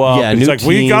would show up. Yeah, and he's new like,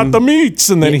 we team. got the meats.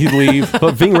 And then he'd leave.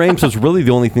 But Ving Rhames was really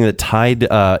the only thing that tied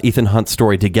Ethan Hunt's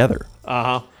story together.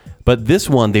 Uh-huh. But this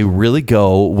one, they really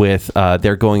go with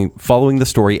they're following the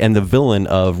story and the villain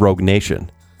of Rogue Nation.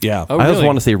 Yeah. Oh, I always really?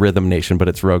 want to say Rhythm Nation, but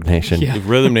it's Rogue Nation. Yeah. The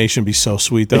Rhythm Nation be so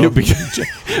sweet, though. It'd be-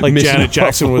 like Mission Janet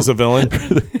Jackson was the villain.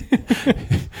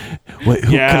 Wait,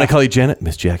 Yeah. can I call you Janet?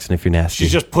 Miss Jackson, if you're nasty.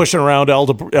 She's just pushing around El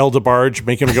DeBarge,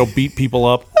 making him go beat people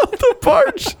up.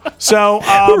 DeBarge. So,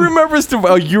 Who remembers DeBarge?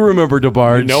 Oh, you remember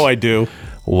DeBarge. no, I do.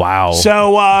 Wow.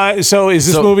 So is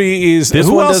this movie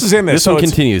who one else is in this? This So one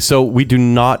it's- continues. So we do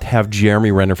not have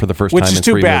Jeremy Renner for the first Which time is in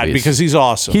too 3 bad movies. because he's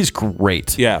awesome. He's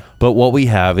great. Yeah. But what we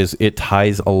have is it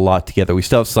ties a lot together. We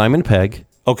still have Simon Pegg,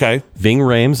 okay. Ving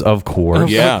Rhames, of course.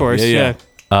 Yeah. Of course, yeah.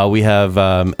 We have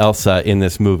Elsa in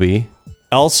this movie.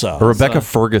 Elsa. Rebecca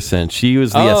Ferguson. She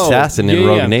was the Oh, assassin in yeah,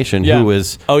 Rogue yeah. Nation Yeah. who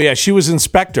was... Oh, yeah. She was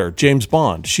Inspector, James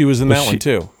Bond. She was in that one,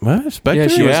 too. What? Spectre? Yeah,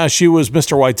 she was- Yeah, she was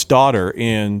Mr. White's daughter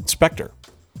in Spectre.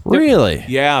 Really?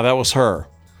 Yeah, that was her.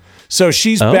 So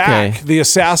she's Okay. back. The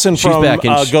assassin She's from back.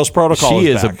 And Ghost Protocol She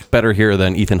is is back. a better hero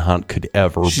than Ethan Hunt could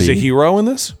ever She's be. a hero in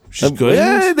this? She's good in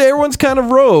Yeah, this? everyone's kind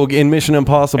of rogue in Mission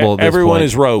Impossible. At this Everyone point.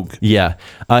 is rogue. Yeah.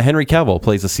 Henry Cavill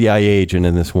plays a CIA agent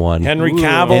in this one. Henry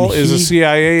Cavill And is a he-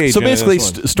 CIA agent. So basically, in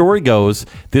this one. story goes,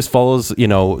 this follows,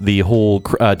 the whole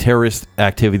terrorist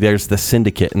activity. There's the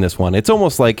syndicate in this one. It's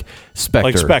almost like Spectre.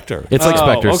 Like Spectre. It's like Oh,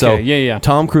 Spectre. So okay. Yeah.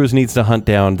 Tom Cruise needs to hunt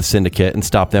down the syndicate and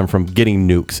stop them from getting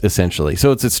nukes, essentially.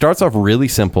 So it starts off really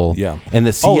simple. Yeah. And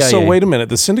the CIA... Oh, so wait a minute.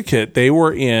 The Syndicate, they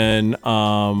were in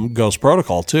Ghost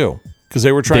Protocol, too. because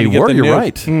they were trying to get the you're nuke.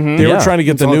 Right. They were trying to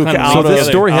get the all nuke kind of out. So of this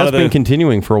the- story out has of the- been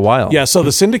continuing for a while. Yeah, so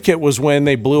the Syndicate was when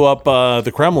they blew up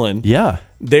the Kremlin. Yeah.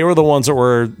 They were the ones that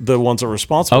were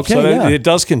responsible. Okay, so yeah. it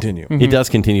does continue. It does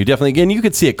continue. Definitely. Again, you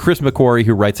could see it. Chris McQuarrie,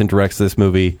 who writes and directs this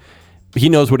movie, he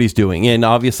knows what he's doing. And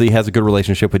obviously has a good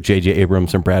relationship with J.J.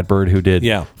 Abrams and Brad Bird, who did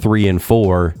 3 and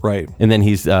 4. Right. And then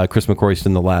he's Chris McQuarrie's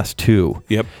done the last 2.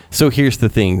 Yep. So here's the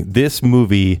thing. This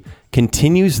movie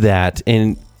continues that,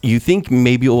 and you think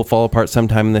maybe it will fall apart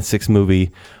sometime in the 6th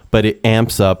movie, but it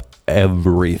amps up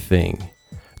everything.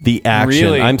 The action,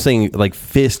 Really? I'm saying like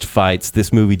fist fights,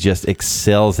 this movie just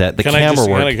excels at. The camera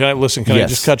work. Can I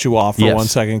just cut you off for 1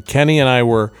 second? Kenny and I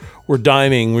were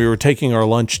dining. We were taking our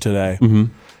lunch today,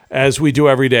 as we do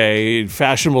every day,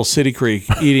 fashionable City Creek,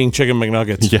 eating chicken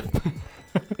McNuggets.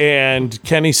 And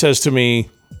Kenny says to me,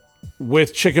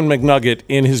 with Chicken McNugget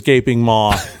in his gaping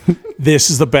maw, this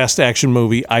is the best action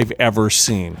movie I've ever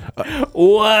seen.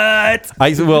 What?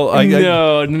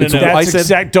 No. That's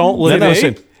exact. Don't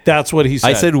listen. That's what he said.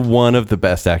 I said one of the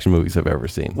best action movies I've ever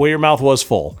seen. Well, your mouth was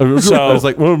full. So I was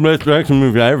like, one of the best action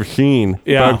movies I've ever seen.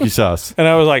 Yeah. Barbecue sauce. And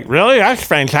I was like, really? That's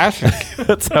fantastic.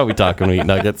 That's how we talk when we eat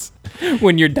nuggets.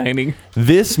 When you're dining.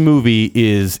 This movie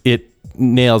it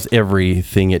nails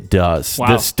everything it does. Wow.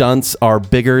 The stunts are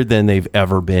bigger than they've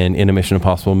ever been in a Mission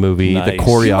Impossible movie. Nice. The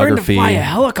He learned to choreography. fly a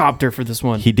helicopter for this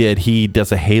one. He did. He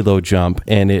does a halo jump,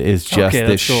 and it is just Okay, this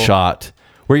that's cool. shot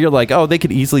where you're like, oh, they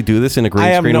could easily do this in a green I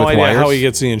have screen no with idea wires. how he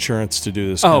gets the insurance to do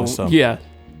this kind Oh, of stuff. yeah.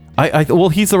 Well,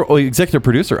 he's the executive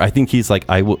producer. I think he's like,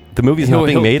 the movie's not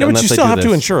being made Yeah, but unless you I still do have this.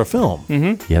 to insure a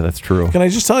film. Yeah, that's true. Can I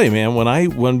just tell you, man,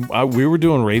 when we were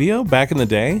doing radio back in the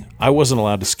day, I wasn't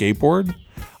allowed to skateboard.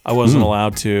 I wasn't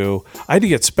allowed to. I had to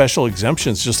get special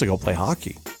exemptions just to go play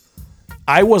hockey.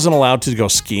 I wasn't allowed to go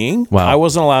skiing. Wow. I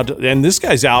wasn't allowed to. And this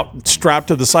guy's out strapped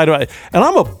to the side of it. And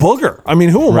I'm a booger. I mean,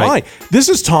 who am Right. I? This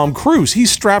is Tom Cruise.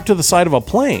 He's strapped to the side of a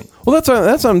plane. Well, that's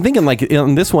what I'm thinking. Like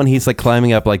in this one, he's like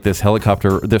climbing up like this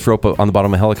rope on the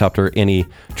bottom of a helicopter, and he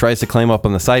tries to climb up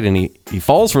on the side, and he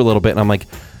falls for a little bit. And I'm like,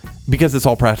 because it's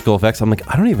all practical effects, I'm like,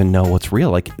 I don't even know what's real.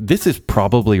 Like, this is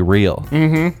probably real.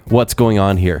 What's going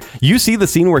on here? You see the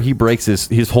scene where he breaks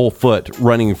his whole foot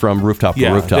running from rooftop to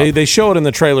rooftop. They show it in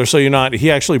the trailer, so you're not. He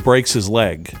actually breaks his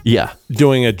leg Yeah.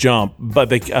 doing a jump, but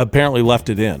they apparently left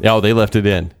it in. Oh, they left it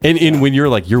in. And when you're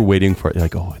waiting for it, you're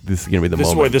like, oh, this is going to be the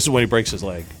moment. This is when he breaks his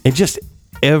leg. And just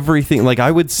everything, like I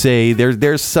would say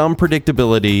there's some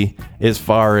predictability as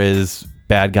far as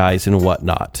bad guys and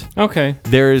whatnot. Okay.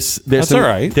 There's That's some, all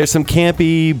right. There's some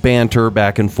campy banter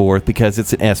back and forth because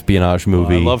it's an espionage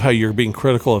movie. I love how you're being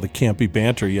critical of the campy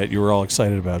banter, yet you were all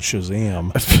excited about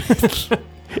Shazam.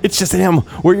 It's just where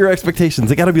are your expectations?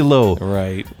 They got to be low.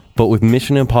 Right. But with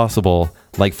Mission Impossible,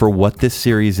 like for what this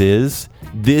series is,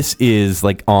 this is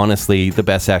like honestly the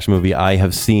best action movie I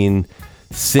have seen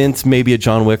since maybe a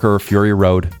John Wick or a Fury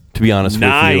Road, to be honest with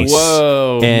Nice. you.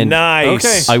 Whoa. And Nice.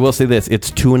 Okay. I will say this,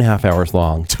 it's 2.5 hours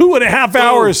long. 2.5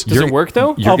 hours. Does it work,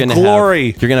 though? Of glory.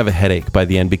 You're gonna have a headache by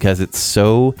the end because it's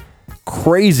so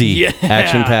crazy Yeah.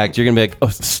 action packed. You're gonna be like, oh,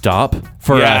 stop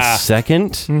for Yeah. a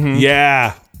second.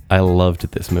 Yeah. I loved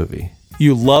this movie.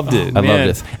 You loved it. I Man. loved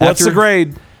this. What's the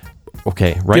grade?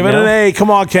 Okay, right Give it now. an A.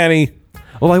 Come on, Kenny.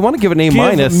 Well, I want to give it an A Give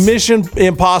minus. Mission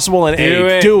Impossible an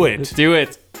A. Do it. Do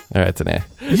it. All right, it's an A.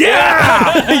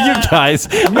 Yeah. You guys.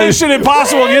 Mission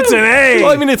Impossible gets an A.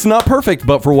 Well, I mean, it's not perfect,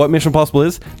 but for what Mission Impossible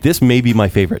is, this may be my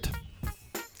favorite.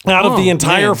 Out of the Oh,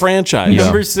 entire man. franchise. Yeah.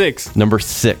 Number 6. Number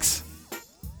 6.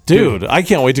 Dude, I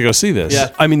can't wait to go see this. Yeah.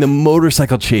 I mean, the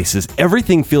motorcycle chases,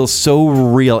 everything feels so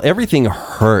real. Everything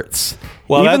hurts.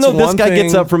 Well, Even that's though this one guy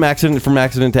gets thing- up from accident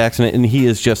to accident, and he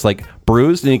is just like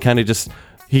bruised, and he kind of just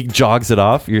he jogs it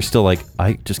off. You're still like,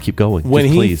 I just keep going. When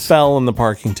Just he please. fell in the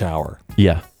parking tower.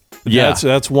 Yeah.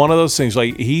 That's one of those things.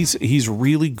 Like he's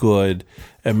really good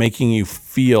at making you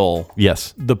feel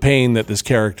Yes. the pain that this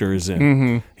character is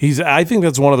in. I think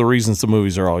that's one of the reasons the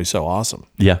movies are always so awesome.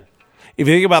 Yeah. If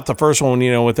you think about the first one,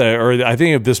 or I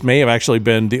think this may have actually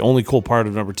been the only cool part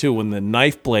of number 2, when the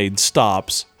knife blade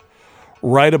stops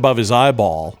right above his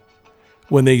eyeball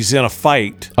when he's in a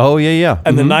fight, Oh yeah, yeah.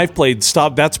 and the knife blade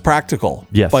stopped. That's practical.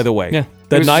 Yes. By the way, Yeah. It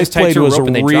the was knife just tied blade to a was rope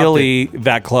and they dropped really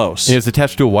that close. It was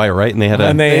attached to a wire, right? And they had a.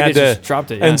 And they had to just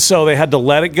dropped it, yeah. and so they had to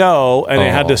let it go, and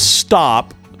it had Oh. to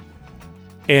stop,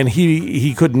 and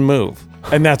he couldn't move,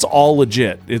 and that's all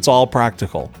legit. It's all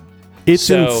practical. It's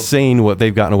So- insane what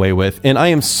they've gotten away with, and I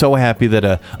am so happy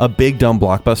that a big dumb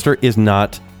blockbuster is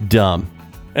not dumb.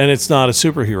 And it's not a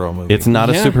superhero movie. It's not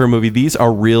a Yeah. superhero movie. These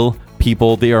are real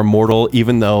people. They are mortal,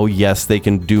 even though yes, they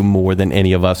can do more than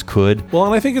any of us could. Well,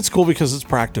 and I think it's cool because it's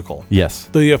practical. Yes.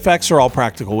 The effects are all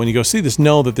practical. When you go see this,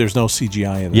 know that there's no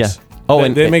CGI in Yeah. this. Oh,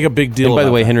 they make a big deal. And by the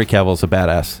about way, that. Henry Cavill's a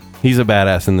badass. He's a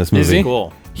badass in this movie. Is he?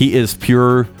 Cool. He is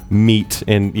pure meat,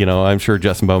 and I'm sure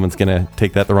Justin Bowman's gonna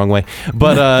take that the wrong way.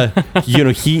 But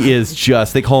he is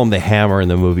just. They call him the Hammer in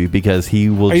the movie because he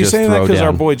will. Are you just saying throw that because down.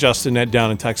 our boy Justin Ed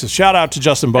down in Texas? Shout out to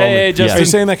Justin Bowman. Hey, Justin. Are you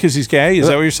saying that because he's gay? Is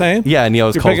that what you're saying? Yeah, and he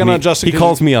always You're calls picking me. on Justin He 'cause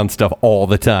calls me on stuff all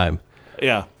the time.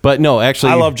 Yeah. But no,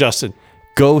 actually, I love Justin.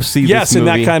 Go see Yes, this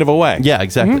movie. in that kind of a way. Yeah,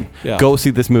 exactly. Yeah. Go see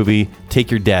this movie. Take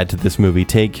your dad to this movie.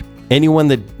 Take anyone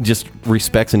that just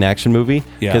respects an action movie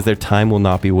Yeah. because their time will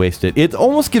not be wasted. It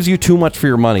almost gives you too much for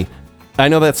your money. I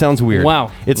know that sounds weird. Wow.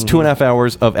 It's 2.5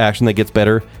 hours of action that gets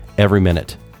better every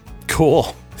minute.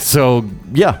 Cool. So,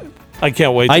 yeah. I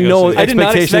can't wait to I go know see it. I did not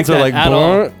expectations expect are like, that at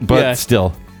all. but Yeah.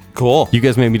 still. Cool. You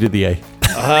guys made me do the A.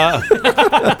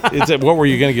 What were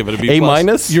you going to give it? A B+? A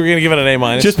minus? You were going to give it an A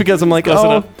minus? Just because I'm like, Close oh,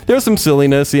 enough. there's some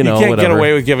silliness, you can't whatever. get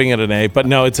away with giving it an A, but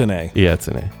no, it's an A. Yeah, it's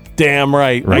an A. Damn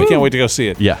right. I can't wait to go see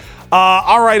it. Yeah.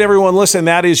 All right, everyone. Listen,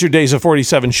 that is your Days of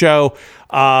 47 show.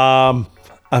 I'm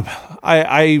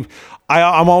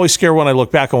always scared when I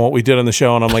look back on what we did on the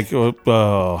show, and I'm like, oh.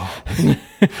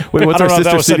 Wait, what's I our don't know if that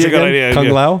sister was such city a good again? idea. Kung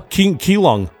Yeah. Lao?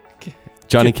 Keelung.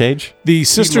 Johnny Cage? The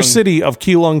sister city of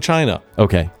Keelung, China.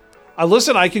 Okay.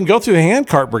 Listen, I can go through the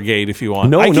handcart brigade if you want.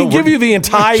 No, I can no, give we're- you the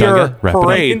entire Chunga, wrap it up.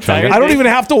 parade. Entire I don't thing. even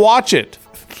have to watch it.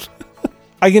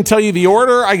 I can tell you the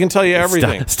order. I can tell you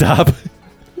everything. Stop.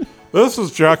 This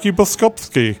is Jackie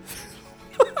Biskupski.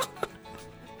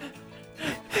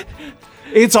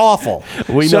 It's awful.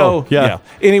 We know, yeah.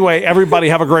 Anyway, everybody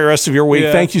have a great rest of your week.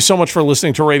 Yeah. Thank you so much for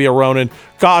listening to Radio Ronin.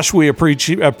 Gosh, we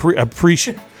appreciate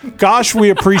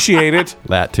it.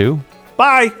 That too.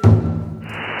 Bye.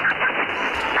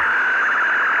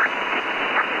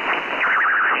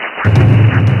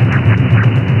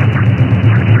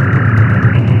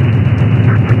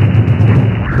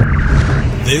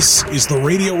 This is the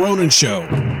Radio Ronin Show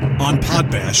on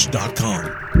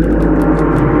PodBash.com.